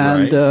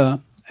 And, right.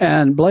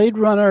 And Blade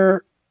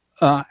Runner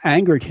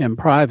angered him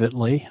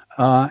privately,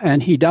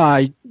 and he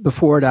died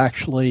before it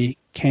actually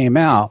came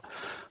out.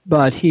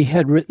 But he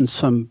had written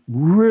some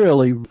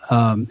really,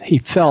 he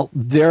felt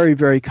very,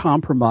 very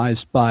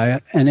compromised by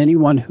it. And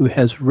anyone who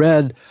has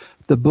read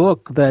the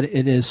book, that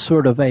it is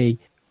sort of a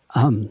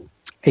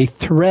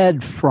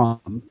thread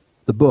from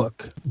the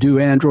book, Do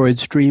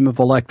Androids Dream of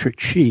Electric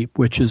Sheep,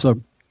 which is a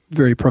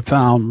very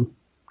profound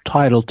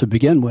title to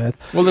begin with.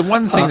 Well, the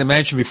one thing to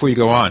mention before you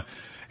go on,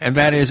 and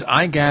that is,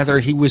 I gather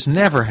he was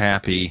never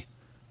happy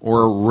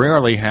or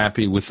rarely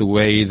happy with the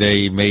way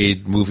they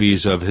made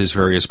movies of his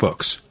various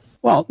books.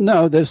 Well,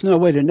 no, there's no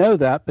way to know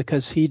that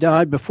because he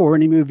died before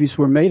any movies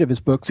were made of his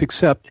books,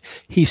 except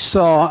he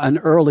saw an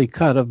early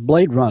cut of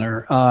Blade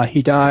Runner.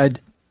 He died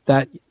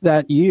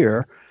that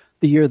year,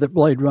 the year that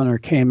Blade Runner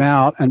came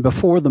out, and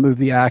before the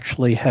movie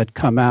actually had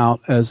come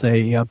out as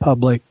a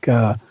public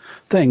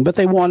thing. But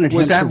they wanted him.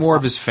 Was that more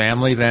of his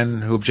family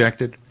then who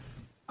objected?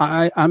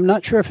 I'm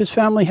not sure if his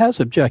family has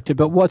objected,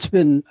 but what's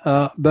been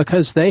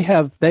because they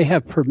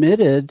have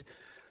permitted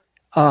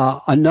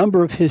a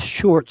number of his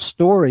short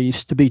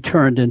stories to be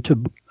turned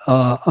into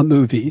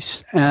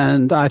movies,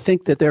 and I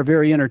think that they're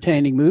very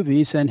entertaining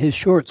movies. And his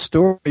short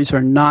stories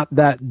are not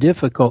that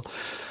difficult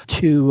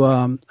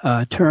to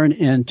turn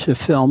into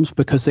films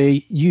because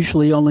they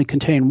usually only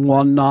contain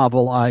one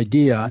novel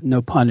idea,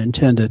 no pun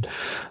intended.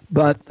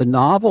 But the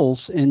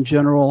novels in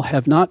general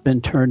have not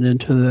been turned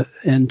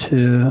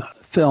into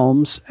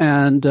films,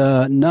 and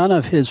none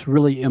of his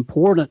really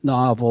important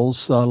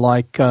novels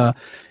like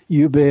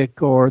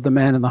Ubik or The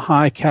Man in the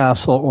High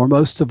Castle, or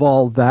most of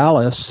all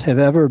Valis, have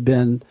ever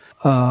been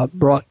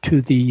brought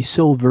to the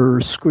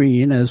silver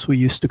screen, as we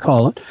used to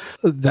call it.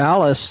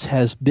 Valis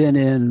has been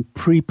in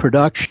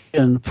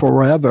pre-production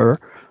forever,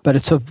 but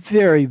it's a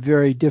very,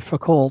 very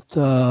difficult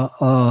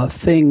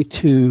thing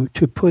to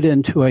put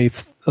into a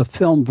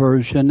film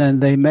version,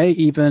 and they may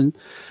even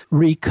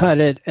recut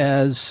it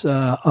as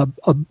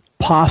a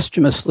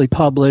posthumously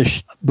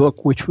published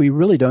book, which we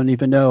really don't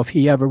even know if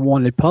he ever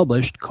wanted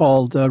published,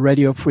 called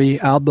Radio Free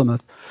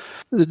Albemuth.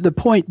 The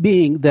point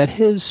being that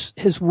his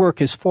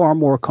work is far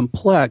more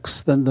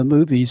complex than the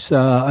movies.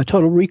 A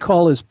Total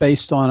Recall is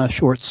based on a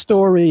short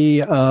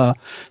story.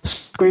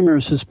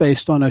 Screamers is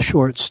based on a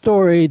short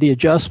story. The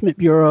Adjustment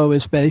Bureau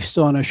is based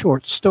on a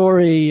short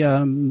story,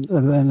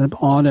 and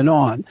on and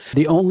on.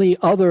 The only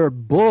other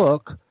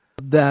book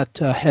that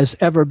has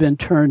ever been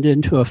turned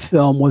into a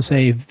film was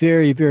a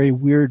very, very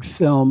weird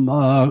film.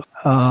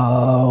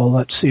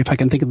 Let's see if I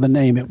can think of the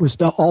name. It was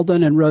all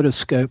done in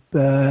rotoscope.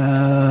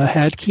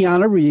 Had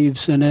Keanu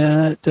Reeves in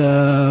it,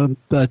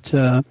 but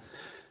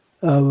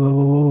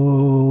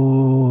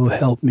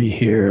help me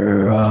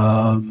here.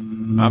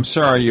 I'm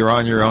sorry, you're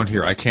on your own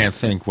here. I can't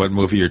think what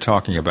movie you're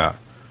talking about.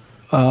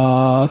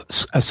 A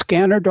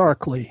Scanner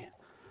Darkly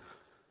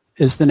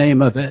is the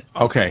name of it.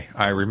 Okay,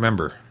 I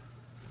remember.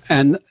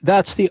 And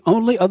that's the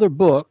only other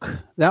book.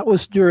 That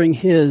was during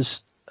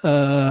his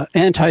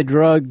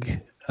anti-drug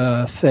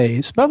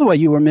phase. By the way,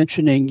 you were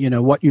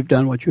mentioning, what you've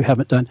done, what you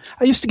haven't done.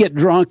 I used to get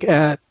drunk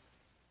at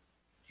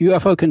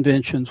UFO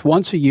conventions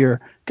once a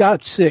year,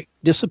 got sick,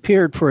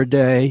 disappeared for a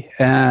day,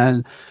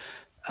 and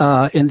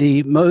in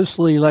the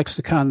Mosley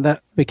lexicon,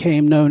 that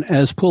became known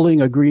as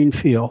pulling a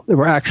Greenfield. There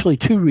were actually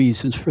two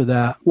reasons for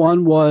that.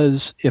 One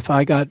was if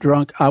I got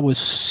drunk, I was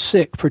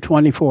sick for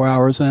 24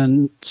 hours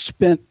and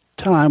spent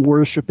time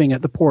worshiping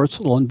at the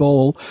porcelain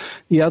bowl.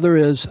 The other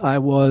is I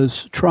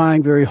was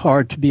trying very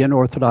hard to be an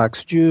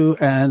Orthodox Jew,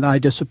 and I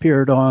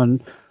disappeared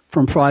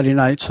from Friday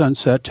night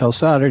sunset till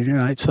Saturday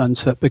night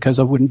sunset because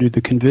I wouldn't do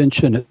the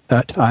convention at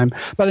that time.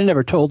 But I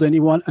never told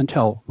anyone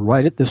until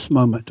right at this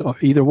moment, or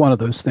either one of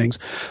those things.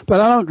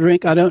 But I don't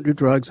drink, I don't do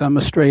drugs, I'm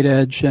a straight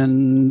edge,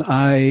 and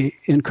I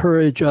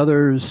encourage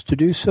others to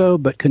do so,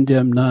 but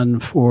condemn none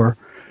for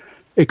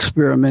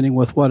experimenting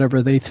with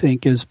whatever they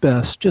think is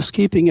best. Just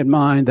keeping in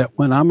mind that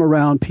when I'm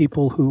around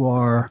people who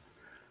are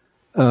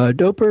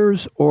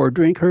dopers or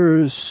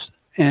drinkers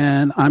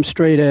and I'm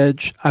straight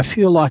edge, I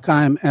feel like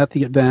I'm at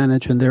the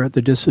advantage and they're at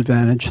the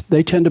disadvantage.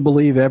 They tend to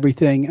believe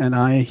everything, and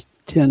I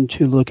tend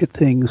to look at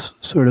things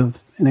sort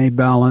of in a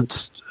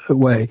balanced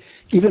way.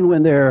 Even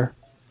when they're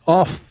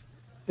off,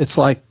 it's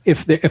like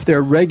if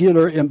they're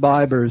regular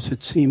imbibers,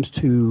 it seems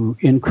to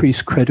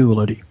increase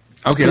credulity.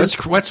 Okay,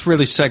 let's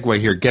really segue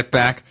here. Get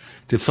back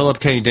to Philip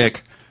K.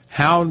 Dick.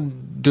 How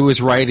do his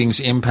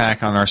writings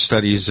impact on our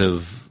studies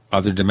of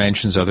other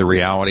dimensions, other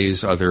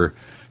realities, other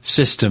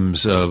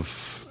systems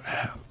of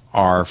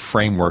our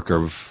framework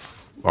of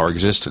our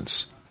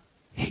existence?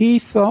 He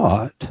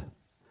thought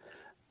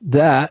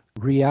that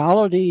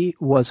reality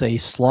was a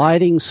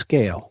sliding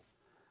scale,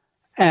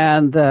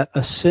 and that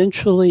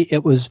essentially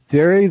it was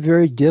very,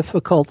 very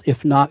difficult,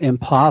 if not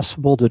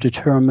impossible, to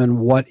determine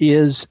what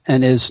is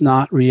and is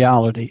not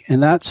reality.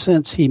 In that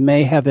sense, he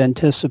may have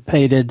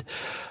anticipated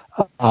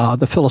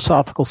the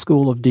philosophical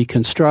school of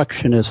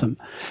deconstructionism.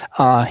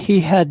 He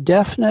had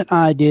definite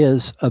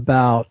ideas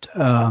about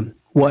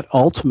what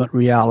ultimate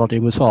reality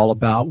was all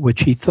about,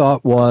 which he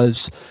thought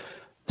was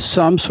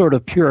some sort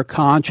of pure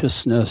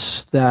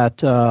consciousness that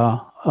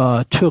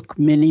took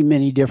many,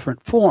 many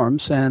different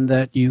forms and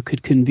that you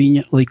could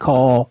conveniently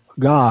call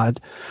God.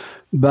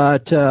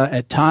 But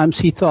at times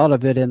he thought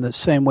of it in the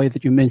same way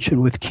that you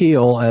mentioned with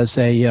Keel, as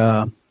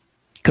a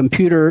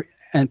computer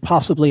and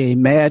possibly a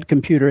mad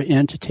computer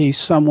entity,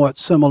 somewhat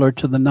similar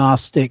to the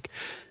Gnostic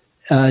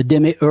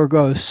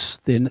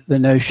demiurgos, the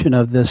notion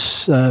of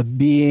this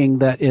being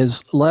that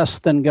is less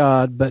than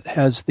God but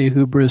has the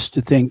hubris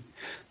to think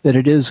that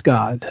it is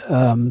God.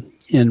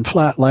 In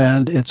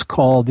Flatland, it's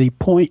called the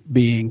point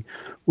being,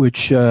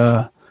 which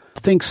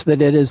thinks that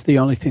it is the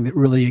only thing that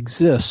really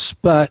exists.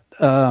 But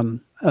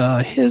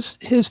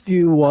his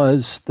view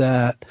was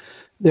that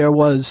there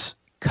was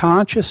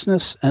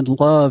consciousness and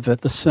love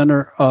at the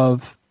center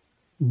of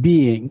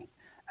being,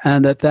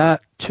 and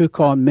that took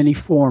on many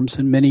forms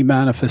and many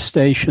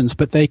manifestations,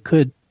 but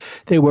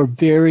they were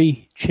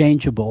very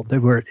changeable. They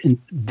were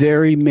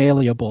very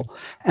malleable.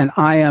 And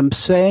I am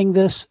saying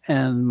this,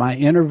 and my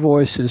inner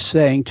voice is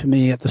saying to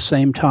me at the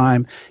same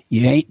time,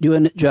 you ain't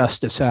doing it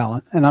justice,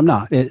 Alan. And I'm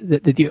not.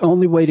 The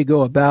only way to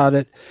go about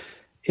it,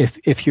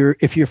 if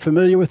you're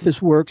familiar with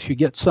his works, you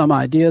get some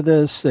idea of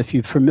this. If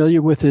you're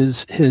familiar with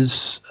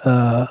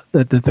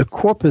the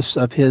corpus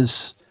of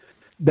his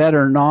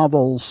better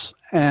novels,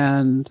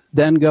 and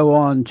then go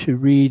on to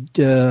read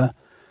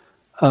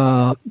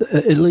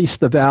at least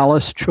the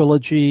Valis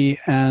trilogy,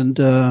 and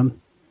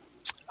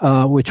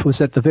which was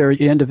at the very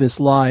end of his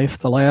life.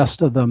 The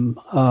last of them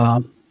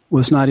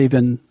was not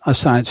even a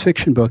science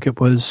fiction book. It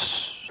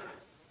was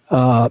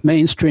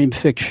mainstream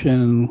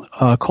fiction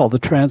called The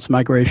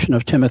Transmigration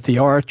of Timothy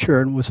Archer,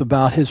 and was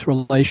about his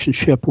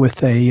relationship with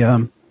his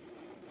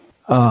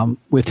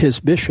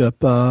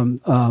bishop,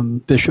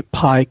 Bishop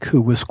Pike,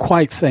 who was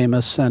quite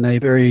famous and a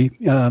very,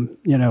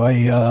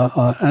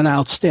 an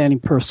outstanding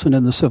person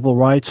in the civil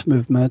rights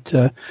movement,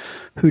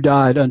 who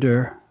died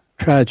under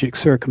tragic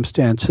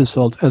circumstances,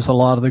 as a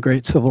lot of the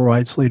great civil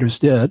rights leaders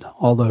did,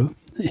 although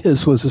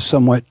his was a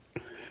somewhat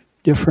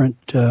different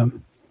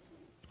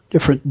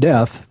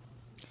death.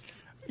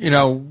 You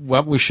know,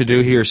 what we should do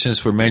here,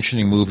 since we're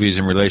mentioning movies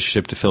in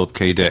relationship to Philip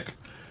K. Dick,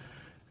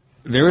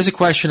 there is a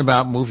question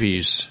about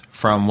movies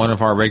from one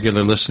of our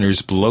regular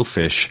listeners,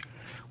 Blowfish,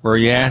 where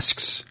he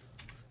asks,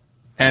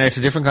 and it's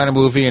a different kind of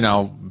movie, and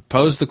I'll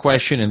pose the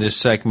question in this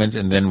segment,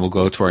 and then we'll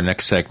go to our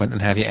next segment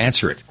and have you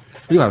answer it.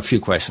 We do have a few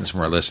questions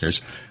from our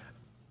listeners.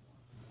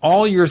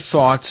 All your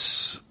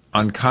thoughts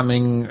on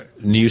coming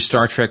new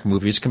Star Trek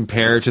movies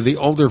compared to the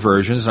older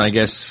versions, and I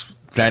guess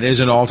that is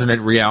an alternate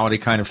reality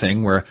kind of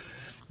thing, where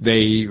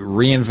they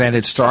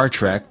reinvented Star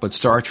Trek, but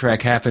Star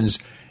Trek happens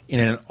in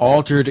an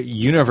altered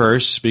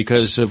universe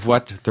because of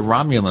what the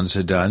Romulans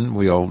had done.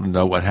 We all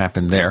know what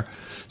happened there.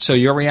 So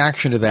your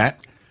reaction to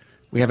that.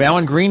 We have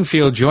Alan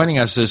Greenfield joining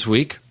us this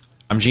week.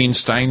 I'm Gene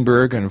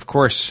Steinberg, and of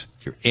course,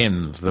 you're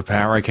in the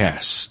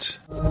Paracast.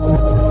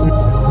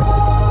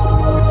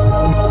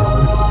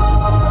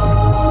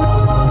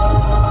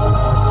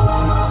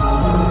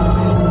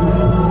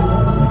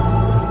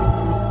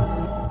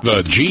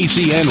 The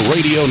GCN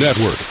Radio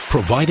Network,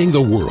 providing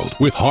the world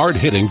with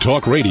hard-hitting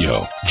talk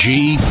radio.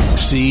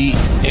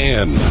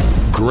 GCN.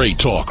 Great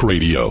talk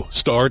radio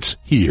starts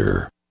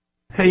here.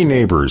 Hey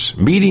neighbors,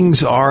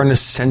 meetings are an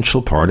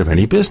essential part of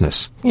any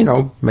business. You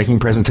know, making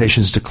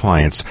presentations to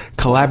clients,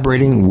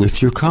 collaborating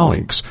with your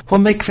colleagues.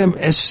 Well, make them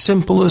as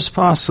simple as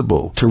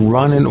possible to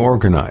run and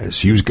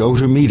organize. Use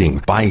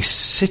GoToMeeting by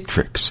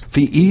Citrix,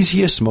 the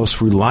easiest, most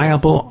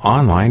reliable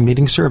online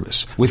meeting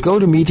service. With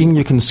GoToMeeting,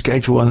 you can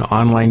schedule an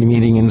online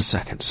meeting in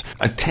seconds.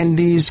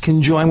 Attendees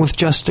can join with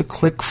just a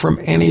click from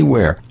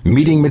anywhere.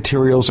 Meeting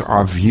materials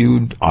are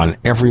viewed on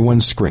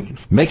everyone's screen,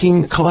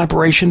 making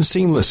collaboration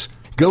seamless.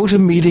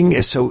 GoToMeeting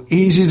is so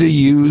easy to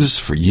use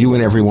for you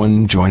and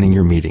everyone joining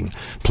your meeting.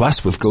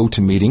 Plus, with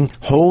GoToMeeting,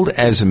 hold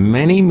as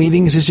many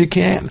meetings as you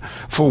can.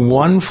 For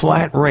one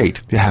flat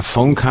rate, you have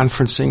phone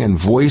conferencing and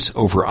voice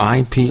over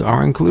IP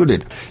are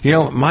included. You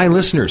know, my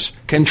listeners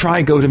can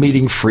try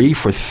GoToMeeting free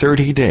for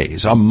 30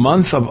 days. A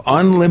month of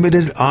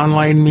unlimited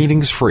online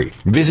meetings free.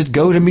 Visit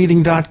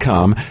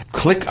GoToMeeting.com,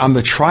 click on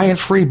the Try It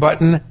Free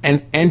button,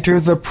 and enter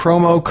the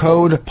promo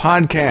code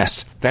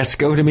PODCAST. That's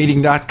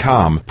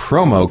GoToMeeting.com,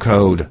 promo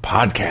code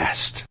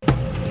PODCAST.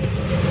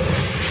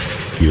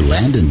 You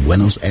land in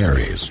Buenos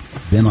Aires,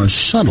 then are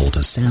shuttled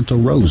to Santa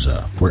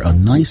Rosa, where a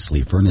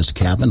nicely furnished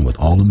cabin with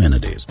all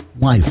amenities,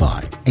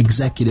 Wi-Fi,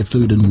 executive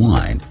food and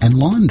wine, and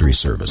laundry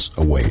service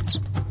awaits.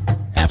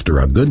 After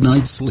a good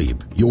night's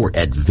sleep, your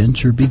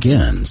adventure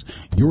begins.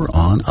 You're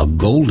on a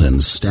golden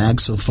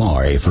stag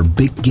safari for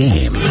big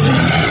game.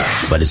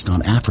 But it's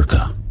not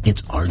Africa,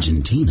 it's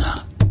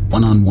Argentina.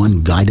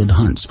 One-on-one guided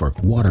hunts for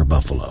water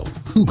buffalo,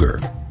 cougar,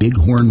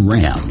 bighorn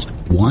rams,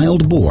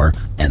 wild boar,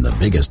 and the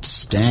biggest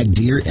stag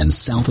deer in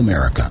South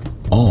America.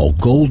 All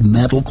gold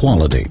medal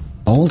quality.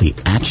 All the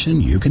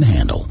action you can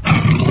handle.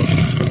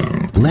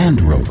 Land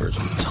Rovers,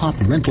 top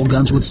rental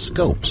guns with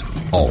scopes.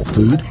 All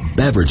food,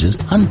 beverages,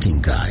 hunting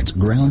guides,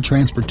 ground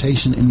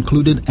transportation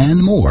included,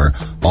 and more.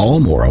 All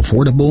more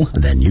affordable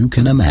than you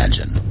can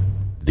imagine.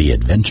 The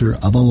adventure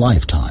of a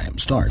lifetime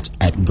starts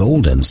at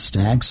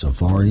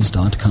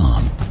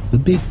GoldenStagSafaris.com. The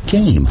big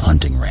game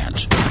hunting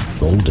ranch.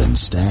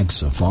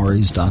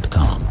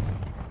 GoldenStagSafaris.com.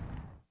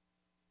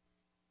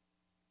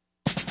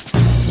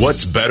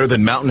 What's better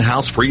than Mountain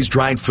House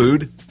freeze-dried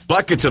food?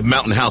 Buckets of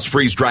Mountain House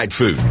freeze-dried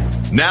food.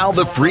 Now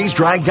the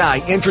freeze-dried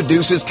guy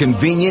introduces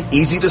convenient,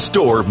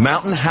 easy-to-store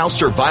Mountain House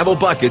survival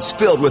buckets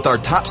filled with our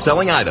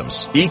top-selling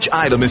items. Each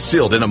item is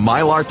sealed in a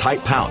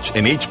Mylar-type pouch,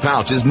 and each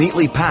pouch is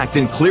neatly packed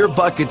in clear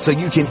buckets so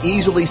you can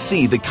easily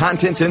see the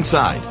contents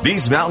inside.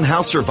 These Mountain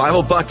House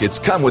survival buckets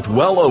come with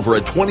well over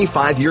a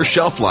 25-year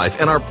shelf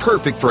life and are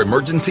perfect for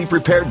emergency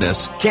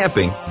preparedness,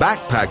 camping,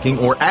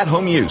 backpacking, or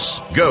at-home use.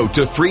 Go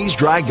to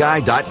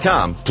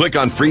freezedryguy.com, click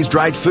on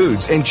freeze-dried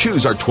foods, and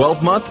choose our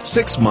 12-month,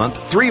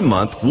 6-month,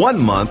 3-month, 1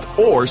 month,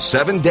 or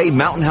 7-day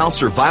Mountain House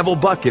Survival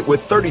Bucket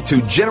with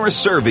 32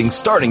 generous servings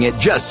starting at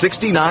just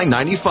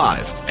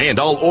 $69.95. And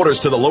all orders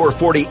to the lower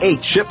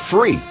 48 ship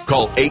free.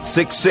 Call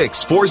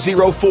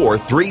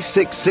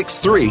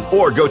 866-404-3663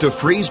 or go to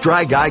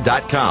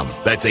freezedryguy.com.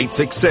 That's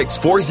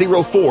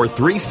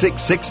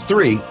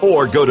 866-404-3663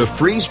 or go to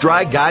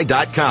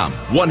freezedryguy.com.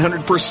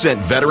 100%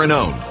 veteran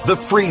owned. The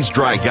Freeze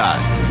Dry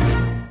Guy.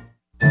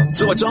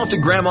 So it's off to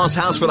Grandma's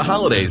house for the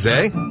holidays,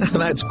 eh?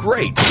 That's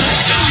great.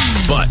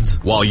 But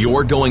while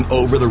you're going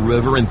over the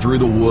river and through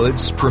the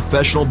woods,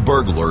 professional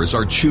burglars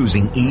are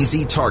choosing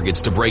easy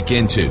targets to break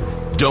into.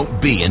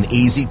 Don't be an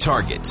easy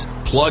target.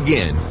 Plug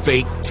in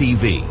fake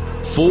TV.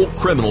 Fool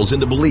criminals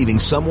into believing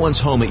someone's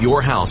home at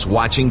your house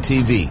watching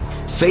TV.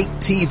 Fake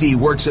TV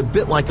works a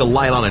bit like a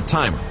light on a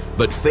timer,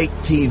 but fake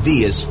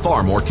TV is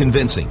far more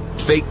convincing.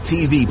 Fake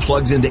TV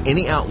plugs into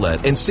any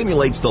outlet and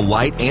simulates the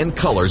light and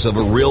colors of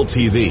a real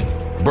TV.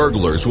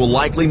 Burglars will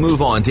likely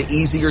move on to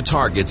easier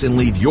targets and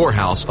leave your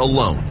house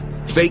alone.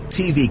 Fake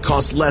TV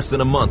costs less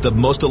than a month of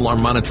most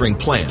alarm monitoring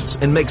plans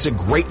and makes a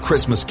great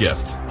Christmas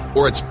gift.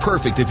 Or it's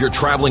perfect if you're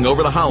traveling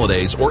over the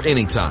holidays or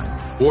anytime.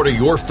 Order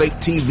your fake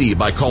TV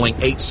by calling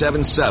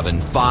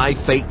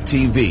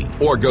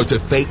 877-5-FAKE-TV or go to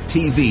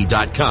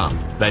faketv.com.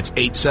 That's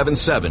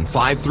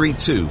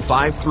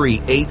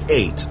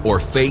 877-532-5388 or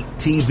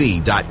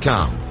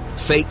faketv.com.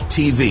 Fake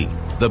TV,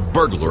 the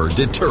burglar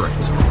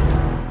deterrent.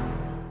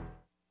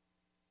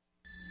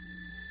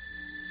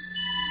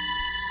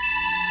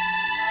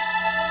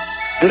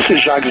 This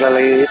is Jacques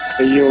Vallée.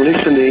 You're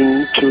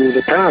listening to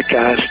the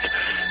Paracast,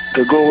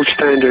 the gold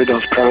standard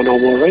of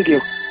paranormal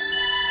radio.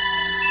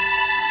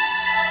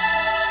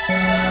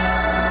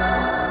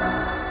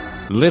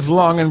 Live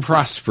long and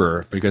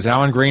prosper, because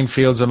Alan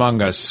Greenfield's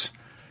among us.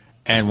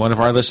 And one of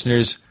our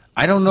listeners,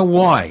 I don't know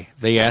why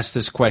they asked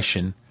this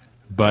question,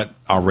 but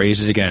I'll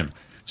raise it again.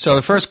 So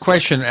the first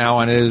question,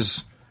 Alan,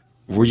 is,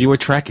 were you a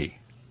Trekkie?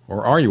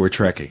 Or are you a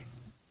Trekkie?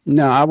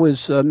 No, I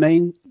was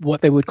what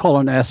they would call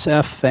an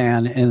SF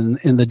fan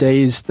in the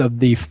days of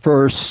the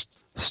first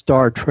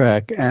Star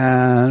Trek,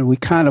 and we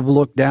kind of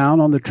looked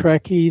down on the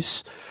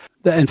Trekkies.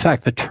 In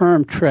fact, the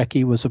term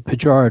Trekkie was a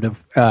pejorative.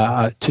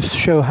 To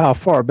show how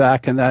far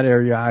back in that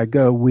area I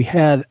go, we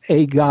had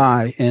a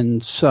guy in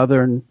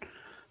Southern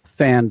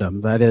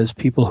fandom, that is,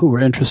 people who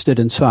were interested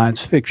in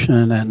science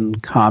fiction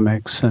and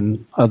comics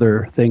and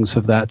other things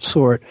of that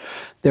sort.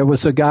 There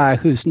was a guy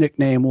whose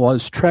nickname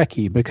was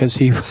Trekkie because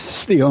he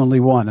was the only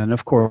one. And,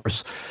 of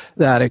course,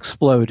 that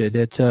exploded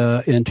it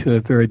into a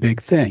very big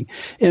thing.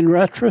 In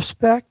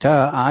retrospect,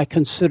 I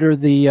consider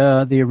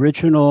the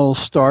original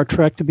Star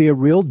Trek to be a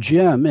real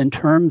gem in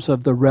terms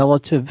of the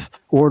relative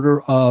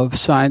order of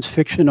science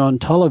fiction on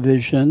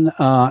television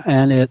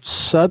and its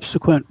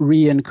subsequent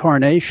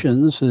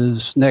reincarnations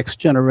as Next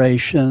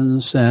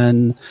Generations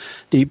and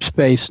Deep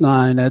Space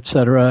Nine, et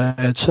cetera,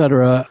 et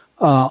cetera.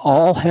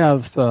 All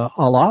have a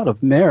lot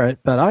of merit,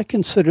 but I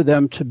consider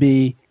them to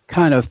be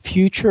kind of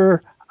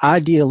future,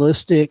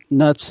 idealistic,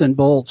 nuts and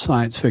bolts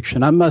science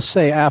fiction. I must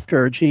say,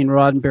 after Gene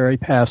Roddenberry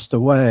passed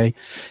away,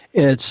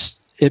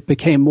 it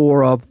became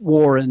more of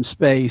war in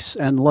space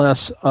and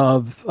less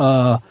of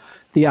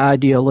the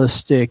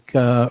idealistic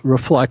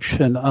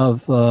reflection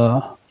of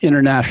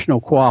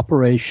international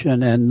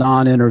cooperation and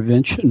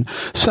non-intervention,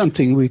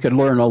 something we could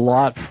learn a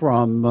lot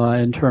from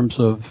in terms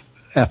of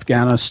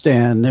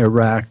Afghanistan,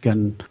 Iraq,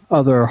 and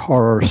other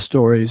horror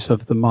stories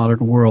of the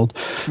modern world.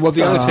 Well,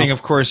 the other thing,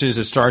 of course, is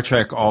that Star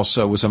Trek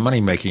also was a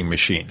money-making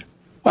machine.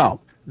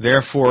 Well,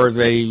 therefore,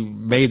 they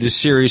made the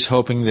series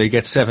hoping they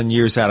get 7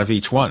 years out of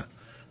each one,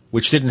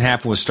 which didn't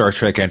happen with Star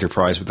Trek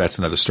Enterprise, but that's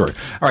another story.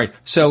 All right,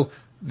 so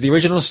the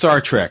original Star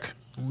Trek,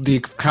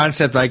 the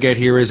concept I get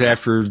here is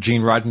after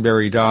Gene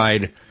Roddenberry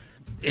died,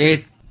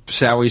 it,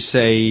 shall we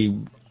say,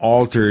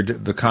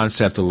 altered the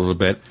concept a little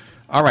bit.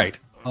 All right.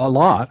 A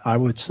lot, I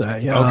would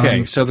say.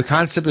 Okay, so the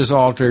concept is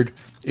altered.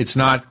 It's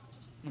not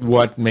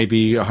what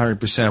maybe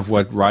 100% of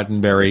what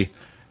Roddenberry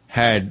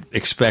had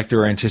expected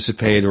or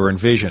anticipated or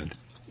envisioned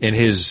in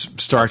his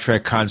Star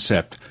Trek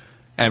concept.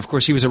 And, of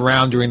course, he was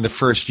around during the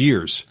first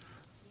years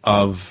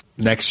of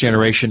Next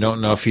Generation. Don't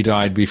know if he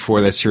died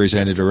before that series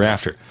ended or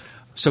after.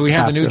 So we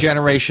have the new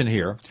generation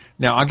here.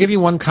 Now, I'll give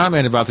you one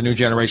comment about the new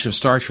generation of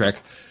Star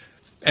Trek,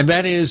 and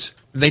that is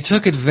they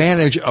took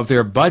advantage of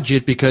their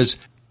budget because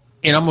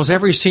in almost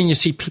every scene, you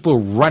see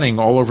people running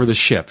all over the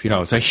ship. You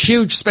know, it's a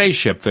huge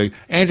spaceship, the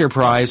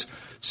Enterprise.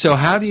 So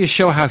how do you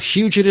show how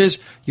huge it is?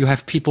 You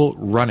have people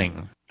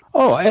running.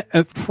 Oh,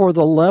 for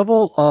the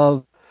level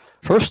of,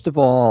 first of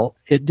all,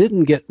 it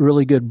didn't get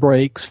really good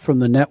breaks from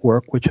the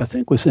network, which I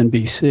think was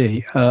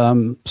NBC.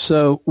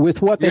 So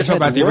with what You're talking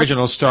about the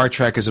original Star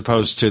Trek as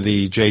opposed to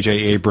the J.J.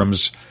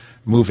 Abrams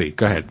movie.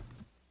 Go ahead.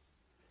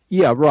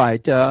 Yeah,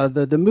 right.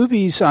 The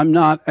movies I'm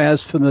not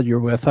as familiar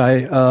with.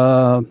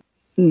 I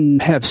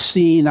have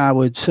seen, I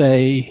would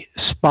say,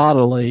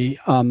 spottily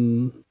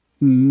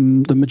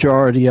the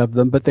majority of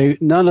them, but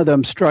none of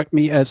them struck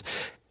me as,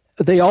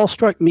 they all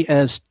struck me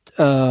as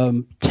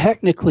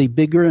technically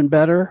bigger and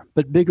better,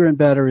 but bigger and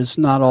better is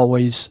not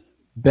always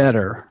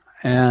better.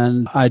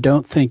 And I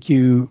don't think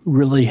you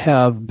really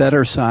have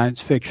better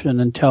science fiction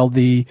until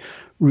the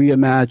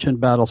reimagined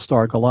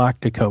Battlestar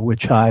Galactica,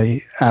 which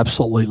I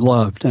absolutely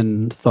loved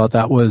and thought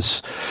that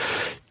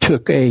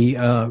took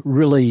a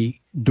really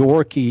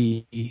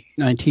dorky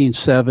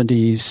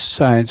 1970s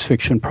science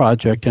fiction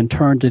project and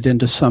turned it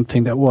into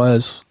something that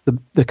was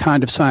the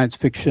kind of science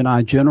fiction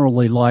I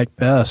generally like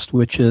best,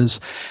 which is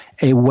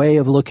a way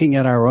of looking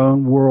at our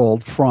own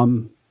world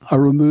from a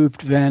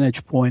removed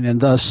vantage point and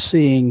thus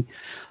seeing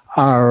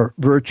our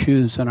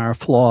virtues and our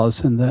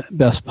flaws in the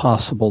best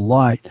possible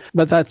light.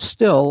 But that's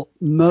still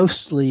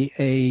mostly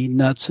a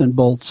nuts and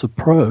bolts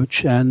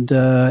approach. And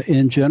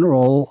in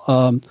general,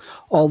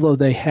 although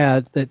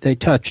they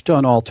touched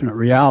on alternate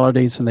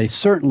realities, and they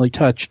certainly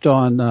touched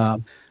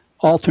on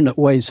alternate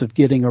ways of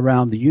getting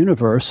around the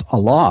universe a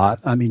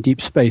lot. I mean,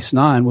 Deep Space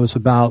Nine was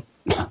about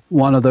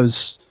one of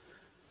those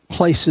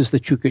places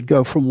that you could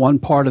go from one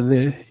part of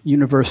the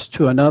universe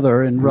to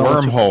another in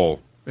wormhole.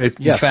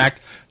 In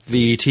fact,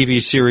 the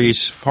TV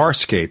series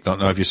Farscape, don't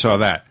know if you saw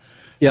that.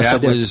 Yes,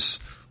 that was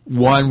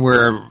one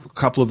where a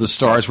couple of the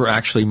stars were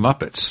actually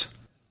Muppets.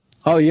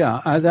 Oh,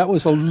 yeah. That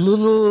was a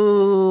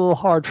little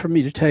hard for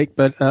me to take,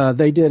 but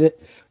they did it.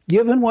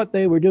 Given what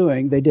they were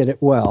doing, they did it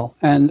well.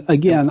 And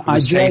again, it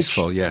was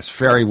tasteful, yes.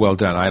 Very well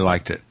done. I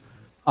liked it.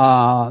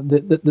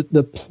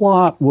 The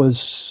plot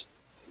was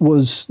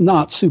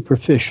not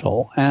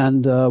superficial,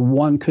 and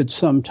one could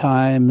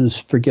sometimes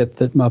forget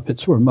that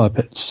Muppets were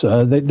Muppets.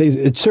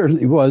 It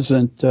certainly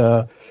wasn't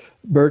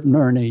Bert and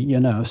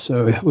Ernie,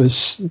 so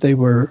they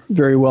were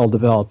very well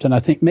developed. And I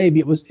think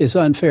maybe it's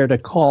unfair to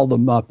call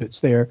them Muppets.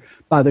 They're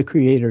by the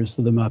creators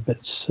of the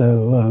Muppets.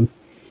 So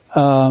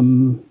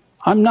I'm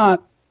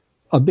not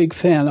a big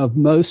fan of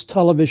most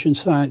television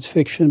science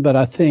fiction, but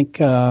I think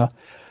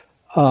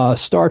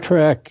Star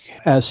Trek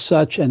as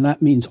such, and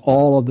that means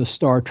all of the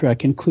Star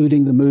Trek,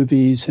 including the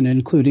movies and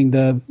including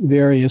the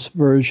various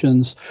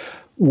versions,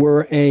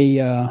 were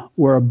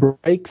a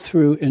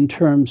breakthrough in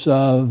terms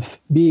of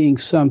being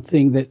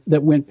something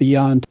that went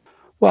beyond.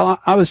 Well,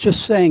 I was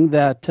just saying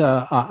that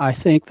I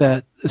think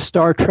that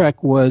Star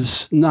Trek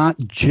was not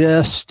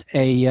just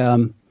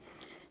an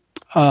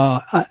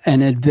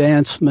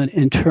advancement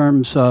in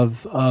terms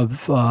of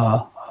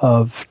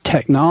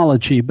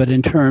technology, but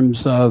in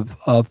terms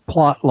of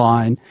plot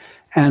line,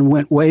 and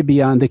went way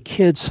beyond the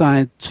kids'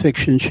 science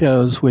fiction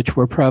shows which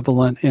were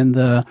prevalent in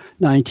the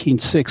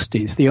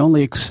 1960s. The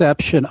only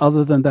exception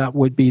other than that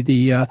would be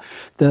the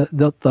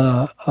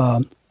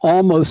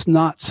almost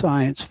not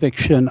science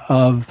fiction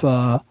of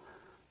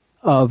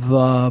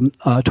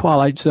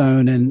Twilight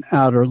Zone and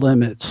Outer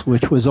Limits,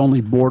 which was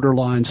only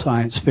borderline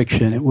science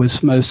fiction. It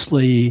was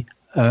mostly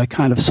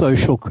kind of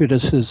social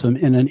criticism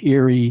in an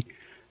eerie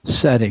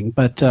setting.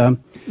 But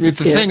the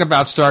thing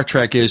about Star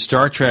Trek is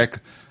Star Trek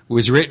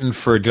was written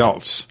for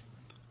adults,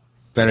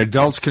 that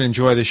adults could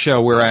enjoy the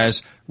show,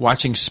 whereas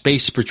watching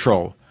Space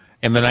Patrol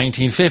in the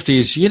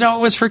 1950s, it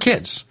was for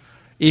kids.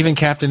 Even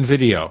Captain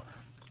Video.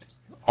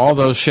 All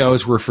those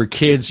shows were for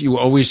kids. You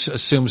always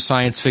assumed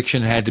science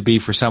fiction had to be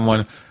for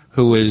someone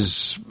who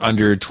was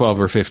under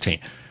 12 or 15.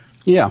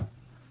 Yeah,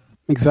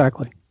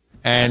 exactly.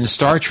 And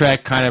Star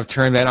Trek kind of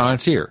turned that on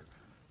its ear.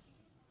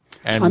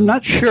 And I'm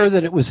not sure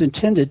that it was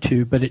intended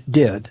to, but it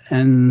did,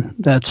 and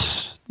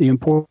that's the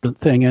important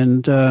thing.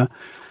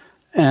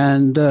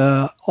 And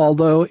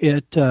although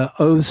it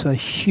owes a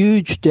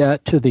huge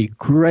debt to the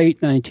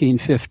great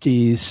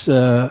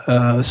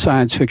 1950s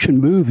science fiction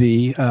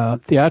movie,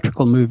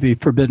 theatrical movie,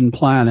 Forbidden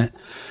Planet.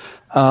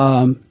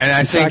 And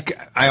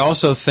I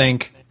also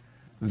think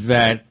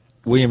that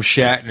William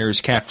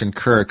Shatner's Captain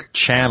Kirk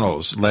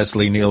channels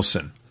Leslie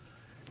Nielsen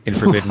in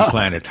Forbidden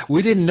Planet.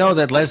 We didn't know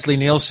that Leslie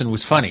Nielsen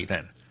was funny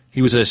then.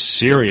 He was a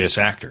serious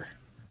actor.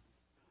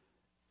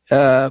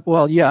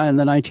 Well, yeah, in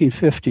the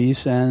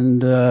 1950s,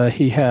 and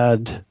he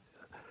had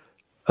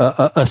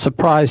a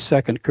surprise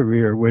second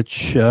career,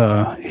 which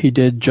he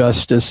did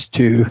justice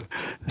to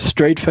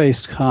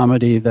straight-faced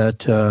comedy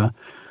that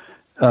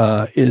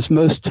is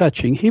most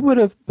touching. He would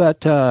have, but,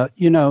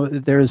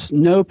 there's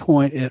no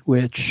point at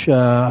which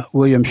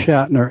William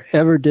Shatner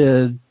ever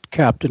did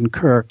Captain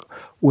Kirk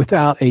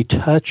without a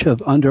touch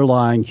of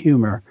underlying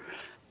humor.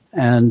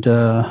 And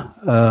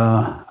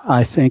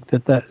I think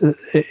that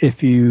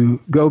if you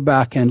go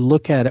back and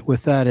look at it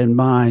with that in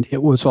mind,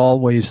 it was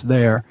always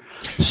there.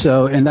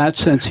 So in that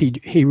sense,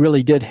 he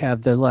really did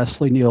have the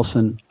Leslie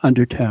Nielsen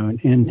undertone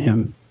in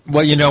him.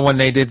 Well, when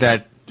they did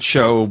that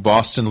show,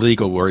 Boston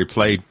Legal, where he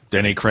played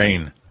Denny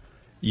Crane,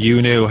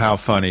 you knew how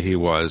funny he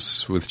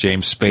was with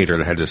James Spader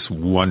that had this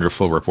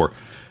wonderful rapport.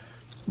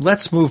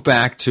 Let's move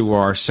back to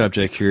our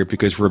subject here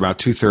because we're about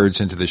two-thirds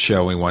into the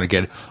show. We want to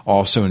get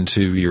also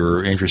into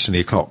your interest in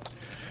the occult.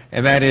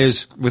 And that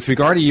is, with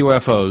regard to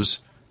UFOs,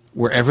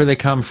 wherever they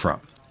come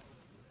from,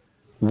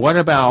 what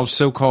about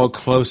so-called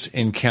close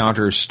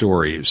encounter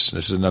stories?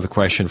 This is another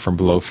question from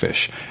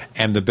Blowfish.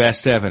 And the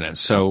best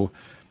evidence. So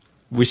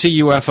we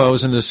see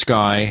UFOs in the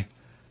sky,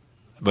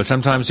 but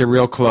sometimes they're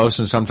real close,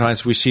 and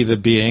sometimes we see the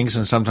beings,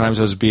 and sometimes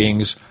those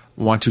beings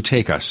want to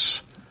take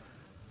us.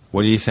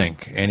 What do you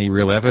think? Any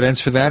real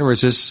evidence for that, or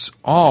is this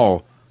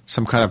all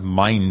some kind of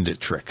mind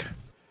trick?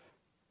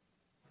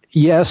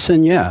 Yes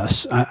and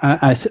yes.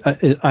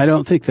 I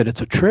don't think that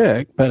it's a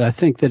trick, but I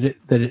think that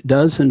it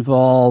does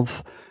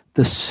involve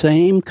the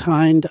same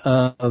kind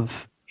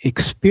of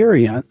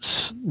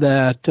experience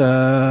that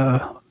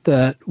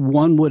that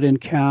one would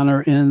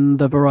encounter in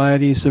the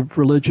varieties of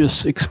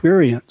religious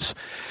experience.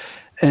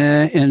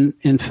 And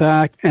in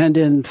fact, and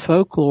in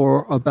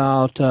folklore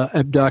about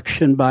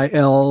abduction by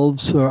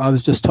elves, or I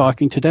was just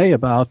talking today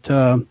about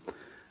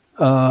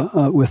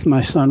with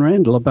my son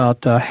Randall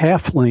about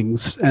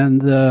halflings,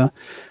 and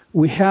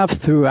we have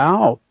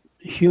throughout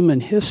human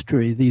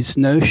history these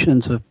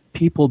notions of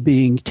people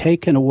being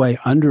taken away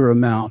under a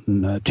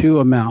mountain,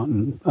 to a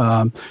mountain.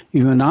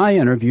 You and I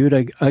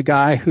interviewed a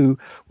guy who,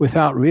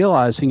 without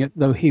realizing it,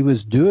 though he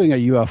was doing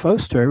a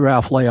UFO story,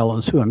 Ralph Lale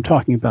is who I'm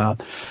talking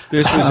about.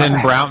 This was in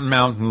Brown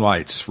Mountain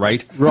Lights,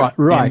 right?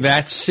 Right. In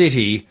that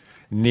city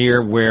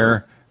near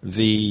where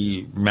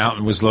the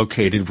mountain was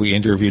located, we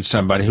interviewed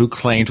somebody who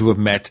claimed to have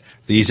met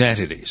these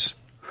entities.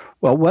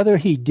 Well, whether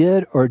he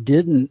did or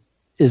didn't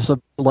is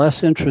of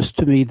less interest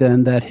to me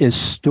than that his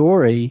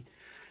story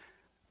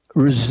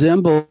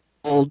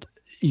resembled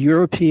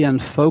European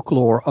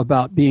folklore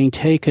about being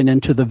taken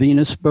into the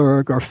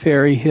Venusberg or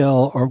Fairy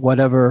Hill or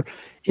whatever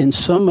in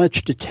so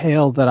much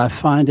detail that I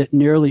find it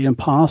nearly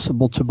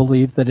impossible to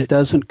believe that it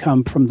doesn't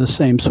come from the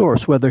same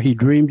source. Whether he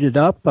dreamed it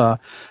up,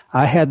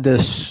 I had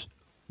this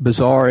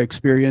bizarre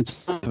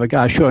experience of a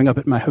guy showing up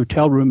at my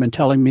hotel room and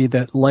telling me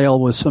that Lale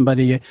was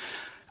somebody.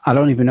 I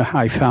don't even know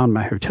how he found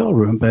my hotel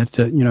room, but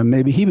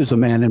maybe he was a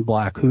man in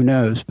black. Who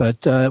knows?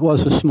 But it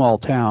was a small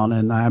town,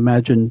 and I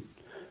imagine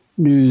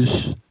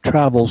news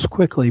travels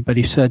quickly. But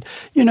he said,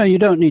 you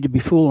don't need to be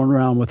fooling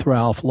around with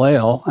Ralph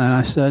Lale. And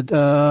I said,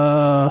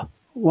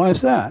 why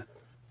is that?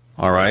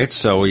 All right,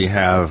 so we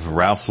have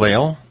Ralph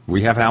Lale,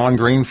 we have Alan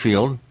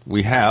Greenfield,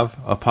 we have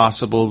a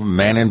possible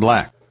man in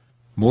black.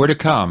 More to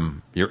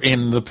come. You're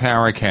in the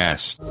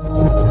Paracast.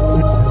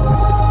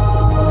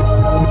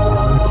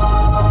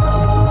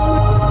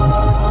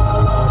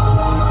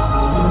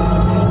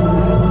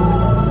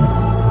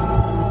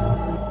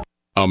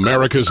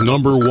 America's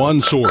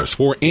 #1 source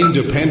for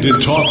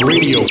independent talk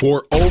radio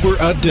for over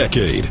a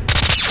decade.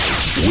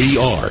 We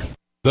are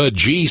the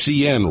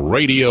GCN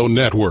Radio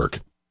Network.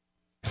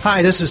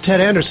 Hi, this is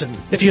Ted Anderson.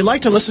 If you'd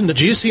like to listen to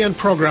GCN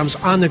programs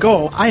on the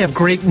go, I have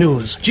great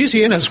news.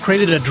 GCN has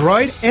created a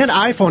Droid and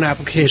iPhone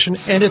application,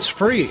 and it's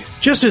free.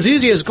 Just as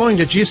easy as going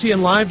to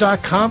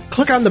GCNlive.com,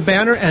 click on the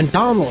banner, and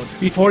download.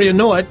 Before you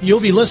know it, you'll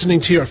be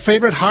listening to your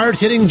favorite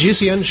hard-hitting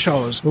GCN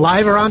shows,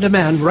 live or on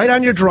demand, right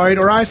on your Droid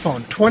or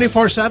iPhone,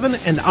 24/7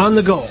 and on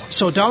the go.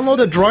 So download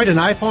the Droid and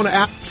iPhone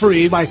app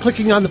free by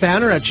clicking on the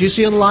banner at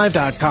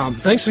GCNlive.com.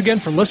 Thanks again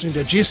for listening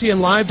to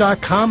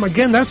GCNlive.com.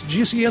 Again, that's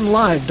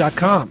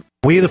GCNlive.com.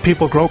 We the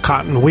people grow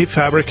cotton, weave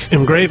fabric,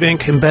 engrave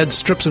ink, embed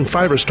strips and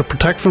fibers to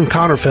protect from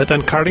counterfeit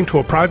and carting to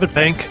a private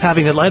bank,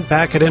 having it lent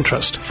back at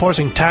interest,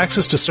 forcing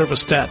taxes to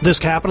service debt. This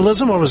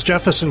capitalism, or was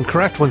Jefferson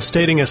correct when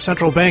stating a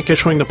central bank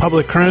issuing the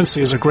public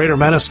currency is a greater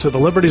menace to the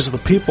liberties of the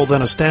people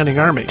than a standing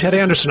army? Ted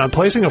Anderson, I'm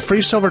placing a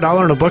free silver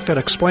dollar in a book that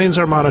explains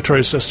our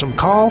monetary system.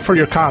 Call for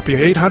your copy,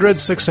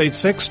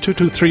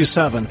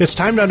 800-686-2237. It's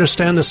time to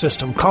understand the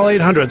system. Call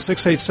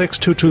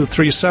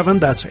 800-686-2237.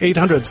 That's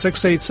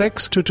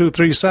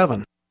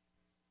 800-686-2237.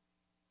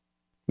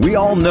 We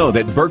all know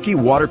that Berkey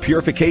Water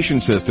Purification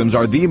Systems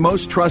are the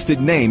most trusted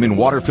name in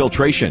water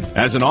filtration.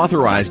 As an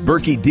authorized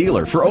Berkey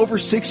dealer for over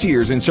 6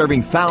 years and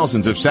serving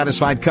thousands of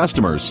satisfied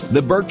customers,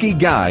 the Berkey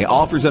Guy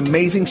offers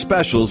amazing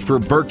specials for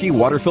Berkey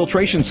Water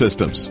Filtration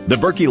Systems. The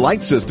Berkey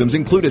Light Systems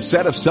include a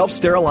set of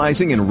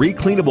self-sterilizing and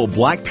recleanable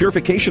black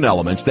purification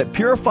elements that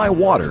purify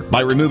water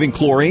by removing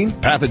chlorine,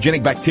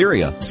 pathogenic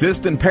bacteria,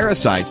 cysts, and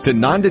parasites to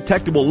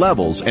non-detectable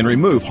levels and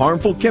remove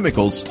harmful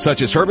chemicals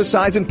such as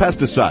herbicides and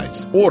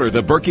pesticides. Order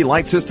the Berkey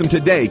Light System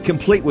today,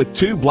 complete with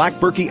 2 black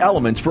Berkey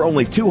elements for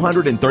only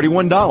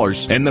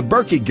 $231, and the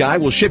Berkey Guy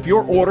will ship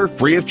your order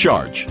free of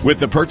charge. With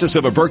the purchase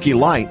of a Berkey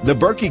Light, the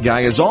Berkey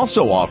Guy is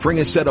also offering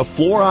a set of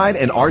fluoride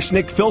and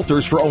arsenic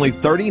filters for only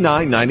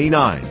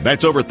 $39.99.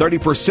 That's over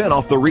 30%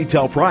 off the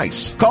retail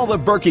price. Call the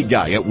Berkey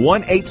Guy at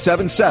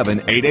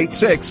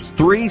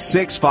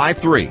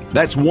 1-877-886-3653.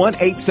 That's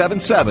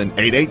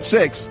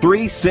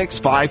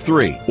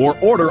 1-877-886-3653. Or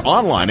order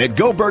online at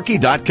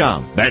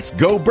GoBerkey.com. That's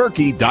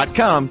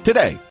GoBerkey.com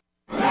today.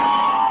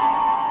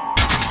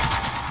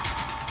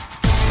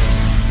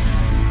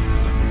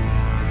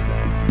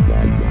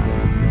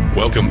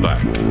 Welcome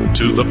back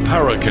to the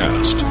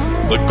Paracast,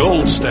 the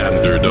gold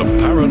standard of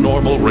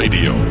paranormal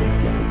radio.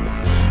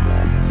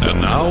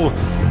 And now,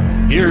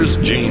 here's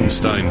Gene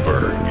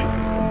Steinberg.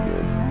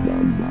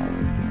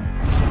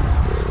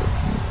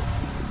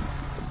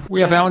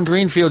 We have Alan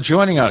Greenfield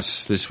joining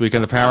us this week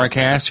on the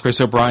Paracast.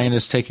 Chris O'Brien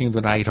is taking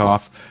the night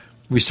off.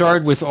 We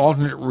started with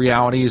alternate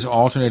realities,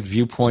 alternate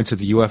viewpoints of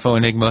the UFO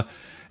enigma,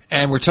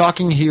 and we're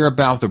talking here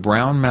about the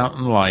Brown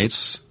Mountain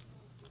Lights,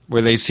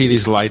 where they see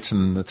these lights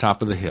on the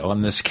top of the hill,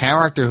 and this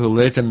character who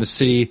lived in the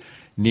city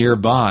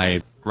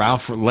nearby.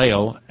 Ralph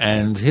Lale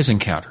and his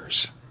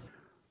encounters.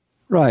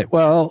 Right.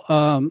 Well,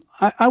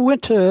 I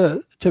went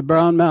to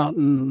Brown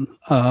Mountain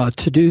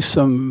to do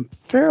some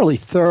fairly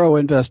thorough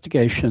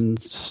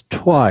investigations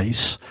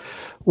twice.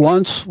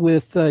 Once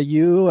with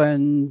you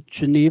and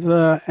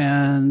Geneva,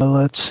 and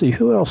let's see,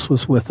 who else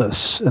was with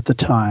us at the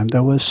time?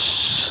 There was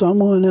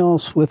someone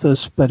else with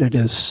us, but it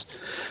has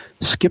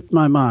skipped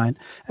my mind.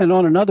 And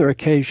on another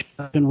occasion,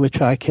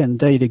 which I can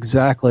date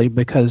exactly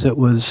because it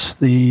was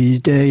the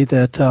day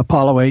that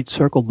Apollo 8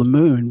 circled the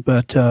moon,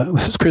 but it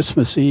was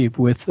Christmas Eve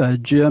with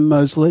Jim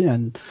Moseley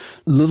and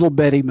little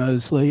Betty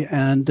Moseley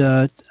and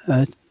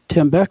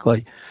Tim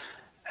Beckley.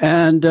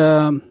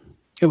 And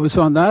it was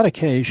on that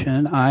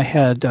occasion I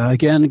had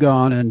again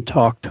gone and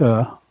talked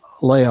to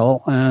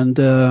Lale, and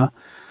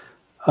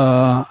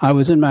I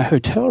was in my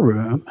hotel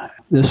room.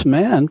 This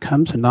man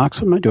comes and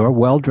knocks on my door,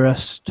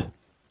 well-dressed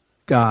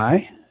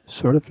guy,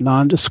 sort of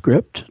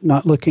nondescript,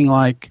 not looking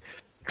like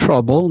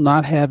trouble,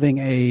 not having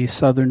a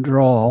southern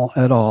drawl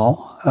at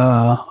all,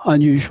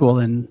 unusual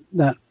in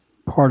that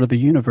part of the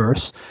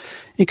universe.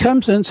 He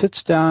comes in,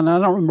 sits down. I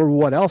don't remember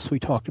what else we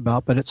talked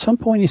about, but at some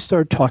point he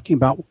started talking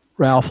about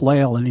Ralph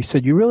Lale, and he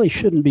said, "You really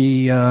shouldn't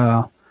be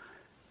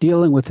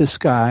dealing with this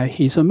guy.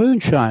 He's a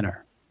moonshiner."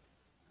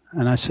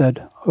 And I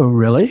said, "Oh,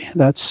 really?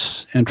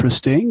 That's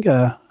interesting.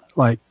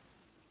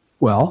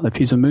 Well, if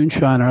he's a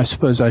moonshiner, I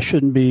suppose I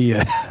shouldn't be,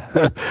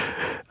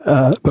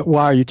 but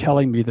why are you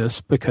telling me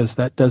this? Because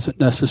that doesn't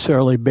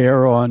necessarily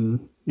bear on,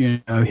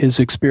 his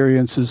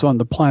experiences on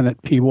the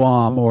planet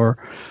Pewam or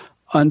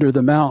under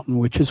the mountain,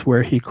 which is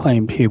where he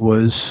claimed he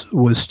was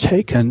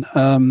taken."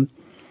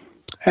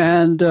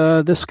 And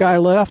this guy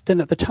left, and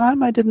at the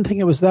time I didn't think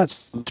it was that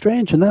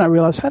strange. And then I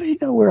realized, how did he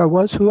know where I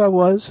was, who I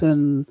was,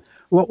 and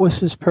what was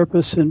his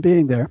purpose in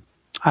being there?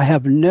 I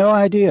have no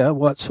idea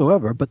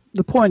whatsoever. But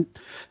the point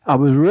I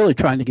was really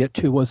trying to get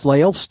to was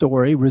Lale's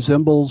story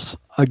resembles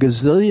a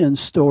gazillion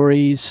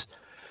stories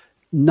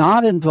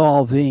not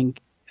involving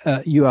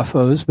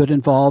UFOs, but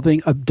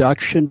involving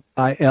abduction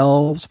by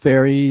elves,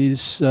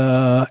 fairies,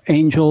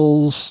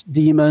 angels,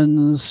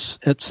 demons,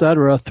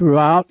 etc.,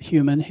 throughout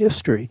human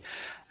history.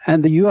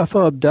 And the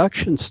UFO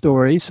abduction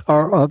stories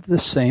are of the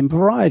same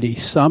variety.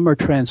 Some are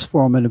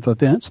transformative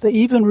events. They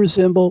even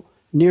resemble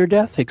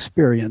near-death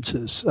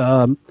experiences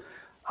in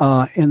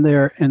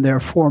their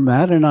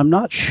format. And I'm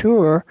not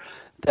sure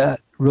that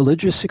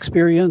religious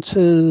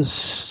experiences,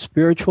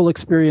 spiritual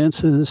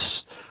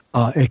experiences,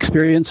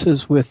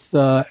 experiences with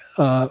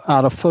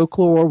out of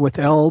folklore with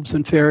elves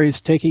and fairies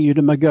taking you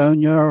to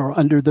Magonia or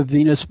under the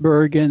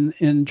Venusberg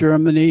in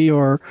Germany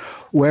or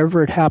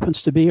wherever it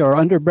happens to be, or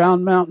under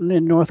Brown Mountain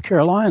in North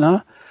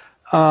Carolina,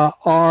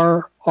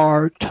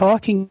 are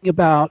talking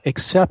about,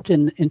 except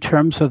in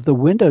terms of the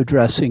window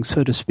dressing,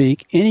 so to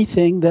speak,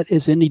 anything that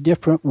is any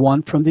different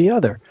one from the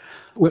other.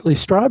 Whitley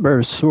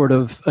Strieber sort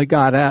of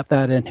got at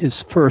that in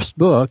his first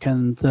book,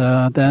 and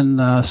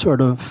then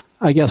sort of,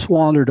 I guess,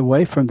 wandered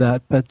away from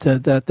that, but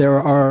that there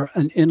are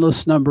an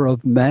endless number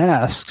of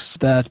masks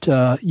that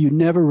you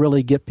never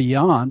really get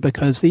beyond,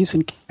 because these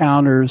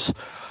encounters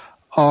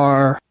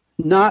are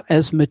not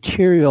as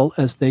material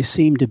as they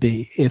seem to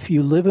be. If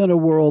you live in a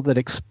world that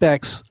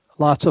expects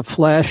lots of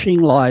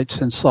flashing lights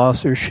and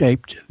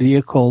saucer-shaped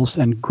vehicles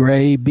and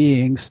gray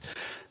beings,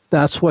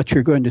 that's what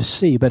you're going to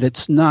see. But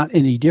it's not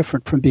any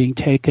different from being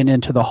taken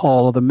into the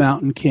Hall of the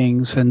Mountain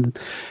Kings and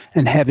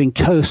having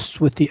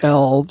toasts with the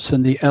elves,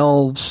 and the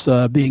elves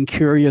being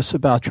curious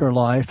about your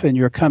life, and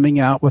you're coming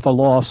out with a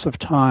loss of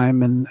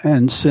time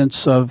and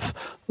sense of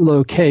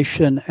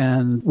location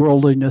and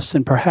worldliness,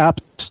 and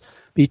perhaps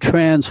be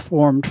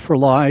transformed for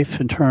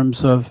life in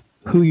terms of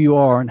who you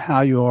are and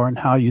how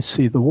you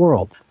see the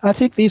world. I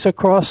think these are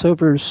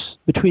crossovers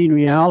between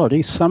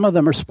realities. Some of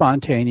them are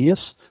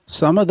spontaneous.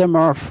 Some of them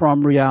are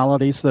from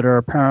realities that are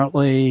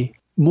apparently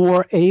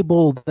more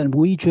able than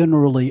we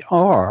generally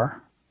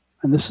are.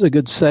 And this is a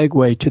good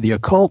segue to the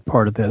occult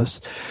part of this.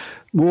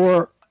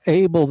 More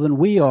able than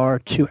we are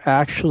to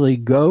actually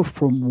go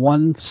from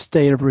one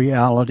state of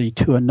reality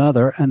to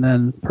another and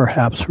then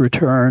perhaps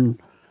return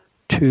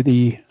to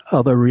the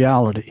other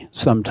reality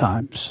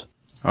sometimes.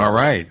 All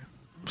right.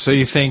 So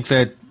you think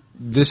that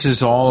this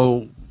is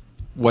all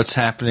what's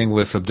happening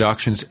with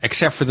abductions,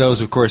 except for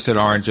those, of course, that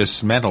aren't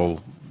just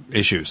mental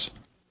issues?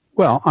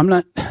 Well, I'm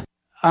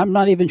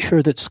not even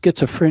sure that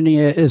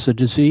schizophrenia is a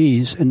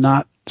disease, and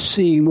not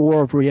seeing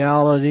more of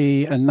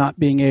reality and not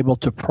being able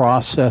to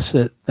process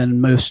it than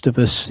most of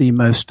us see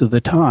most of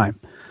the time.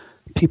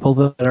 People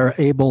that are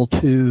able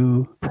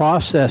to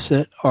process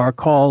it are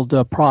called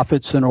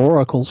prophets and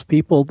oracles.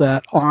 People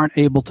that aren't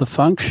able to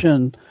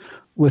function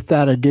with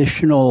that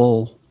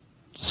additional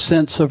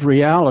sense of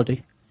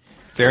reality,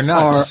 they're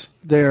nuts.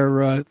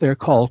 They're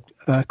called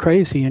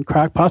crazy and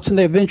crackpots, and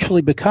they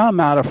eventually become,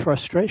 out of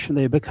frustration,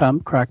 they become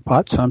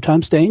crackpots,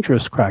 sometimes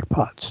dangerous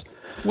crackpots.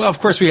 Well, of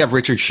course, we have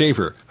Richard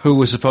Shaver, who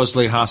was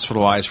supposedly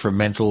hospitalized for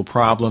mental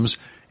problems,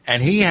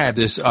 and he had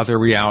this other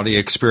reality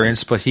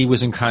experience, but he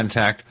was in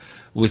contact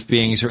with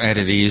beings or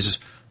entities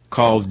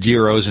called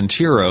Diros and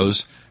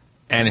Tiros,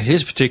 and in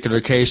his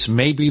particular case,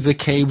 maybe the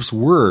caves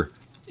were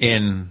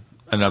in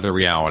another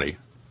reality.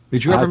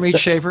 Did you ever meet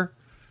Shaver?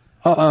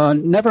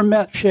 Never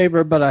met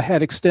Shaver, but I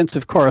had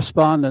extensive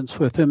correspondence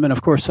with him, and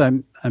of course I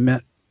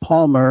met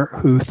Palmer,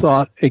 who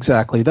thought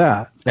exactly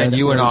that. And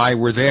you and I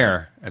were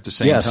there at the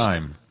same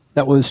time.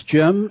 That was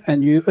Jim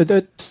and you,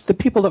 the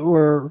people that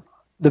were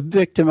the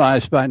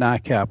victimized by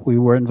NICAP. We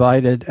were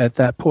invited at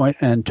that point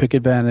and took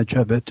advantage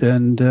of it.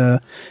 And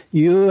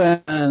you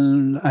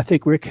and I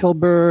think Rick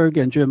Hilberg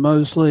and Jim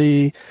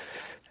Mosley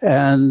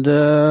and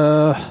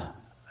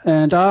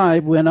I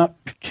went up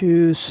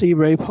to see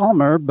Ray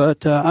Palmer,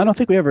 but I don't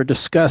think we ever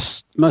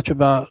discussed much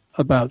about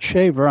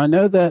Shaver. I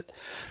know that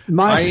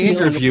I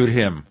interviewed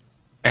him,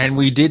 and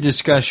we did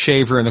discuss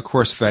Shaver in the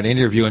course of that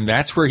interview, and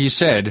that's where he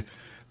said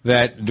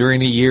that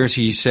during the years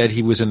he said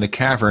he was in the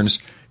caverns,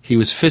 he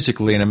was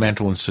physically in a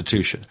mental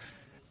institution.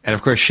 And,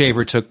 of course,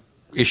 Shaver took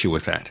issue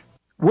with that.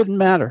 Wouldn't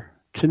matter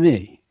to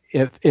me.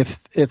 If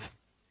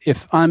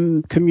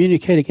I'm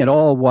communicating at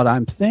all what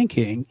I'm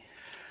thinking,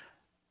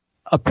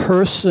 a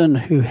person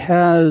who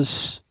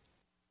has,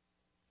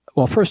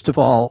 well, first of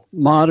all,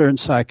 modern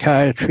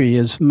psychiatry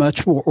is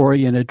much more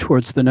oriented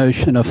towards the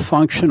notion of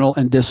functional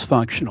and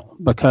dysfunctional,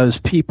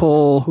 because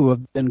people who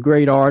have been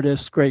great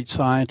artists, great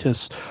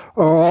scientists,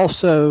 are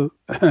also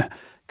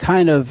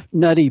kind of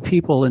nutty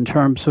people in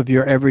terms of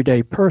your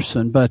everyday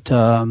person, but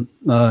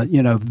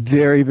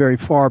very, very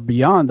far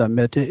beyond them.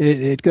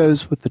 It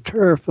goes with the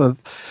turf of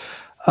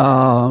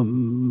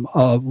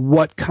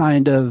what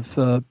kind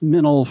of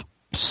mental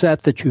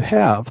set that you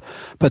have.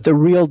 But the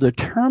real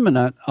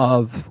determinant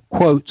of,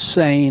 quote,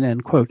 sane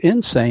and, quote,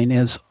 insane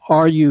is,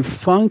 are you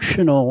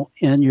functional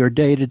in your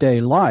day-to-day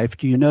life?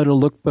 Do you know to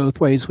look both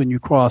ways when you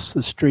cross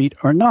the street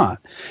or not?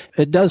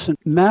 It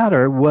doesn't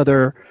matter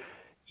whether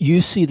you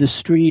see the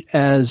street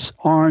as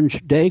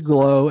orange day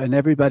glow and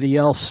everybody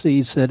else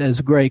sees it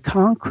as gray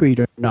concrete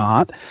or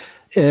not,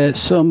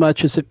 so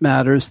much as it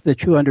matters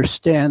that you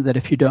understand that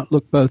if you don't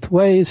look both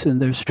ways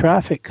and there's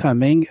traffic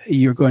coming,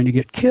 you're going to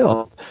get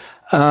killed.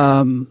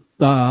 The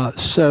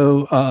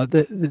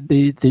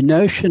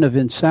notion of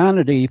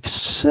insanity,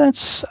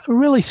 since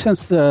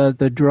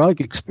the drug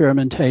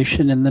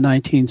experimentation in the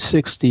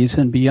 1960s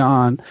and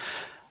beyond,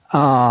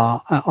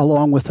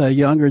 along with a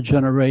younger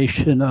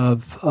generation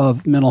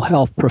of mental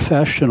health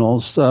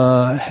professionals,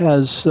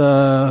 has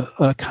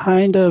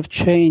kind of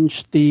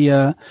changed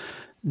the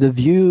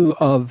view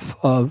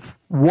of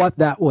what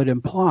that would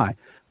imply.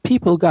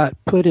 People got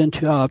put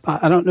into,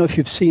 I don't know if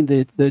you've seen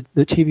the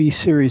TV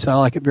series, I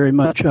like it very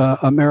much,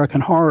 American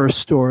Horror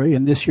Story,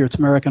 and this year it's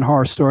American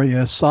Horror Story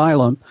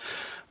Asylum,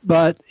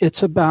 but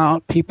it's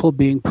about people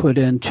being put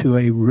into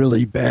a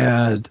really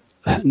bad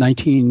early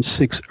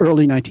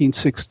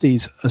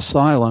 1960s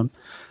asylum,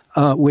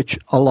 which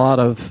a lot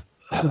of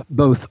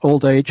both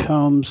old age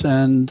homes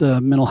and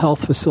mental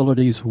health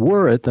facilities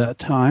were at that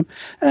time.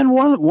 And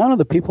one of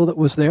the people that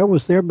was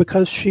there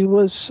because she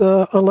was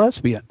a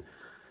lesbian.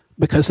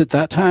 Because at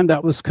that time,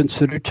 that was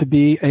considered to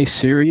be a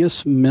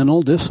serious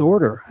mental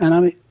disorder. And I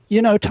mean,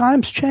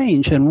 times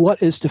change, and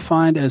what is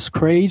defined as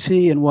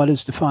crazy and what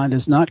is defined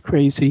as not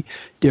crazy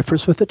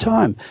differs with the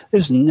time.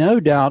 There's no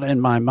doubt in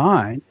my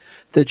mind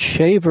that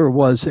Shaver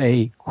was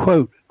a,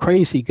 quote,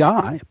 crazy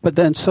guy, but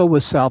then so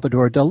was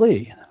Salvador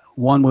Dali.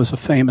 One was a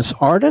famous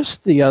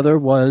artist. The other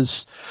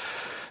was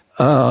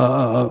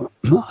a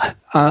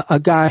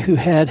guy who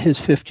had his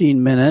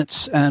 15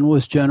 minutes and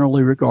was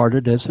generally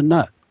regarded as a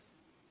nut.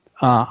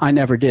 I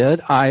never did.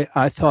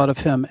 I thought of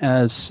him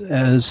as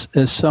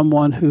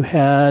someone who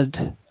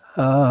had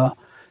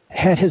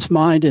his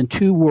mind in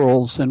two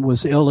worlds and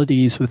was ill at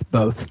ease with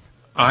both.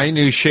 I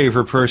knew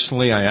Shaver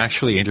personally. I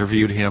actually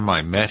interviewed him.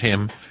 I met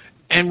him.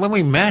 And when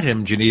we met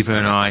him, Geneva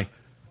and I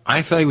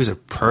thought he was a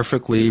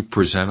perfectly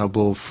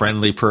presentable,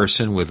 friendly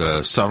person with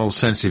a subtle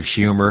sense of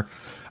humor.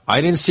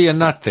 I didn't see a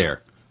nut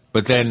there.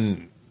 But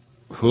then,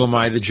 who am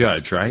I to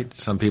judge, right?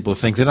 Some people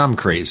think that I'm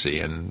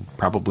crazy, and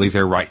probably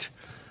they're right.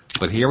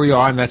 But here we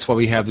are, and that's why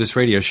we have this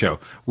radio show.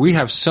 We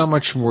have so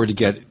much more to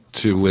get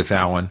to with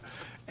Alan.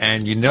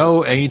 And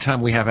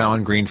anytime we have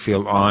Alan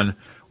Greenfield on,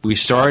 we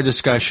start a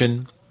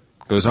discussion,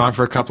 goes on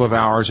for a couple of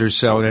hours or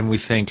so, and then we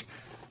think,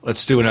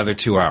 let's do another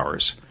 2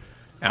 hours.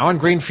 Alan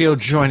Greenfield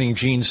joining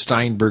Gene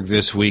Steinberg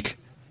this week.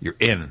 You're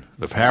in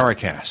the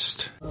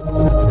Paracast.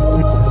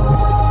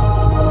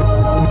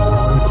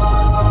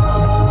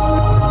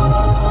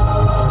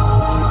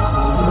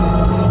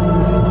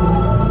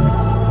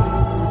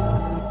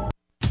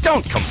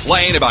 Don't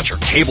complain about your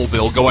cable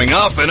bill going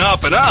up and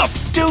up and up.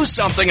 Do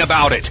something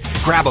about it.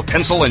 Grab a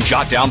pencil and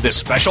jot down this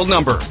special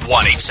number,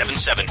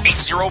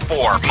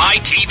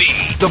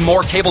 1-877-804-MY-TV. The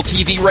more cable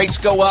TV rates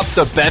go up,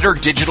 the better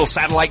digital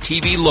satellite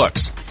TV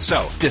looks.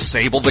 So,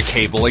 disable the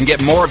cable and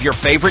get more of your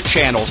favorite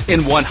channels in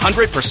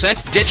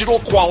 100% digital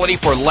quality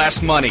for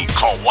less money.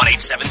 Call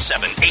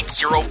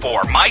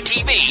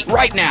 1-877-804-MyTV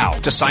right now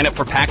to sign up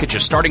for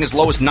packages starting as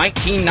low as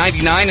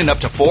 $19.99 and up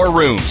to 4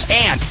 rooms.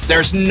 And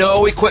there's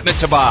no equipment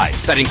to buy.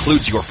 That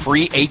includes your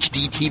free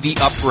HD TV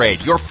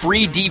upgrade, your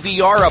free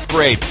DVR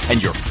upgrade,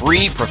 and your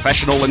free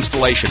professional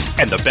installation.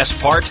 And the best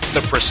part,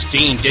 the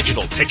pristine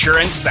digital picture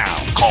and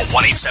sound. Call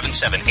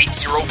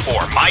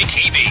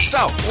 1-877-804-MyTV.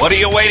 So, what are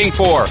you waiting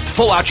for?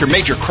 Pull out your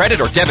major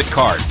credit or debit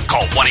card.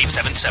 Call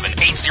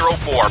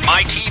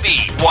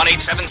 1-877-804-MyTV.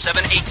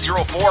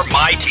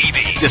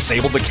 1-877-804-MyTV.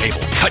 Disable the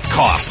cable, cut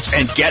costs,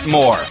 and get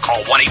more.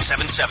 Call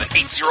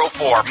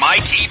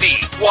 1-877-804-MyTV.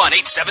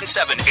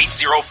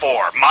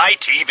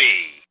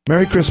 1-877-804-MyTV.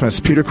 Merry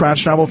Christmas. Peter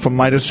Cronschnabel from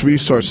Midas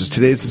Resources.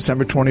 Today is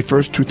December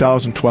 21st,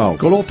 2012.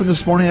 Gold opened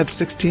this morning at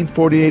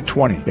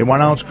 $1648.20. A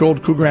 1 ounce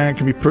gold Cougar iron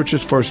can be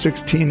purchased for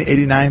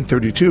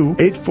 $1689.32,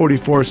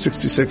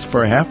 $844.66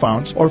 for a half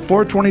ounce, or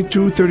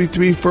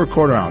 $422.33 for a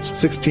quarter ounce.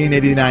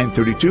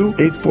 $1689.32,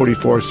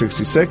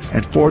 $844.66,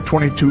 and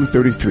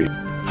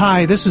 $422.33.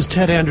 Hi, this is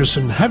Ted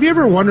Anderson. Have you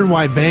ever wondered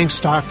why banks,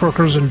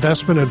 stockbrokers,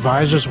 investment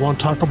advisors won't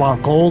talk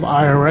about gold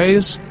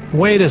IRAs?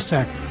 Wait a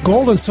sec.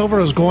 Gold and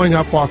silver is going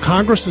up while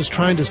Congress is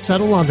trying to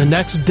settle on the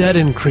next debt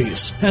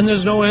increase. And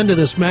there's no end to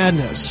this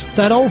madness.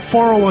 That old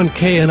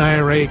 401k and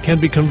IRA can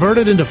be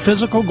converted into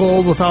physical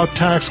gold without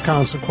tax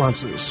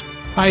consequences.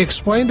 I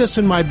explained this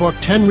in my book,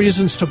 10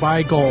 Reasons to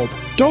Buy Gold.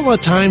 Don't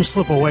let time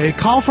slip away.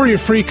 Call for your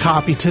free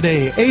copy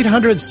today,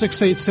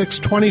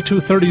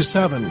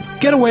 800-686-2237.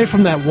 Get away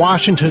from that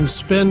Washington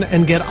spin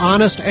and get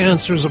honest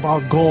answers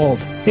about gold.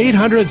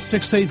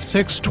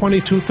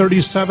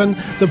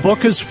 800-686-2237. The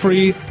book is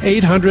free,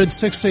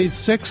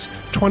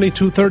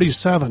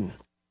 800-686-2237.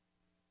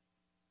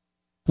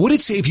 Would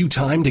it save you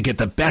time to get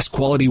the best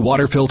quality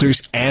water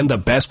filters and the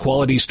best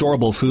quality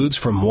storable foods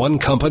from one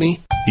company?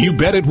 You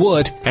bet it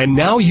would, and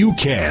now you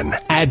can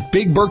at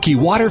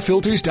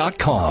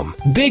BigBerkeyWaterFilters.com.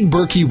 Big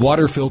Berkey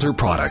Water Filter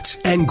products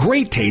and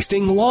great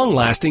tasting,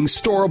 long-lasting,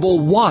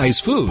 storable Wise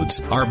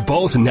foods are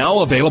both now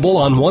available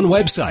on one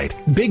website,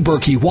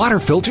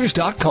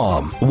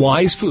 BigBerkeyWaterFilters.com.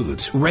 Wise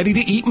foods,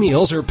 ready-to-eat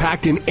meals are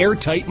packed in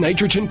airtight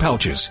nitrogen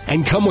pouches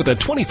and come with a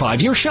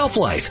 25-year shelf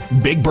life.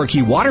 Big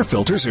Berkey Water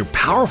Filters are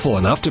powerful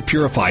enough to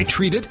purify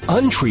treated,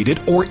 untreated,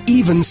 or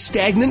even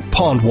stagnant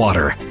pond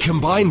water.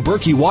 Combine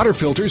Berkey Water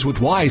Filters with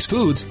Wise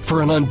foods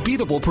for an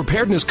unbeatable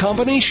preparedness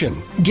combination.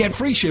 Get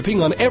free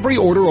shipping on every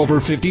order over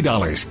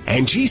 $50.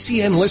 And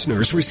GCN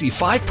listeners receive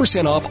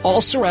 5% off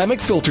all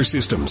ceramic filter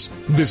systems.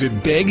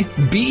 Visit Big,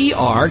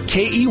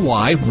 BERKEY,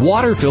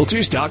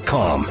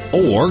 waterfilters.com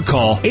or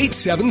call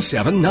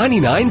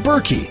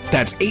 877-99-BERKEY.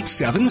 That's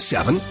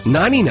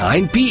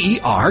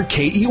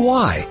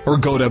 877-99-BERKEY. Or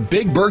go to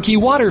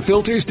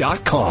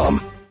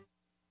BigBerkeyWaterFilters.com.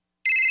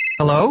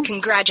 Hello?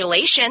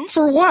 Congratulations.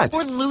 For what?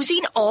 For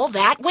losing all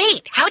that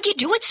weight. How'd you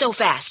do it so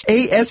fast?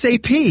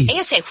 ASAP.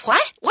 ASAP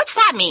what? What's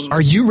that mean?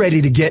 Are you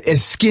ready to get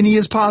as skinny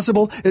as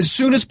possible, as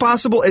soon as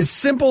possible, as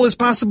simple as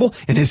possible,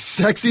 and as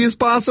sexy as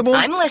possible?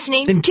 I'm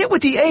listening. Then get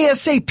with the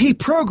ASAP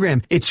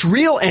program. It's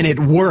real and it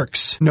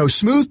works. No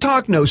smooth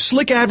talk, no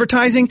slick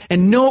advertising,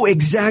 and no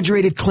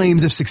exaggerated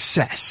claims of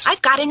success.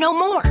 I've got to know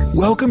more.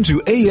 Welcome to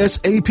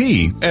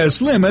ASAP, as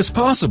slim as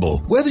possible.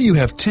 Whether you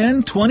have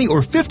 10, 20,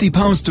 or 50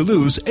 pounds to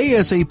lose,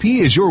 ASAP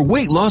is your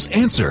weight loss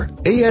answer.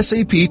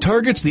 ASAP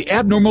targets the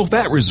abnormal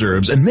fat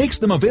reserves and makes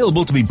them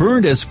available to be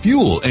burned as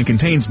fuel and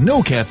contains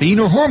no caffeine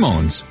or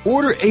hormones.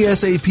 Order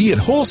ASAP at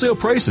wholesale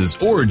prices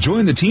or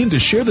join the team to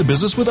share the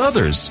business with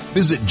others.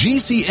 Visit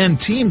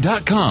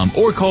GCNteam.com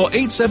or call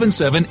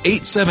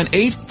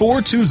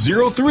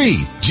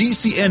 877-878-4203.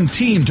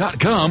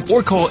 GCNteam.com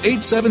or call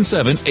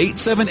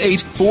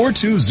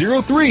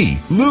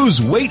 877-878-4203.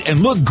 Lose weight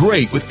and look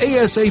great with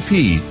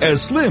ASAP,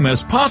 as slim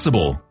as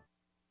possible.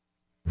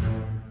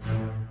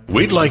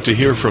 We'd like to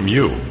hear from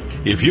you.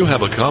 If you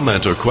have a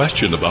comment or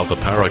question about the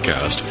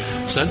Paracast,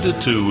 send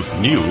it to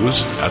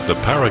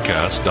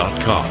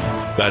news@theparacast.com.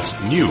 That's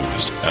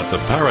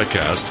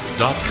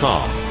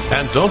news@theparacast.com.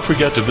 And don't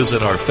forget to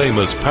visit our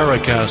famous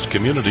Paracast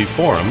community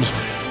forums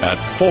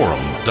at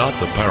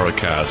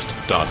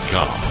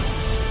forum.theparacast.com.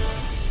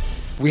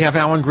 We have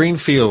Alan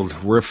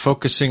Greenfield. We're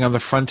focusing on the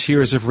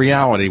frontiers of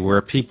reality,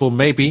 where people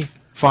maybe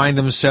find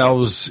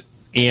themselves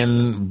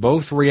in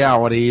both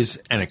realities,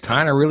 and it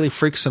kind of really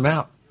freaks them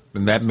out.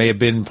 And that may have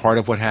been part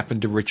of what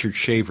happened to Richard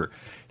Shaver.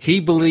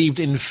 He believed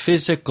in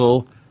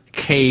physical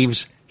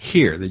caves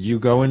here, that you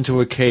go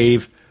into a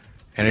cave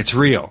and it's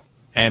real.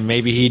 And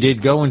maybe he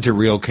did go into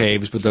real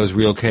caves, but those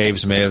real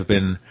caves may have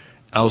been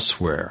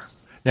elsewhere.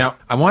 Now,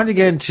 I wanted to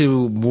get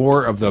into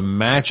more of the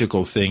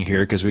magical thing here,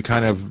 because we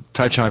kind of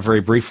touched on it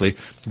very briefly,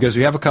 because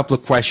we have a couple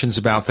of questions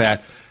about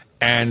that,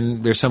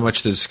 and there's so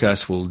much to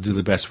discuss. We'll do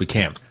the best we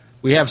can.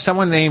 We have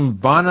someone named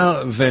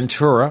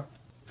Bonaventura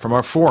from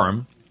our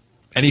forum,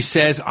 and he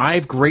says,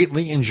 I've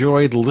greatly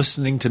enjoyed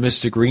listening to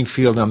Mr.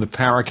 Greenfield on the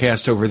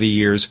Paracast over the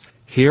years.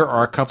 Here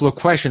are a couple of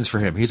questions for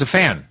him. He's a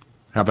fan.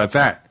 How about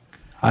that?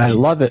 I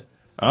love it.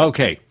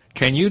 Okay.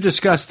 Can you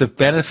discuss the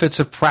benefits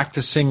of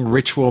practicing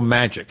ritual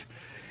magic?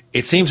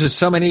 It seems that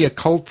so many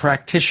occult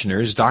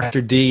practitioners,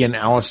 Dr. D and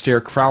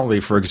Aleister Crowley,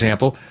 for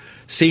example,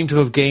 seem to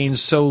have gained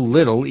so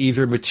little,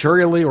 either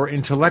materially or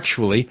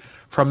intellectually,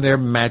 from their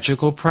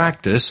magical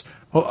practice,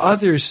 while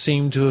others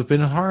seem to have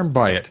been harmed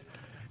by it.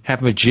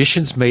 Have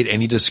magicians made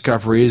any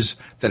discoveries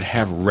that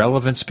have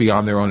relevance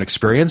beyond their own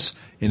experience?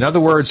 In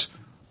other words,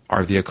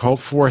 are the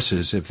occult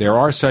forces, if there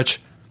are such,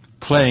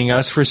 playing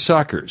us for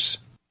suckers?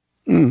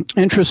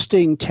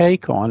 Interesting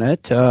take on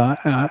it.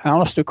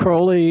 Aleister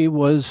Crowley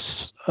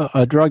was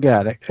a drug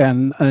addict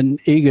and an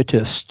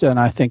egotist, and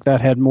I think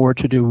that had more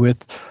to do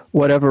with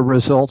whatever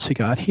results he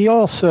got. He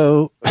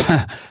also,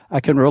 I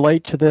can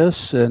relate to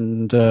this,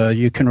 and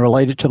you can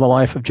relate it to the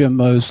life of Jim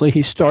Moseley.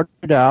 He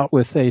started out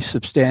with a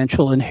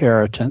substantial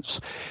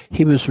inheritance.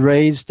 He was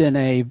raised in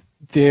a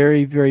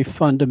very, very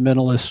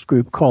fundamentalist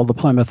group called the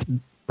Plymouth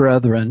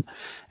Brethren.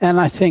 And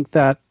I think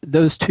that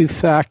those two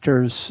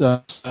factors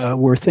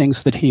were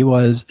things that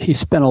he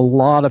spent a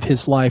lot of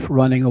his life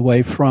running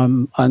away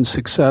from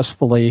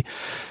unsuccessfully,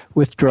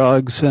 with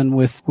drugs and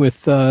with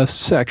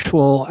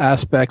sexual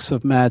aspects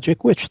of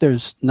magic, which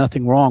there's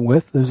nothing wrong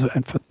with.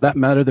 And for that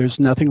matter, there's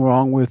nothing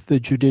wrong with the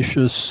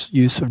judicious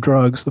use of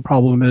drugs. The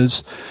problem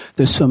is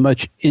there's so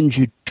much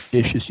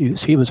injudicious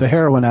use. He was a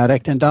heroin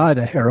addict and died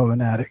a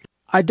heroin addict.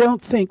 I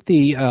don't think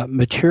the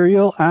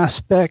material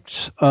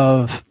aspects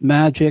of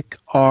magic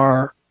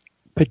are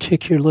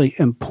particularly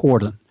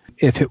important.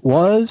 If it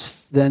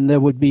was, then there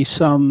would be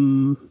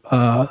some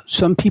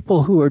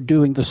people who are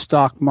doing the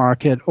stock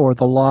market or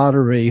the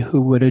lottery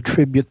who would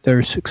attribute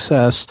their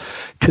success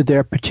to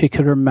their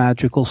particular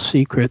magical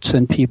secrets,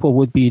 and people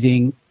would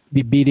be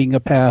beating a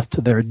path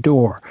to their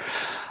door.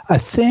 I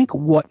think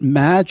what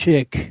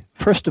magic,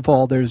 first of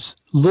all, there's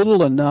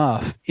little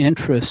enough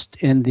interest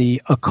in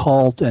the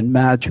occult and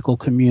magical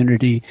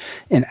community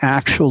in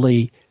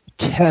actually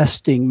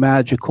testing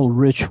magical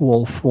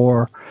ritual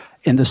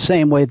in the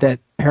same way that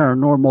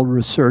paranormal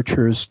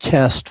researchers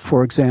test,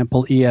 for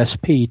example,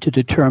 ESP to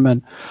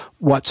determine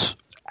what's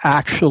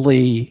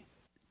actually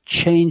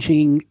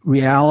changing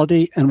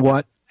reality and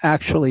what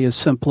actually is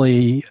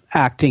simply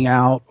acting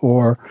out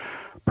or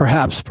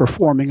perhaps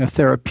performing a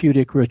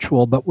therapeutic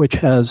ritual, but which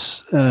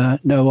has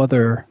no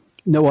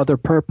other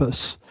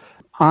purpose.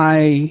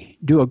 I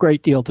do a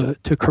great deal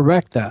to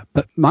correct that.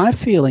 But my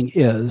feeling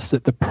is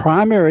that the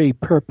primary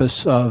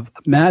purpose of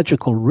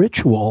magical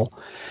ritual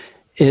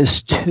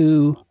is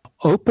to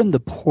open the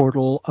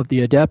portal of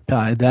the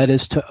adepti, that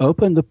is, to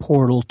open the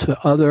portal to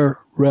other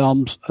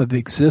realms of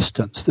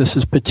existence. This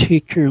is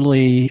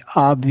particularly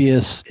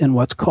obvious in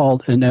what's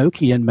called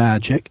Enochian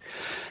magic.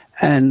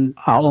 And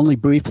I'll only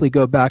briefly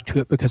go back to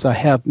it because I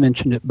have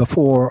mentioned it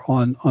before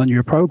on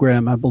your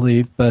program, I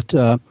believe. But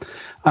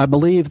I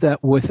believe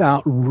that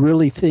without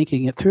really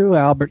thinking it through,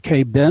 Albert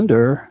K.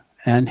 Bender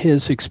and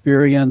his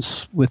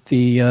experience with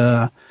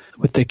the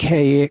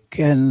Kaic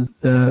and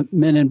the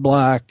Men in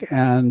Black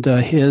and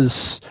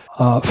his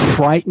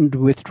frightened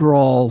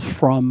withdrawal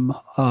from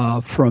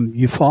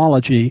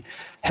ufology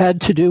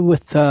had to do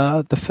with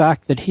the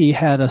fact that he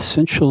had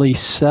essentially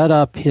set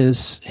up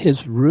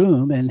his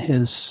room in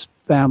his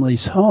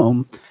family's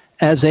home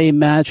as a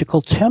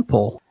magical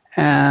temple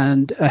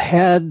and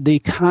had the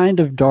kind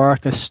of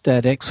dark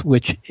aesthetics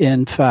which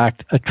in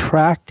fact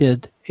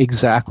attracted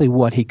exactly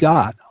what he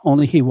got,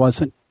 only he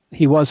wasn't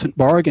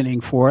bargaining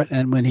for it,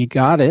 and when he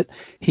got it,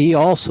 he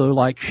also,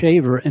 like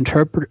Shaver,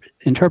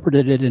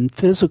 interpreted it in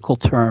physical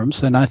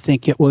terms, and I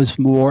think it was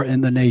more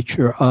in the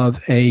nature of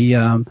a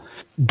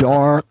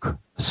dark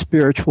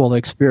spiritual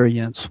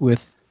experience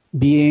with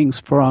beings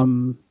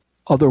from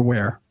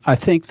otherwhere. I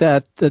think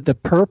that the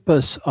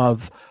purpose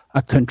of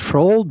a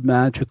controlled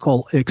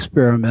magical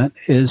experiment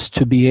is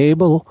to be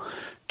able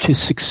to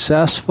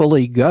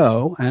successfully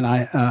go, and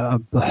I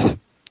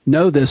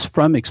know this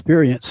from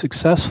experience,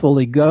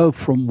 successfully go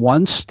from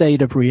one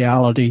state of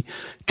reality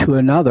to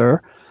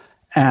another.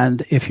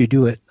 And if you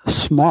do it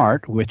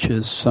smart, which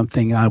is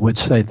something I would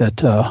say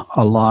that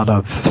a lot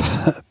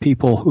of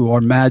people who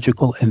are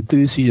magical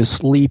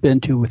enthusiasts leap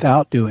into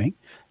without doing,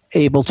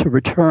 able to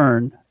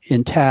return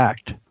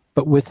intact,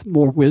 but with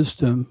more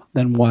wisdom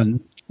than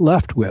one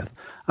left with.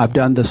 I've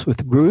done this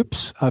with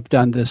groups. I've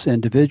done this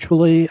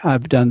individually.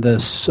 I've done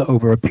this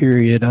over a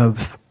period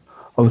of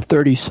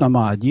 30 some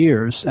odd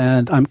years,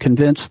 and I'm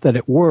convinced that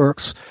it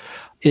works.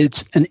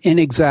 It's an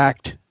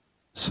inexact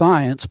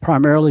science,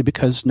 primarily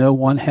because no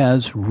one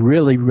has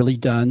really, really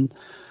done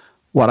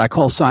what I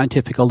call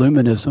scientific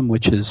illuminism,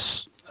 which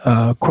is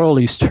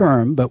Crowley's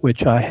term, but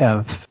which I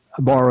have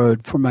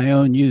borrowed for my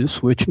own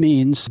use, which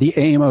means the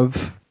aim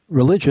of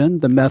religion,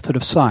 the method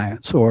of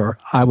science, or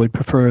I would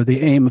prefer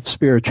the aim of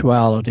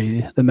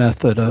spirituality, the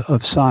method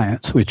of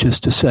science, which is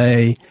to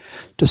say,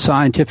 to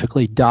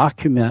scientifically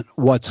document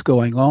what's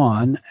going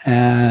on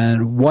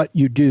and what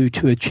you do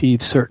to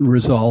achieve certain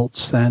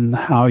results and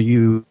how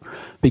you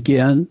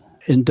begin,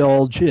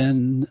 indulge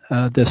in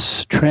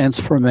this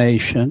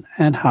transformation,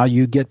 and how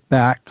you get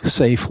back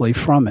safely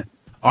from it.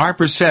 Our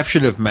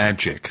perception of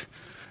magic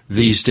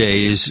these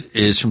days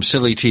is from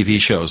silly TV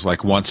shows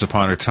like Once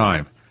Upon a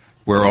Time,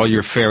 where all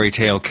your fairy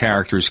tale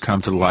characters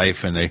come to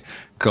life and they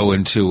go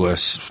into a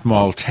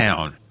small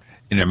town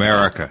in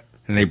America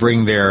and they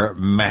bring their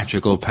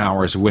magical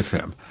powers with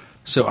them.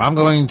 So I'm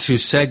going to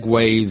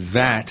segue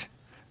that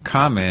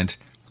comment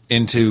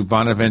into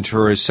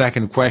Bonaventura's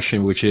second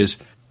question, which is,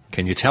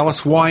 can you tell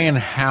us why and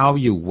how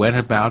you went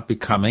about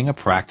becoming a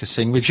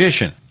practicing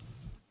magician?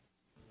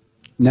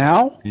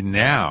 Now?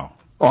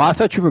 Oh, I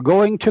thought you were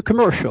going to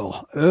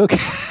commercial. Okay.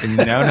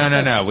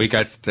 No. We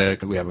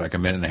have like a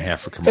minute and a half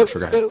for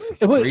commercial.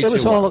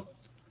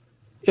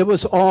 It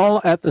was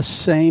all at the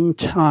same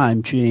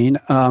time, Gene.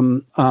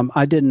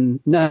 I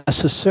didn't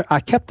necessarily. I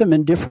kept them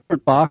in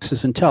different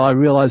boxes until I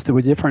realized there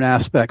were different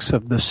aspects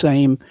of the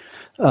same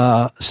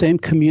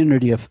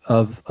community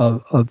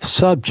of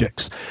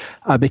subjects.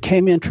 I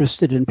became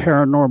interested in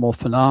paranormal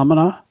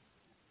phenomena,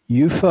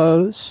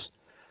 UFOs,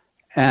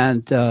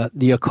 and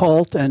the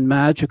occult and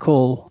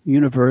magical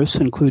universe,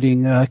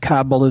 including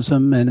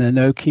Kabbalism and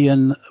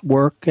Enochian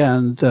work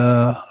and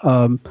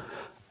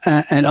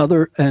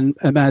other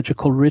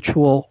magical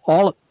ritual,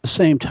 all at the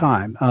same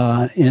time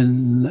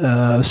in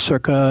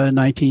circa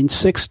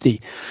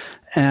 1960.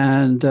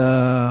 And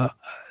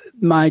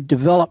my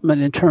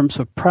development in terms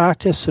of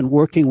practice and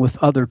working with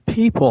other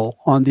people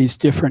on these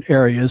different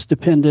areas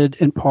depended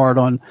in part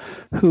on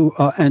who,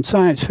 and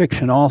science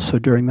fiction also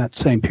during that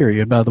same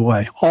period, by the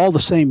way, all the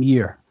same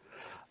year.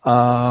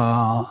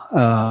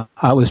 I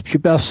was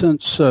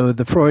pubescent, so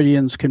the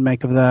Freudians can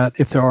make of that,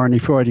 if there are any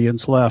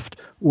Freudians left,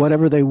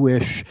 whatever they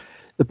wish.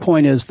 The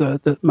point is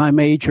that my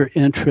major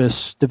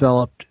interests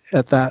developed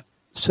at that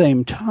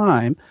same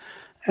time.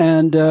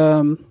 And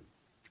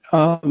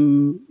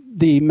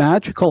the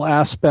magical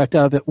aspect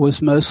of it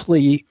was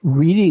mostly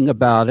reading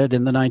about it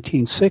in the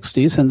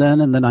 1960s, and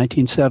then in the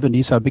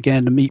 1970s I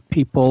began to meet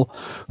people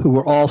who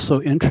were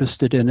also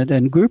interested in it.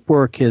 And group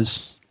work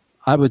is,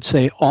 I would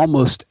say,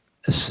 almost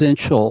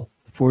essential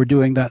for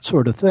doing that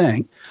sort of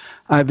thing.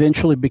 I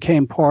eventually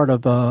became part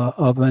of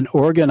an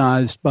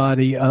organized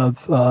body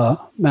of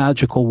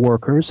magical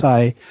workers.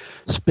 I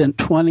spent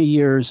 20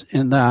 years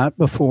in that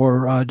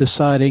before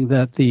deciding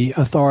that the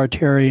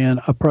authoritarian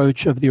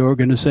approach of the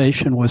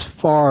organization was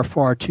far,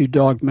 far too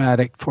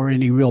dogmatic for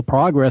any real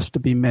progress to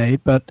be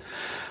made. But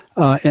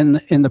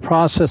in the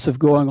process of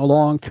going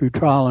along through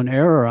trial and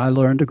error, I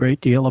learned a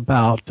great deal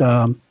about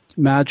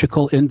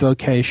magical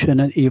invocation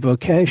and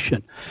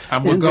evocation.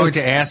 We're going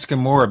to ask him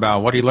more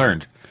about what he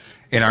learned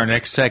in our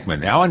next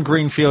segment. Alan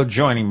Greenfield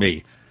joining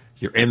me.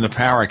 You're in the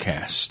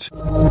Paracast.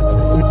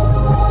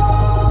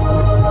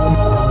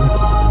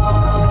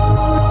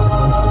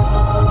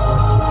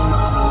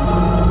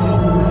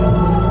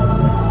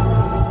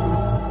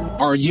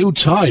 Are you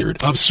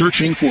tired of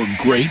searching for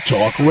great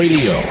talk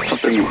radio?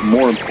 Something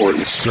more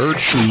important.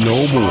 Search no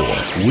more.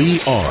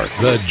 We are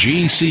the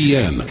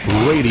GCN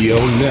Radio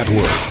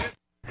Network.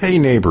 Hey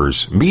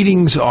neighbors,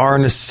 meetings are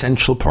an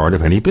essential part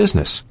of any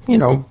business. You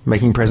know,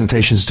 making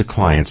presentations to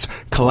clients,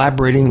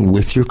 collaborating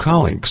with your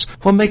colleagues.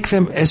 Well, make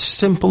them as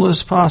simple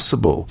as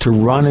possible to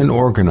run and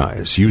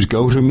organize. Use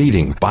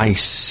GoToMeeting by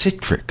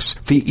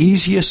Citrix, the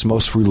easiest,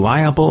 most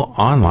reliable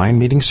online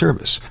meeting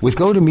service. With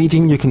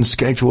GoToMeeting, you can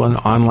schedule an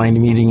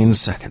online meeting in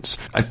seconds.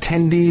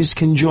 Attendees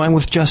can join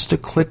with just a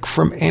click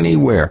from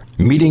anywhere.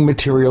 Meeting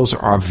materials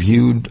are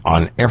viewed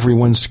on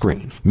everyone's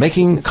screen,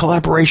 making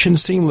collaboration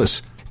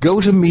seamless.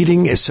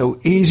 GoToMeeting is so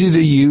easy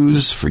to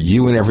use for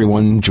you and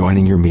everyone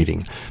joining your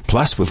meeting.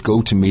 Plus, with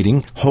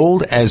GoToMeeting,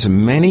 hold as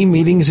many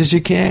meetings as you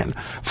can.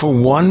 For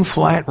one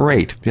flat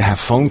rate, you have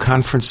phone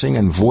conferencing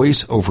and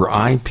voice over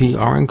IP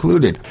are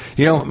included.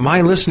 You know,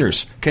 my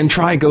listeners can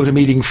try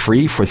GoToMeeting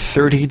free for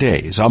 30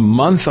 days, a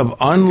month of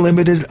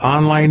unlimited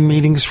online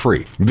meetings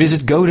free.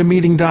 Visit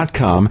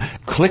GoToMeeting.com,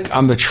 click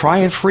on the Try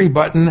It Free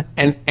button,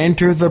 and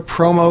enter the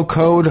promo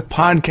code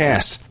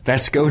PODCAST.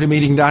 That's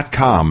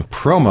GoToMeeting.com,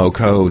 promo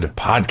code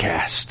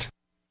PODCAST.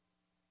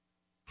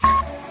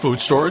 Food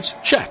storage?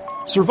 Check.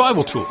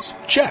 Survival tools?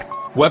 Check.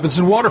 Weapons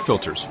and water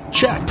filters?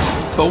 Check.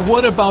 But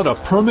what about a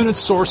permanent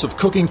source of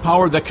cooking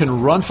power that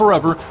can run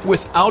forever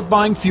without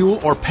buying fuel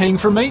or paying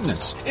for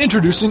maintenance?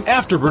 Introducing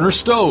Afterburner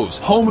Stoves,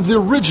 home of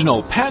the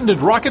original patented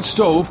rocket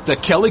stove, the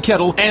Kelly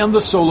Kettle, and the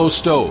Solo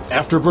Stove.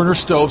 Afterburner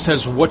Stoves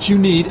has what you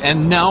need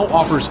and now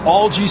offers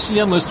all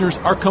GCN listeners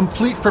our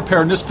complete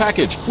preparedness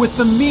package with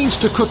the means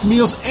to cook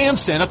meals and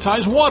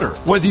sanitize water.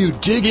 Whether you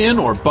dig in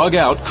or bug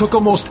out, cook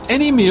almost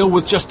any meal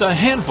with just a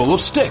handful of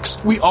sticks.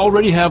 We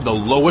already have the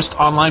lowest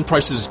online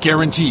prices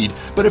guaranteed,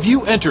 but if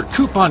you enter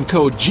coupon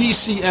code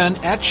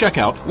GCN at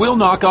checkout, we'll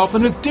knock off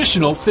an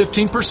additional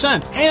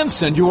 15% and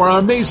send you our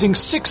amazing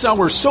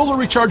 6-hour solar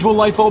rechargeable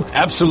light bulb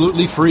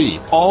absolutely free.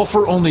 All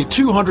for only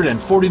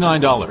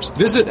 $249.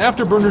 Visit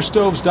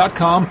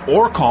AfterburnerStoves.com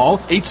or call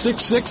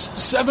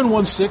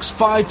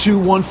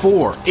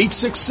 866-716-5214.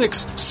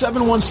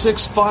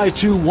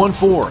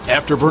 866-716-5214.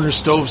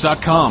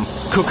 AfterburnerStoves.com.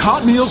 Cook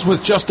hot meals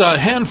with just a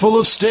handful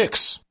of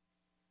sticks.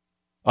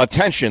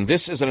 Attention,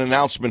 this is an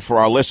announcement for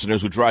our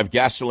listeners who drive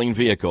gasoline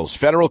vehicles.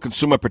 Federal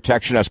Consumer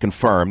Protection has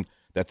confirmed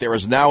that there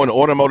is now an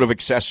automotive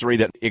accessory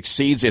that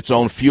exceeds its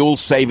own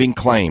fuel-saving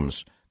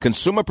claims.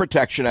 Consumer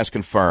Protection has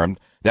confirmed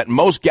that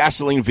most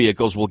gasoline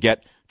vehicles will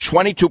get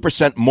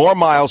 22% more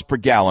miles per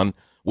gallon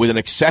with an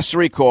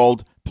accessory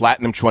called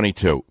Platinum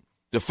 22.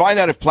 To find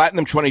out if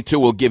Platinum 22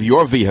 will give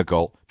your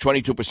vehicle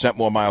 22%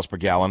 more miles per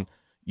gallon,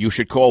 you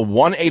should call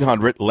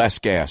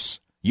 1-800-LESS-GAS.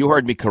 You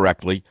heard me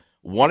correctly,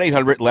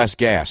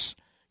 1-800-LESS-GAS.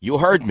 You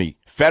heard me.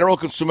 Federal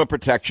Consumer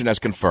Protection has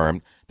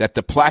confirmed that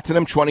the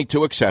Platinum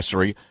 22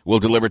 accessory will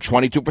deliver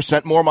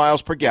 22% more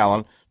miles per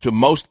gallon to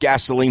most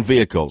gasoline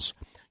vehicles.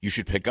 You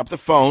should pick up the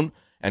phone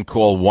and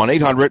call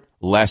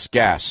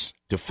 1-800-LESS-GAS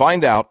to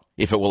find out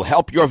if it will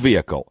help your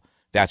vehicle.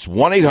 That's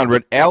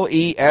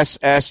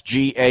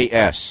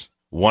 1-800-LESS-GAS.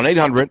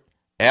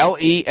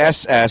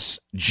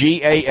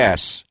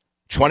 1-800-LESS-GAS.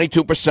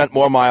 22%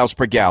 more miles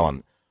per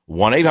gallon.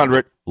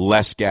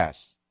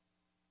 1-800-LESS-GAS.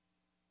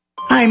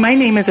 Hi, my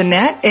name is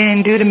Annette,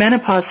 and due to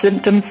menopause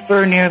symptoms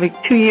for nearly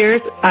 2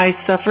 years, I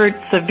suffered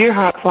severe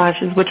hot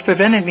flashes, which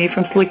prevented me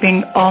from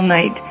sleeping all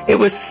night. It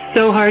was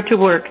so hard to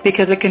work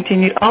because I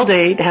continued all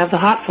day to have the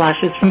hot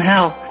flashes from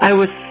hell. I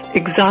was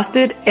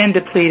exhausted and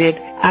depleted.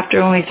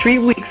 After only 3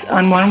 weeks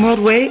on One World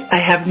Way, I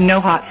have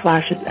no hot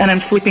flashes, and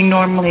I'm sleeping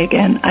normally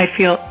again. I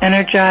feel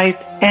energized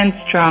and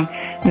strong.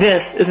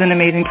 This is an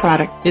amazing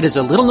product. It is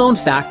a little-known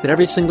fact that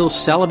every single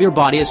cell of your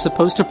body is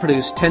supposed to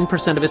produce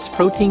 10% of its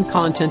protein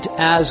content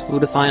as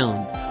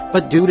glutathione.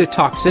 But due to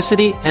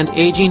toxicity and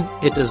aging,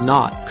 it does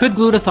not. Could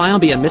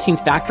glutathione be a missing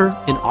factor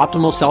in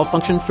optimal cell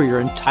function for your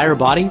entire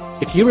body?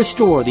 If you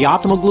restore the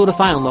optimal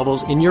glutathione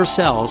levels in your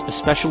cells,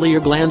 especially your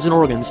glands and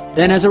organs,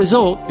 then as a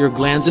result, your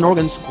glands and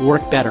organs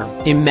work better.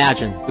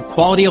 Imagine the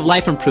quality of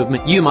life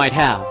improvement you might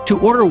have. To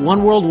order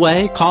One World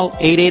Way, call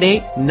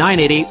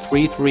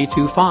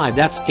 888-988-3325.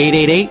 That's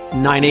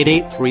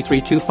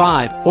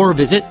 888-988-3325. Or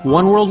visit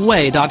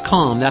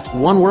oneworldway.com. That's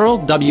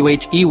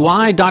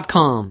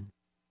oneworld.com.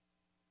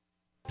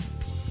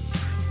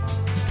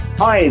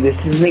 Hi, this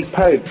is Nick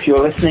Pope. You're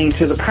listening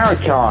to the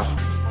Paracast.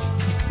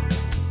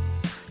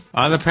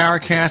 On the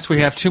Paracast, we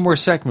have 2 more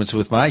segments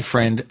with my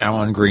friend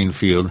Alan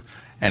Greenfield,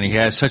 and he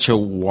has such a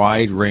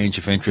wide range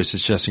of interests.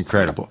 It's just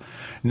incredible.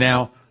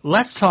 Now,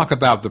 let's talk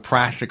about the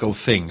practical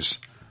things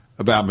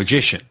about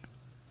magicians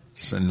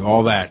and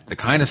all that, the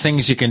kind of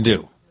things you can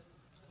do.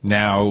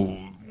 Now,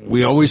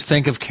 we always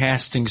think of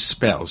casting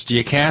spells. Do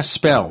you cast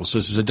spells?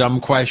 This is a dumb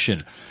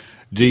question.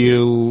 Do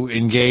you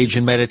engage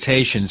in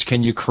meditations?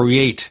 Can you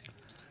create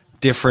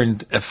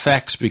different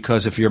effects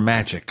because of your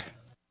magic?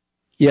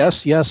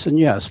 Yes, and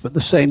yes, but the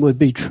same would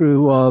be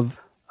true of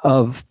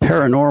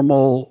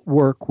paranormal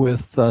work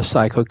with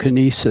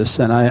psychokinesis,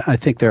 and I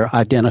think they're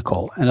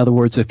identical. In other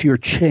words, if you're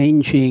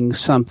changing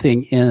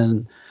something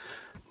in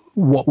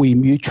what we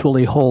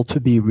mutually hold to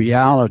be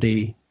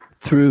reality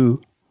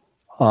through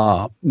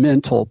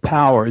mental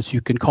powers,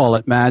 you can call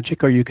it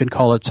magic or you can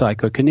call it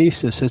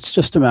psychokinesis. It's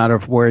just a matter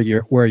of where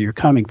you're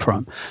coming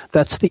from.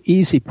 That's the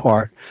easy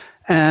part.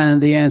 And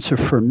the answer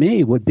for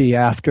me would be,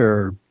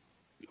 after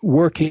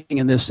working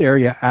in this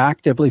area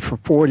actively for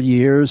 40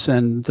 years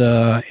and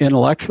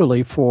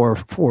intellectually for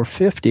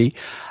 50,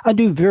 I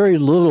do very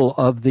little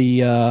of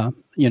the,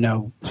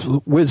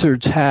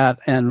 wizard's hat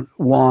and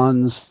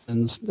wands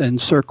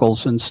and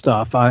circles and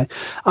stuff.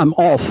 I'm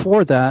all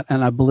for that,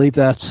 and I believe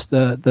that's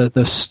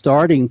the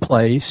starting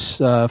place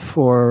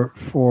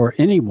for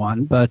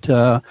anyone.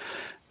 But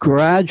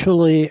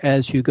gradually,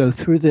 as you go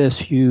through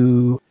this,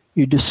 you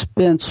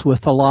dispense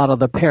with a lot of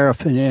the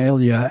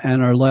paraphernalia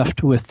and are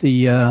left with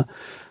the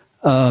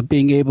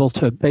being able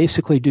to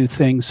basically do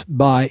things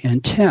by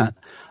intent.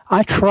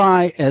 I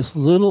try as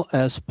little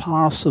as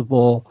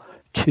possible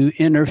to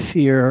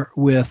interfere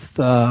with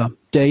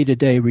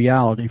day-to-day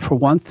reality. For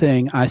one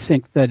thing, I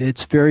think that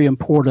it's very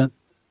important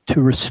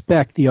to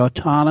respect the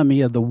autonomy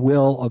of the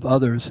will of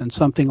others. And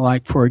something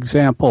like, for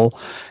example,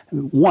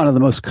 one of the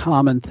most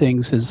common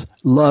things is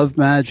love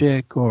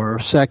magic or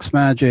sex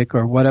magic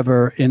or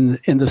whatever, in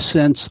the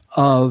sense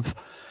of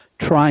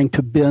trying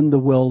to bend the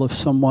will of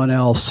someone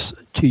else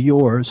to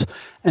yours.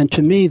 And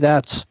to me,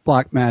 that's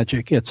black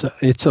magic.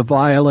 It's a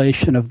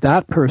violation of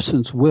that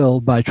person's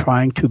will by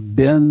trying to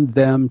bend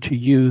them to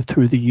you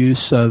through the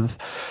use of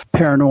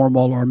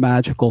paranormal or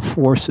magical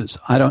forces.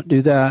 I don't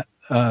do that.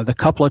 The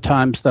couple of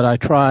times that I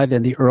tried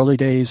in the early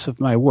days of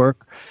my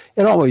work,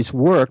 it always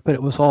worked, but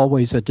it was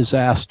always a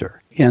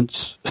disaster.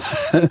 Hence,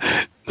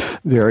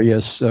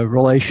 various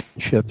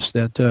relationships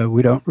that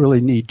we don't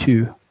really need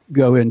to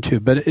go into.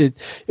 But it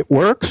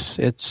works.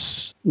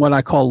 It's what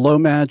I call low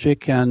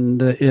magic,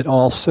 and it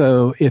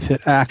also, if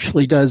it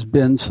actually does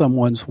bend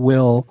someone's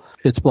will,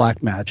 it's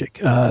black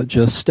magic,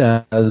 just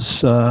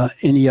as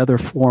any other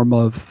form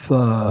of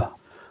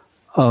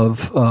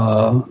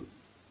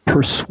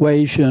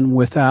persuasion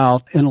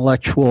without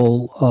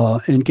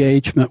intellectual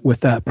engagement with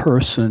that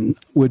person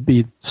would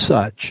be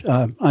such.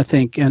 I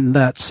think in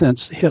that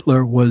sense,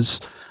 Hitler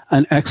was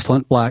an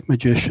excellent black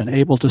magician,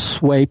 able to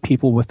sway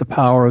people with the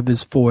power of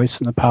his voice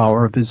and the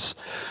power of his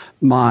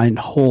mind,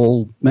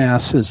 whole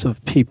masses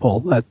of people.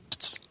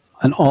 That's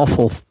an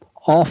awful,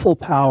 awful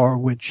power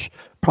which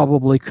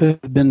probably could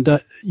have been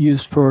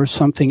used for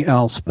something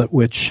else, but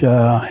which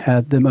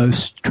had the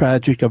most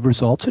tragic of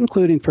results,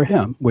 including for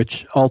him,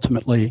 which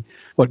ultimately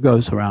what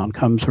goes around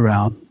comes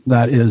around.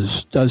 That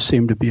does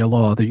seem to be a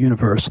law of the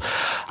universe.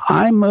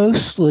 I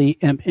mostly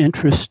am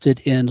interested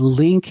in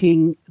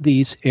linking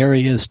these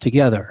areas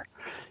together.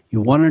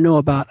 You want to know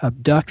about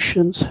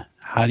abductions?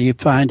 How do you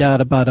find out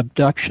about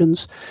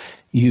abductions?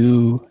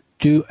 You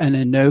do an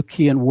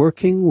Enochian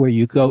working where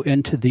you go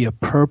into the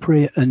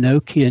appropriate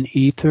Enochian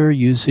ether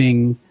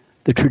using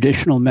the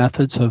traditional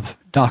methods of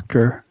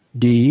Dr.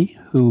 D,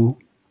 who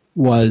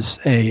was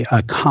a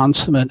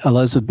consummate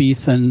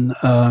Elizabethan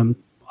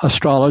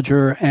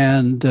astrologer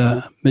and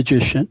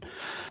magician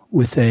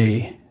with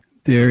a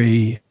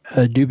very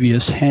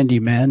dubious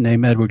handyman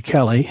named Edward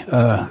Kelly,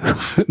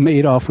 who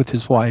made off with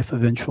his wife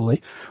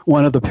eventually,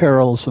 one of the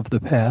perils of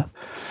the path.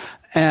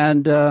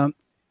 And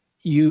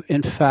you,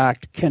 in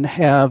fact, can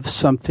have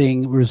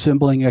something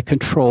resembling a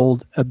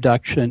controlled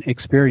abduction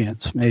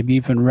experience, maybe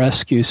even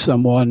rescue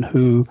someone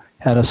who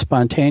had a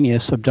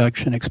spontaneous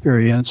abduction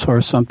experience or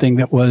something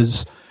that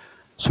was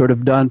sort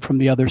of done from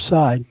the other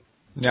side.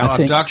 Now,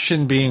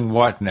 abduction being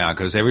what now?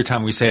 Because every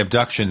time we say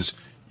abductions,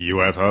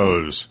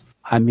 UFOs.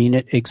 I mean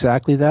it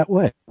exactly that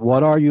way.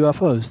 What are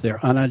UFOs?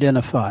 They're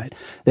unidentified.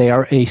 They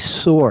are a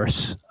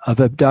source of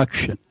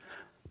abduction,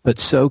 but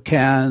so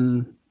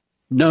can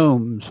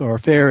gnomes or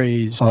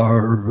fairies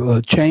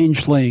or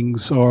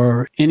changelings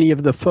or any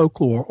of the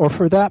folklore, or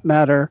for that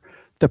matter,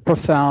 the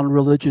profound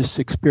religious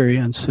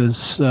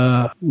experiences,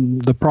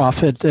 the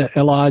prophet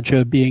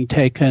Elijah being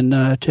taken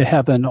to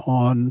heaven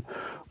on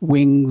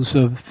wings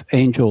of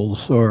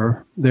angels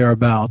or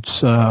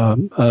thereabouts,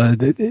 Paul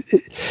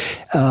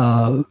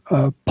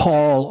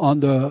on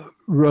the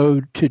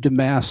road to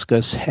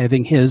Damascus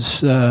having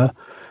his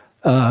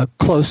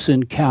close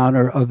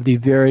encounter of the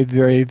very,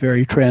 very,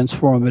 very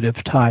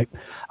transformative type.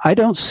 I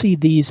don't see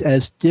these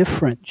as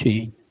different,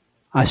 Gene.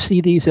 I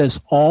see these as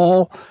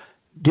all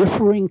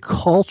differing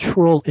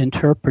cultural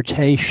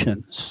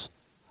interpretations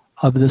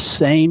of the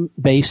same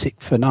basic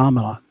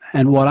phenomenon.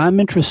 And what I'm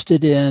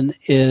interested in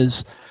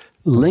is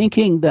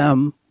linking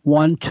them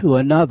one to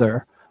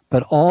another,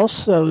 but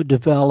also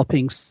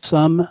developing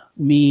some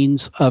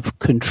means of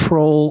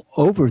control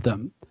over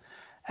them.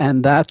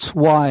 And that's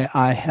why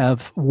I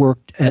have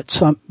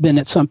been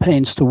at some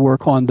pains to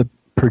work on the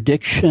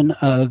prediction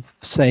of,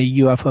 say,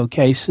 UFO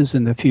cases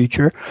in the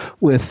future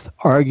with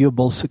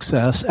arguable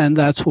success. And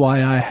that's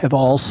why I have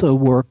also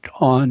worked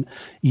on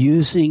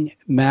using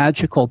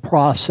magical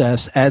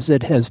process as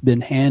it has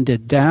been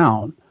handed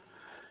down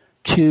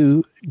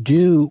to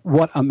do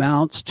what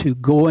amounts to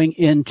going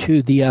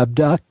into the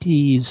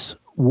abductee's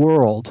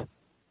world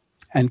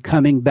and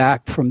coming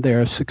back from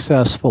there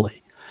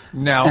successfully.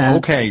 Now,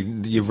 okay,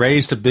 you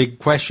raised a big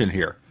question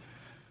here.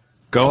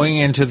 Going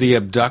into the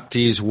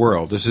abductee's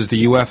world. This is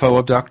the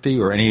UFO abductee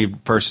or any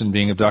person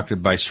being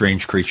abducted by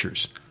strange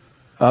creatures?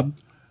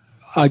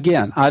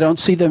 Again, I don't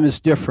see them as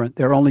different.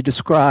 They're only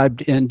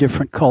described in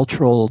different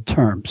cultural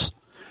terms.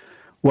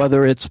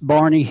 Whether it's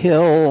Barney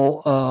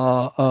Hill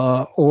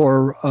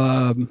or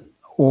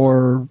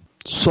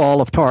Saul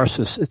of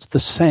Tarsus, it's the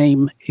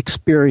same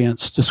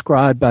experience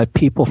described by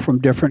people from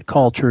different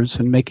cultures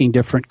and making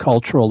different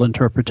cultural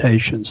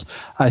interpretations.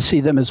 I see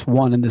them as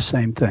one and the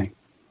same thing.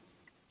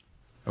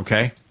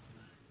 Okay.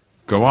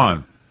 Go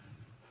on.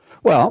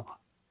 Well,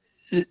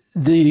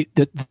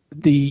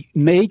 the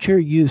major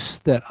use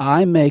that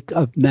I make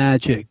of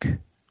magic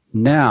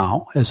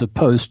now, as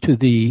opposed to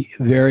the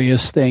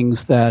various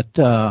things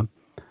that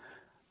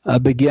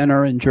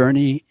beginner and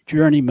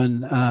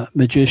journeyman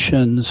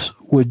magicians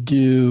would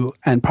do,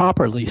 and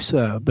properly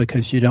so,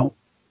 because you don't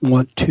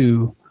want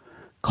to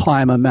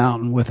climb a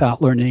mountain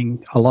without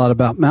learning a lot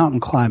about mountain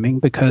climbing,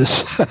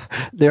 because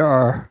there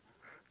are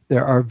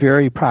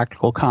very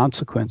practical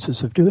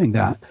consequences of doing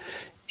that,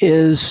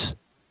 is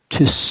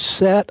to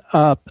set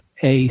up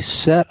a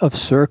set of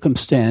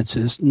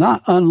circumstances,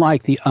 not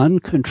unlike the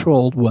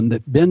uncontrolled one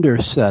that Bender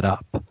set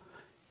up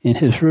in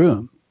his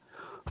room,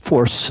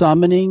 for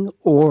summoning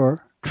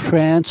or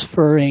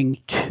transferring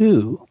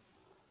to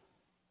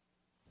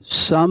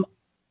some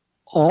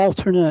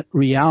alternate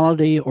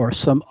reality or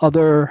some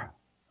other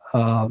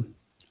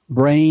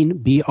brain,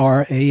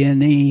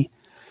 B-R-A-N-E,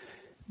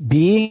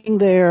 being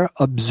there,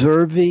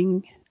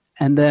 observing,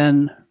 and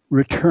then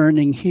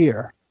returning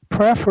here,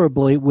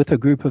 preferably with a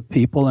group of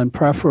people and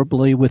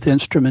preferably with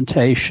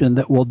instrumentation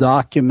that will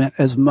document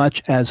as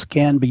much as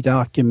can be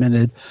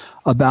documented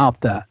about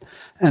that.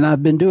 And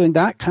I've been doing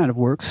that kind of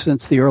work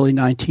since the early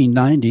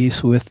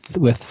 1990s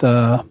with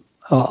a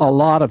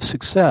lot of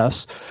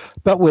success,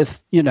 but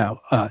with,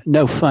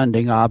 no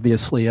funding,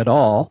 obviously, at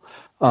all.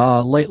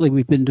 Lately,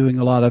 we've been doing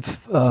a lot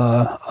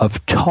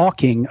of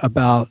talking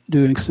about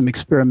doing some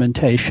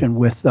experimentation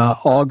with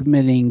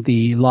augmenting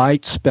the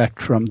light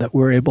spectrum that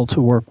we're able to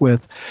work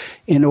with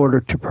in order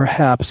to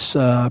perhaps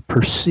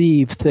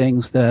perceive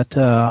things that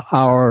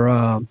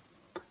our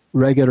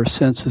regular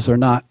senses are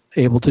not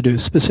able to do,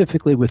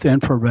 specifically with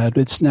infrared.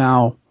 It's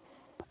now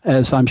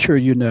as I'm sure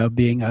you know,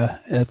 being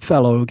a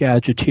fellow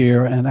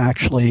gadgeteer and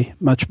actually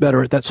much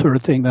better at that sort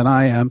of thing than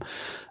I am,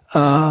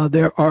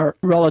 there are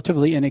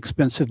relatively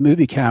inexpensive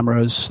movie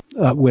cameras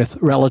with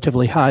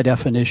relatively high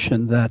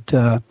definition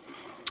that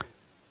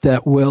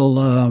will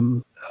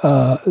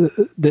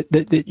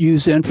that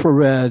use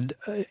infrared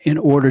in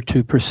order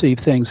to perceive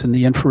things in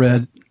the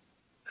infrared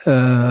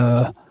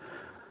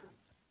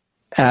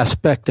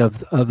aspect of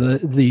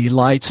the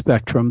light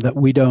spectrum that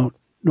we don't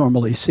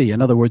normally see.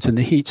 In other words, in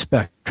the heat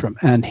spectrum.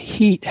 And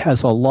heat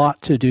has a lot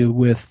to do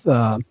with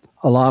a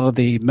lot of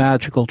the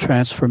magical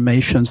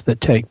transformations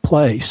that take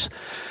place.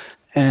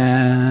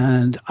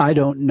 And I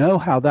don't know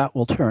how that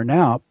will turn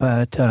out,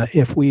 but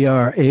if we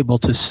are able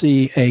to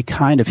see a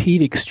kind of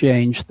heat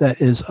exchange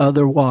that is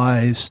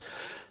otherwise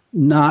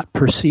not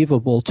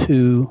perceivable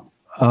to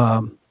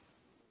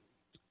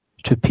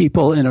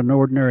people in an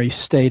ordinary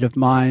state of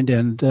mind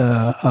and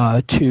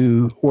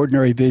to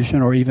ordinary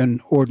vision or even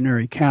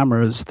ordinary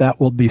cameras, that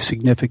will be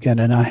significant.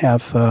 And I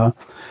have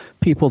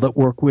people that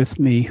work with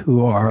me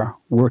who are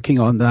working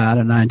on that,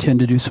 and I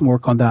intend to do some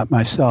work on that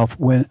myself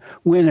when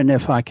and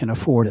if I can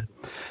afford it.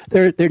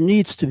 There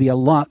needs to be a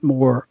lot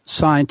more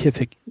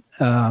scientific,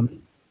 that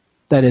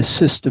is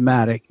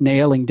systematic,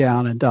 nailing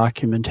down and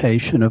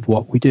documentation of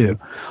what we do.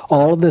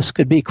 All of this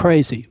could be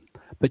crazy,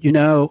 but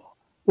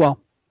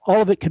all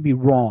of it could be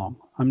wrong.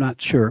 I'm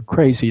not sure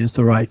crazy is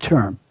the right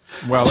term.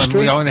 Well, and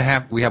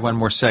we have one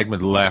more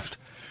segment left.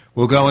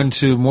 We'll go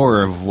into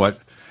more of what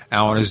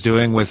Alan is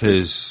doing with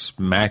his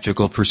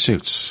magical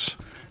pursuits.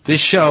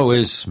 This show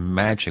is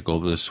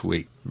magical this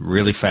week.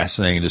 Really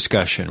fascinating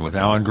discussion with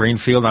Alan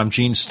Greenfield. I'm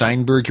Gene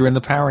Steinberg. You're in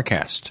the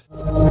Paracast.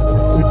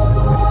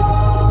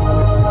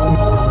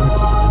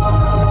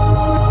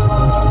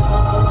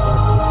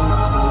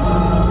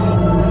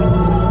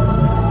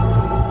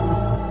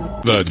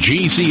 The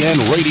GCN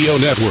Radio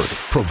Network,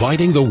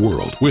 providing the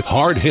world with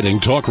hard-hitting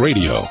talk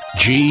radio.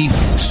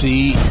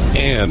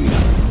 GCN.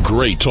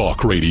 Great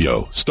talk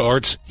radio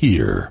starts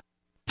here.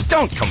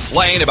 Don't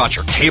complain about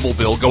your cable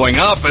bill going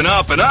up and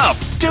up and up.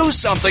 Do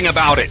something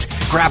about it.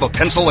 Grab a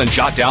pencil and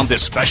jot down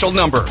this special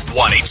number,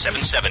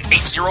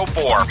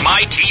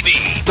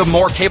 1-877-804-MY-TV. The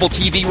more cable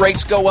TV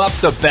rates go up,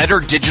 the better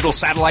digital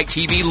satellite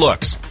TV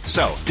looks.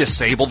 So,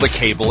 disable the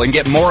cable and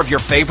get more of your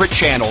favorite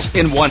channels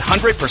in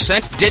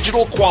 100%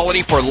 digital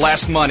quality for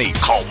less money.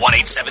 Call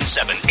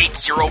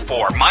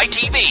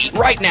 1-877-804-MY-TV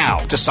right now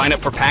to sign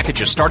up for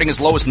packages starting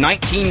as low as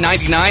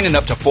 $19.99 and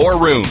up to 4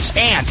 rooms.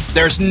 And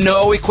there's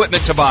no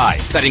equipment to buy.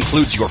 That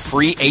includes your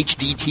free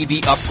HD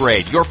TV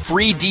upgrade, your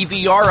free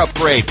DVR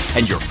upgrade,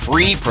 and your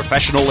free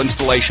professional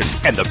installation.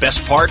 And the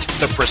best part,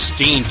 the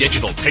pristine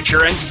digital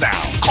picture and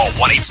sound. Call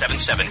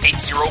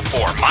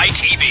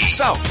 1-877-804-MY-TV.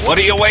 So, what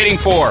are you waiting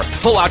for?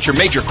 Pull out your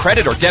major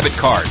credit or debit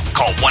card.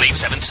 Call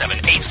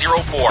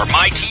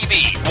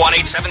 1-877-804-MY-TV.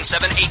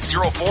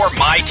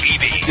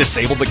 1-877-804-MY-TV.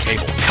 Disable the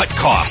cable, cut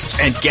costs,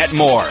 and get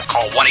more.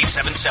 Call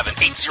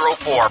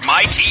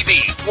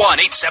 1-877-804-MY-TV.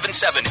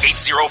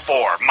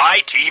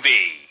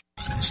 1-877-804-MY-TV.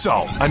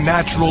 So, a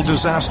natural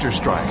disaster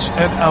strikes,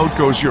 and out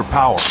goes your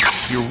power.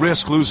 You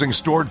risk losing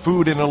stored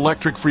food in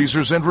electric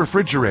freezers and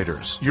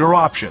refrigerators. Your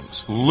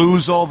options: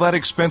 lose all that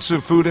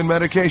expensive food and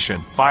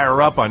medication,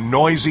 fire up a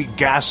noisy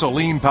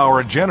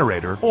gasoline-powered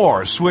generator,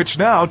 or switch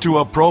now to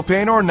a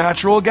propane or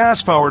natural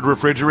gas-powered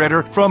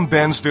refrigerator from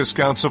Ben's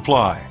Discount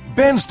Supply.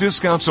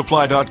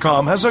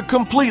 Ben'sDiscountSupply.com has a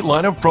complete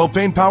line of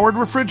propane-powered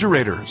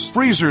refrigerators.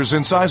 Freezers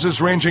in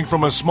sizes ranging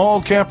from a small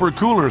camper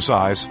cooler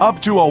size up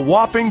to a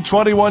whopping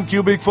 21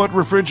 cubic foot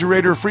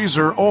refrigerator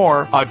freezer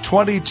or a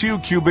 22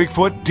 cubic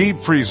foot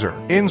deep freezer.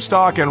 In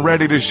stock and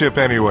ready to ship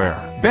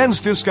anywhere.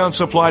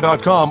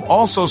 Ben'sDiscountSupply.com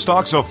also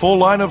stocks a full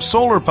line of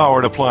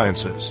solar-powered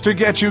appliances to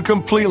get you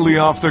completely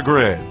off the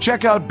grid.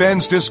 Check out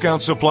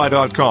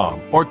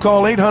Ben'sDiscountSupply.com or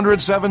call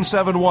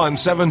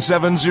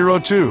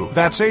 800-771-7702.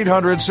 That's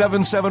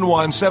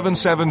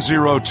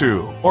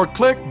 800-771-7702. Or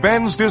click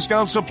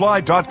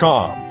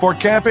Ben'sDiscountSupply.com for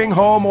camping,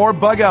 home, or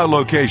bug-out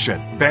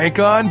location. Bank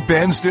on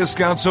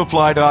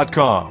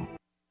Ben'sDiscountSupply.com.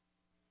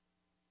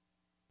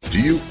 Do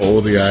you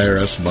owe the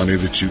IRS money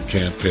that you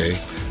can't pay?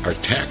 Are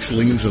tax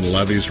liens and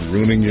levies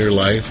ruining your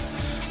life?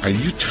 Are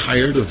you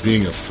tired of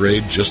being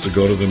afraid just to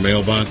go to the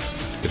mailbox?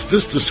 If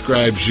this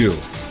describes you,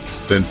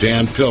 then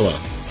Dan Pilla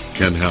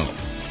can help.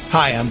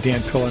 Hi, I'm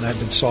Dan Pilla, and I've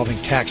been solving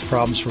tax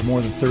problems for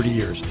more than 30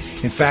 years.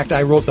 In fact,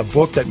 I wrote the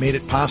book that made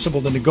it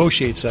possible to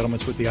negotiate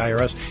settlements with the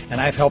IRS,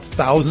 and I've helped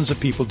thousands of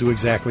people do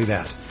exactly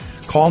that.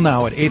 Call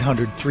now at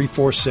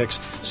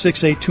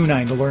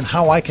 800-346-6829 to learn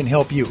how I can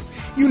help you.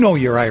 You know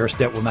your IRS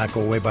debt will not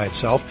go away by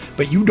itself,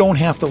 but you don't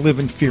have to live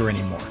in fear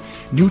anymore.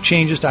 New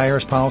changes to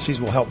IRS policies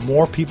will help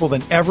more people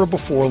than ever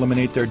before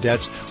eliminate their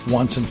debts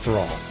once and for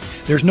all.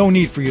 There's no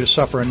need for you to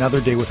suffer another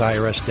day with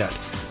IRS debt.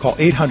 Call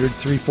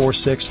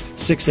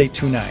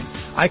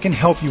 800-346-6829. I can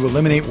help you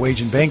eliminate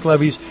wage and bank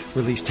levies,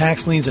 release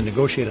tax liens, and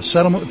negotiate a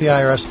settlement with the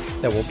IRS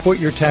that will put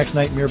your tax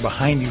nightmare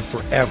behind you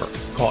forever.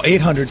 Call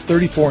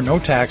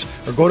 800-34-NO-TAX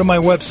or go to my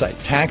website,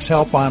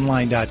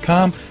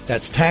 taxhelponline.com.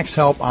 That's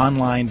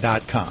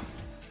taxhelponline.com.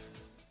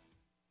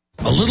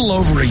 A little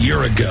over a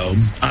year ago,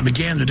 I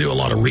began to do a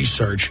lot of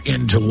research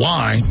into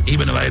why,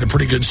 even though I had a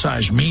pretty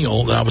good-sized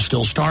meal, that I was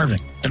still starving.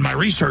 And my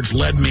research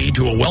led me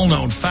to a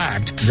well-known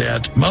fact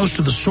that most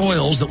of the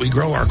soils that we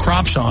grow our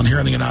crops on here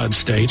in the United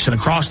States and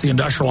across the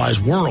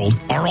industrialized world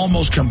are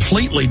almost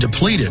completely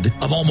depleted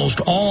of almost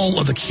all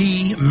of the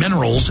key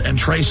minerals and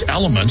trace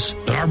elements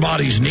that our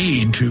bodies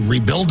need to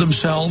rebuild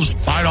themselves,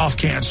 fight off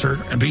cancer,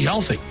 and be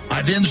healthy.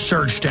 I then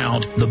searched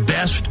out the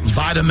best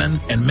vitamin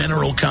and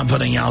mineral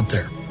company out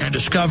there and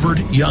discovered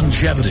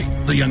Youngevity.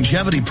 The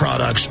Youngevity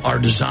products are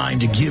designed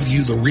to give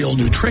you the real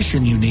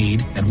nutrition you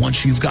need, and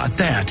once you've got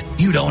that,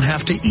 you don't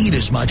have to eat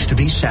as much to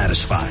be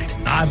satisfied.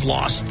 I've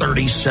lost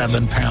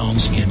 37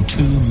 pounds in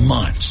 2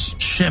 months,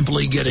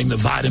 simply getting the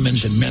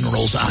vitamins and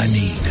minerals I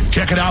need.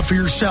 Check it out for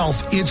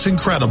yourself. It's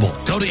incredible.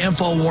 Go to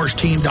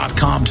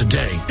InfoWarsTeam.com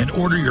today and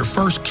order your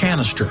first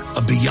canister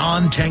of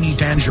Beyond Tangy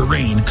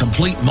Tangerine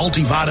Complete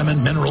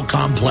Multivitamin Mineral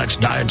Complex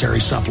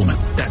Dietary Supplement.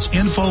 That's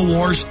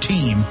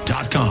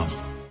InfoWarsTeam.com.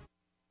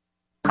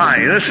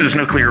 Hi, this is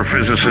nuclear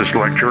physicist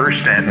lecturer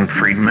Stanton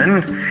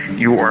Friedman.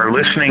 You are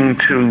listening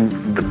to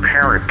the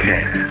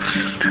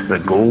Paracast, the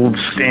gold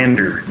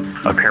standard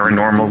of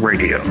paranormal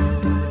radio.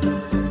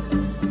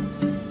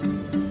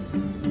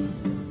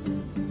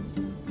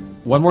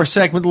 One more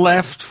segment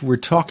left. We're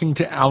talking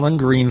to Alan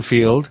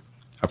Greenfield,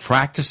 a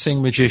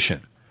practicing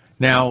magician.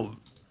 Now,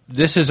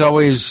 this is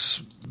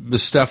always the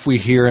stuff we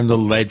hear in the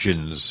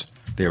legends.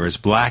 There is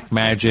black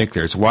magic,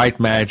 there's white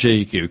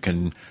magic, you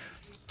can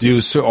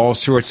do all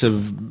sorts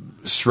of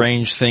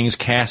strange things,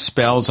 cast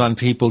spells on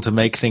people to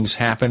make things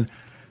happen.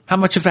 How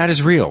much of that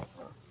is real?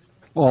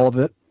 All of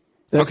it.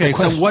 Okay,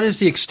 so what is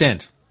the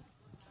extent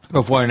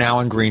of what an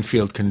Alan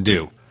Greenfield can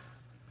do?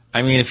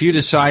 I mean, if you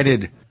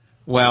decided,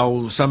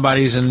 well,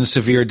 somebody's in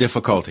severe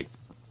difficulty,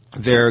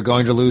 they're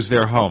going to lose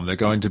their home, they're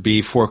going to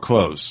be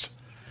foreclosed,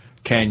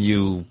 can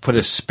you put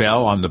a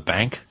spell on the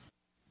bank?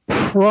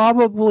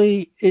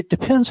 Probably, it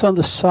depends on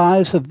the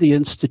size of the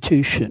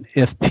institution.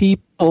 If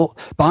people,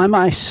 by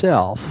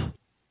myself,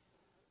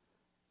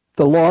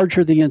 the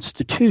larger the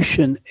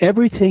institution,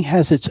 everything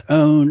has its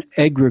own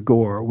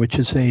egregore, which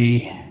is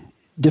a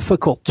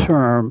difficult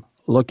term.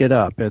 Look it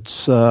up. It's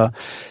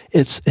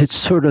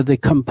sort of the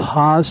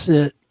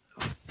composite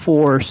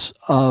force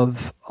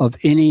of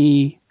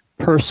any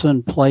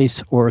person,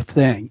 place, or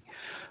thing.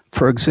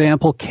 For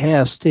example,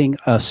 casting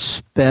a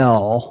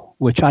spell,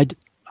 which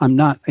I'm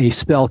not a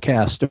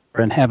spellcaster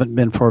and haven't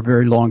been for a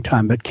very long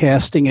time, but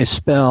casting a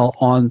spell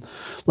on,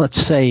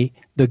 let's say,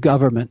 the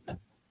government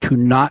to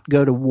not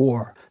go to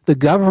war. The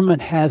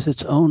government has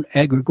its own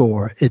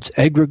egregore. Its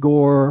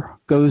egregore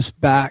goes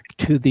back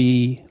to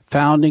the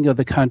founding of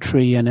the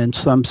country and in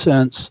some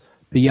sense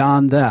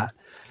beyond that.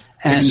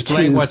 And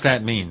explain what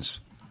that means.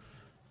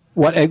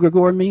 What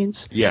egregore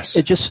means? Yes.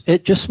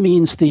 It just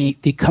means the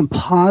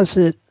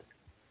composite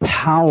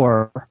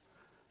power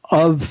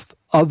of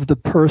the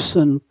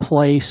person,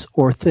 place,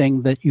 or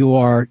thing that you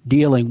are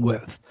dealing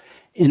with.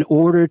 In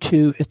order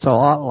to, it's a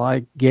lot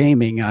like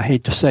gaming, I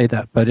hate to say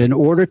that, but in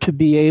order to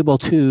be able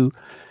to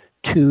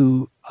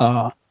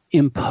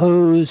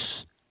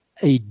impose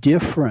a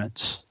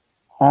difference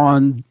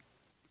on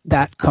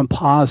that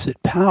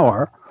composite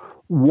power,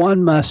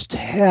 one must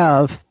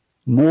have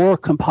more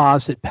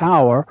composite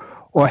power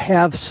or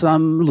have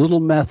some little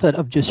method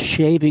of just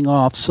shaving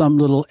off some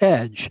little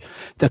edge.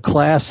 The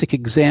classic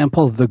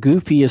example of the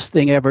goofiest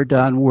thing ever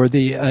done were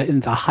in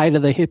the height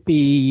of the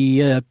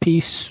hippie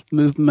peace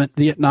movement,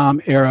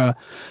 Vietnam era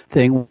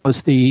thing,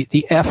 was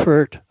the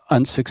effort,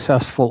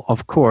 unsuccessful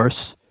of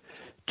course,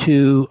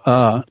 to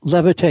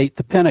levitate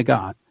the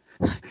Pentagon.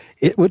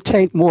 It would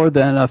take more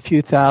than a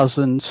few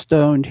thousand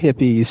stoned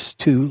hippies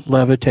to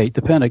levitate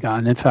the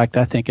Pentagon. In fact,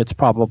 I think it's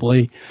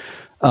probably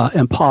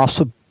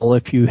impossible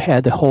if you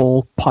had the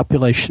whole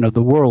population of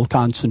the world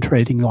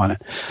concentrating on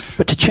it.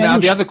 But to change... Now,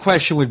 the other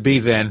question would be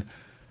then,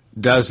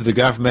 does the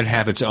government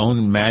have its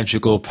own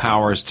magical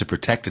powers to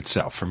protect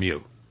itself from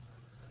you?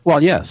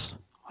 Well, yes,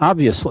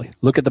 obviously.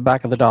 Look at the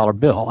back of the dollar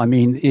bill. I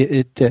mean,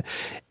 it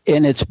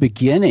in its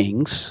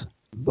beginnings,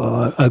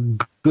 a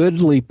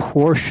goodly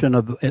portion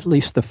of at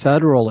least the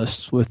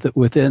Federalists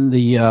within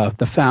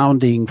the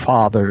founding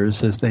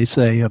fathers, as they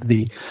say, of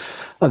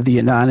the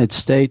United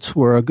States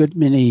were a good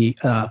many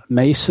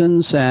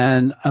Masons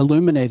and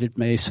illuminated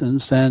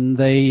Masons, and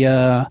they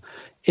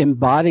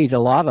embodied a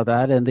lot of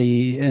that in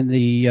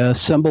the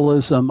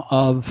symbolism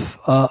of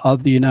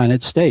the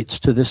United States.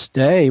 To this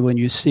day, when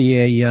you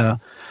see a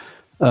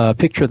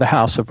picture of the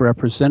House of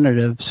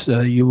Representatives,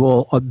 you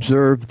will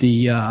observe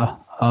the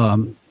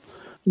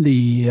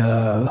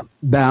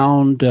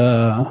bound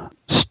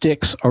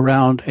sticks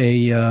around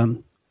a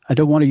I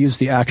don't want to use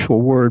the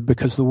actual word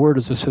because the word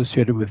is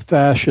associated with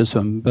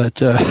fascism,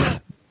 but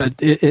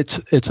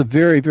it's a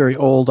very, very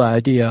old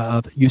idea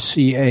of you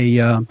see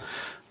a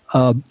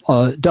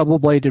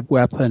double-bladed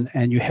weapon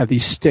and you have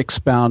these sticks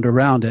bound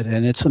around it,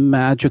 and it's a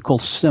magical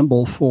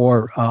symbol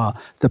for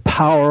the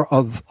power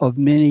of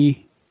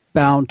many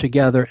bound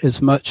together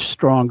is much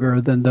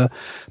stronger than the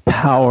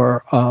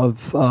power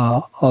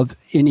of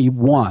any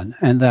one,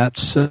 and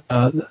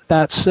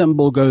that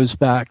symbol goes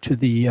back to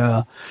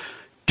the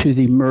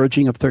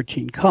merging of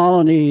 13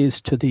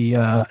 colonies, to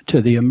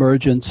the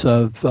emergence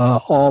of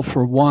all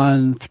for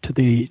one, to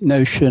the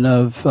notion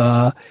of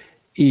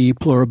e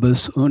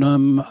pluribus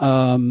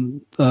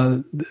unum.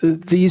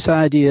 These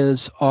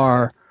ideas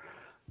are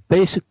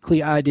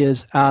basically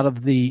ideas out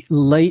of the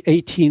late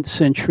 18th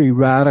century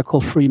radical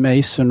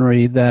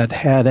Freemasonry that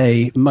had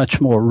a much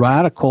more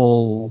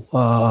radical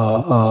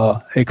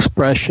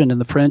expression in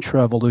the French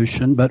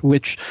Revolution, but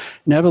which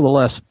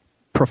nevertheless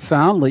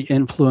profoundly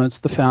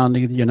influenced the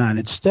founding of the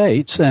United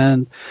States,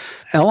 and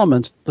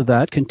elements of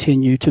that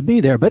continue to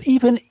be there. But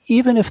even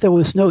if there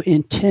was no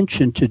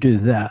intention to do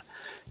that,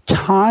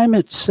 time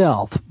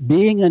itself,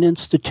 being an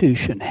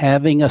institution,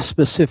 having a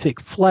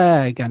specific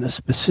flag and a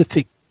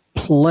specific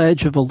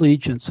pledge of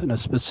allegiance and a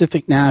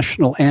specific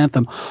national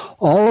anthem,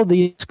 all of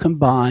these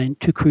combine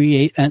to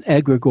create an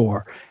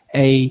egregore,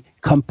 a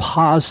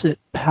composite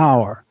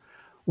power,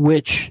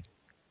 which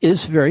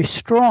is very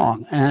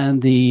strong.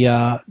 And the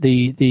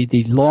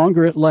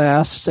longer it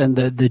lasts and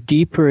the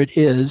deeper it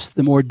is,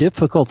 the more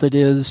difficult it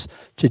is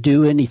to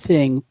do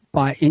anything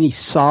by any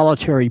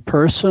solitary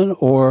person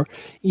or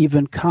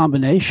even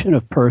combination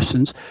of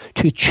persons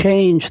to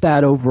change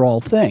that overall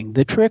thing.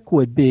 The trick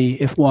would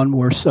be, if one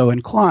were so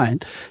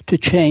inclined, to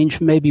change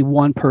maybe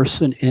one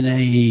person in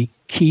a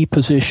key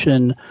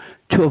position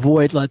to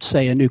avoid, let's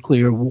say, a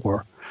nuclear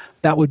war.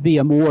 That would be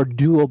a more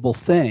doable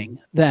thing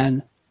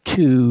than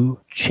to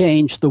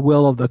change the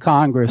will of the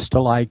Congress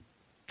to,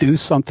 do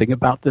something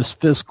about this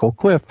fiscal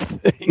cliff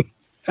thing.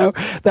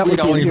 We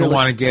don't even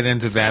want to get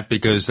into that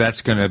because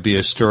that's going to be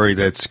a story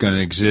that's going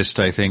to exist,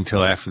 I think,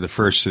 till after the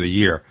first of the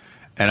year.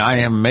 And I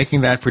am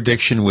making that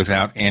prediction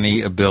without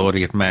any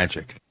ability at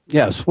magic.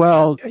 Yes,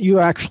 well, you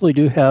actually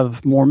do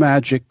have more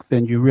magic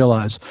than you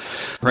realize.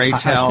 Pray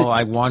tell,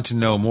 I want to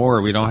know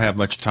more. We don't have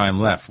much time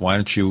left. Why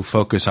don't you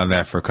focus on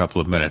that for a couple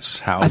of minutes?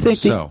 How I think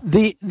so?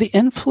 The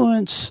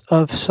influence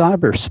of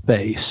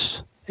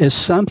cyberspace is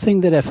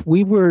something that if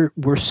we were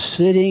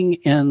sitting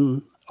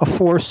in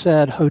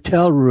aforesaid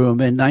hotel room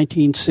in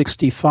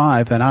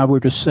 1965, and I were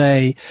to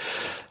say,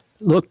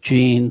 look,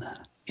 Gene,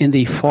 in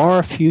the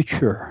far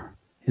future,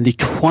 in the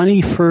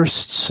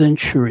 21st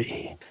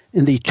century,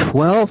 in the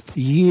 12th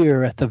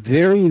year, at the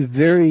very,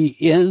 very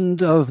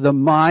end of the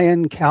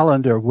Mayan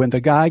calendar, when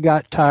the guy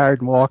got tired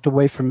and walked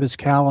away from his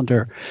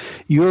calendar,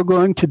 you're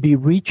going to be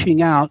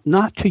reaching out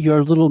not to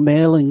your little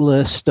mailing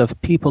list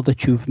of people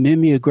that you've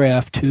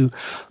mimeographed to,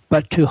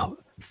 but to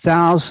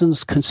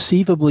thousands,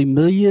 conceivably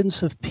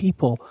millions of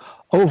people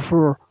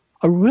over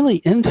a really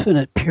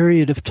infinite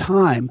period of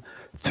time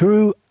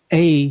through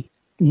a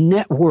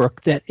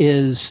network that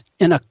is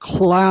in a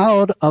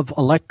cloud of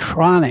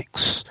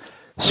electronics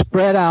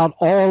spread out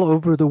all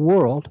over the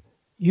world.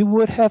 You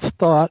would have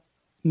thought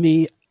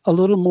me a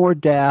little more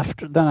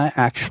daft than I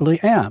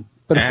actually am.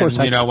 But of course,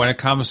 when it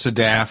comes to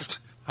daft,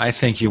 I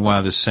think you're one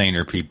of the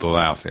saner people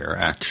out there,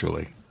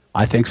 actually.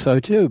 I think so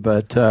too,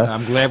 but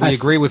I'm glad we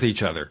agree with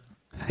each other.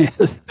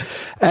 Yes,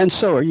 and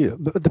so are you.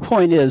 But the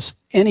point is,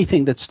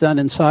 anything that's done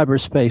in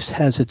cyberspace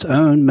has its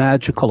own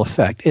magical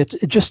effect. It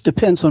just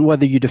depends on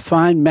whether you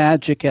define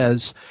magic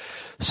as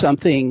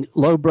something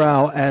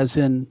lowbrow, as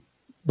in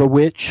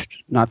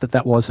Bewitched. Not that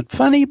that wasn't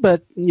funny,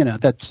 but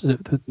that's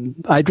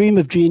I Dream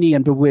of Jeannie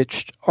and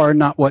Bewitched are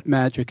not what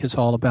magic is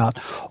all about,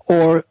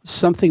 or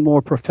something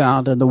more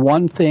profound. And the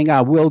one thing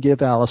I will give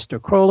Aleister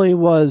Crowley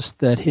was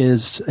that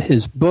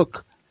his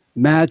book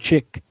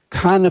Magic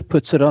kind of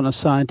puts it on a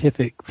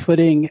scientific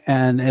footing,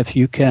 and if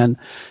you can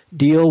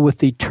deal with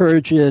the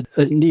turgid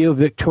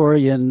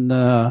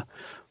neo-Victorian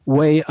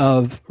way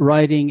of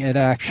writing, it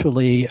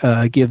actually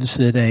gives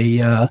it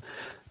a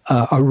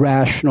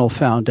rational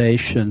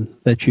foundation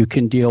that you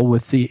can deal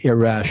with the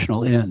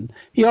irrational in.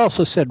 He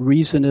also said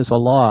reason is a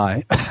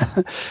lie,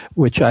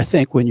 which I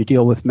think when you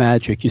deal with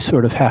magic, you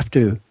sort of have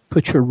to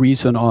put your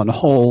reason on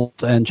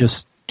hold and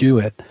just do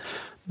it.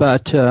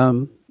 But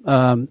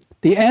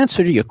the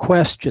answer to your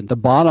question, the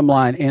bottom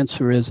line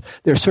answer is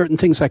there are certain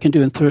things I can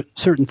do and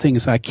certain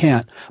things I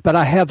can't. But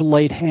I have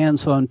laid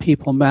hands on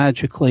people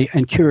magically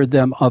and cured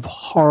them of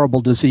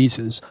horrible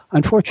diseases.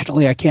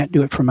 Unfortunately, I can't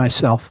do it for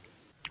myself,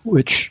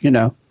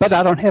 but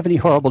I don't have any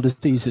horrible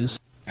diseases.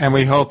 And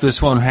we hope this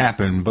won't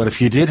happen. But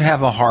if you did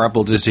have a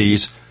horrible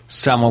disease,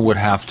 someone would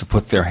have to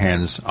put their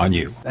hands on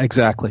you.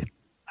 Exactly.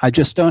 I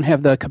just don't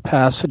have the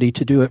capacity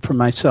to do it for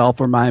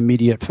myself or my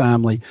immediate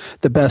family.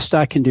 The best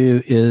I can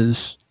do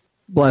is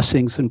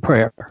blessings and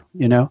prayer,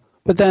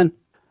 But then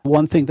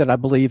one thing that I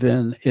believe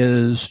in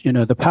is,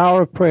 the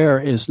power of prayer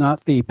is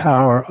not the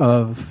power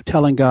of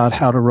telling God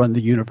how to run the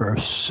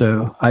universe.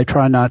 So I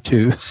try not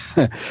to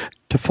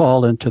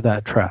fall into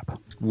that trap.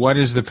 What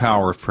is the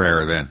power of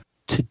prayer then?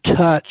 To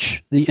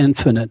touch the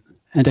infinite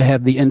and to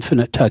have the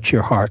infinite touch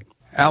your heart.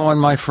 Alan,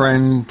 my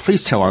friend,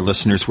 please tell our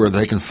listeners where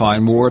they can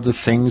find more of the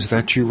things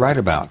that you write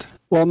about.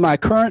 Well, my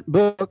current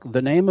book,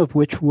 the name of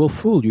which will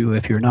fool you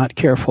if you're not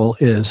careful,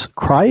 is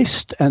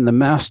Christ and the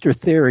Master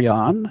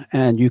Therion,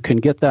 and you can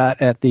get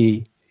that at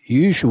the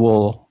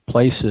usual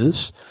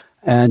places.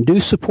 And do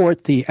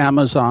support the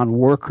Amazon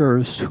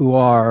workers who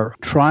are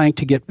trying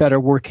to get better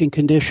working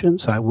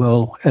conditions. I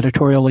will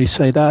editorially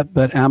say that,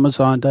 but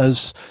Amazon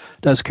does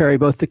carry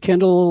both the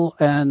Kindle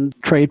and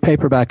trade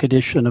paperback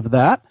edition of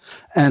that,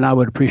 and I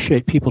would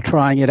appreciate people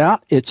trying it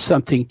out. It's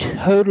something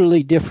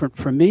totally different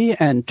from me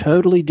and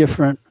totally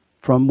different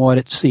from what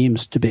it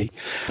seems to be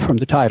from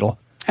the title.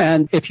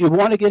 And if you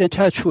want to get in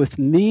touch with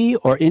me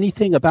or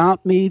anything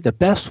about me, the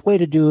best way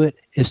to do it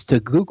is to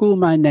Google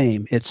my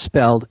name. It's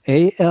spelled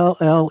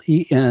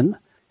ALLENGREENFIELD.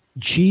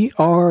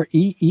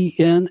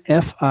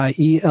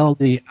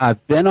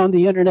 I've been on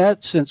the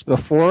internet since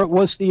before it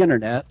was the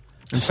internet.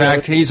 In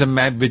fact, he's a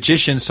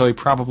magician, so he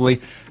probably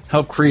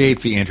helped create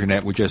the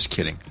internet. We're just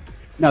kidding.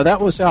 No,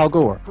 that was Al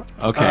Gore.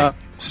 Okay.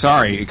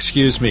 Sorry,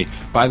 excuse me.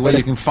 By the way,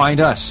 you can find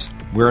us.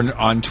 We're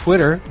on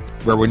Twitter,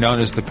 where we're known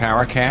as the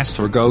Paracast,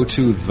 or go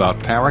to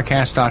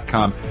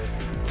theparacast.com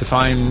to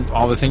find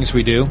all the things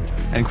we do.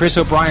 And Chris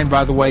O'Brien,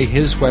 by the way,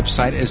 his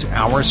website is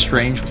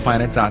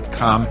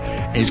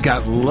OurStrangePlanet.com. He's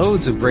got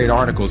loads of great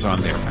articles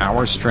on there,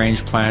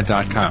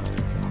 OurStrangePlanet.com.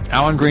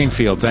 Alan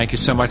Greenfield, thank you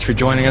so much for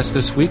joining us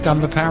this week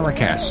on the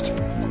Paracast.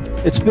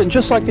 It's been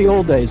just like the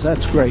old days.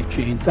 That's great,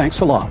 Gene.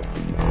 Thanks a lot.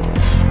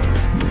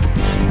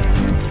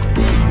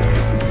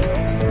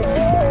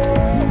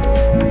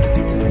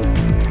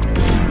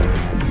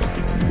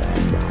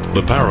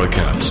 The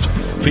Paracast,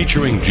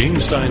 featuring Gene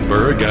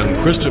Steinberg and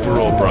Christopher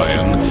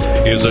O'Brien,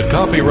 is a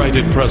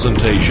copyrighted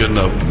presentation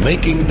of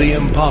Making the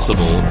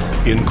Impossible,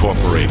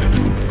 Incorporated.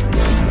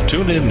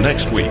 Tune in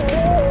next week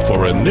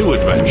for a new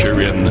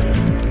adventure in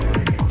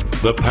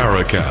The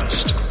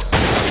Paracast.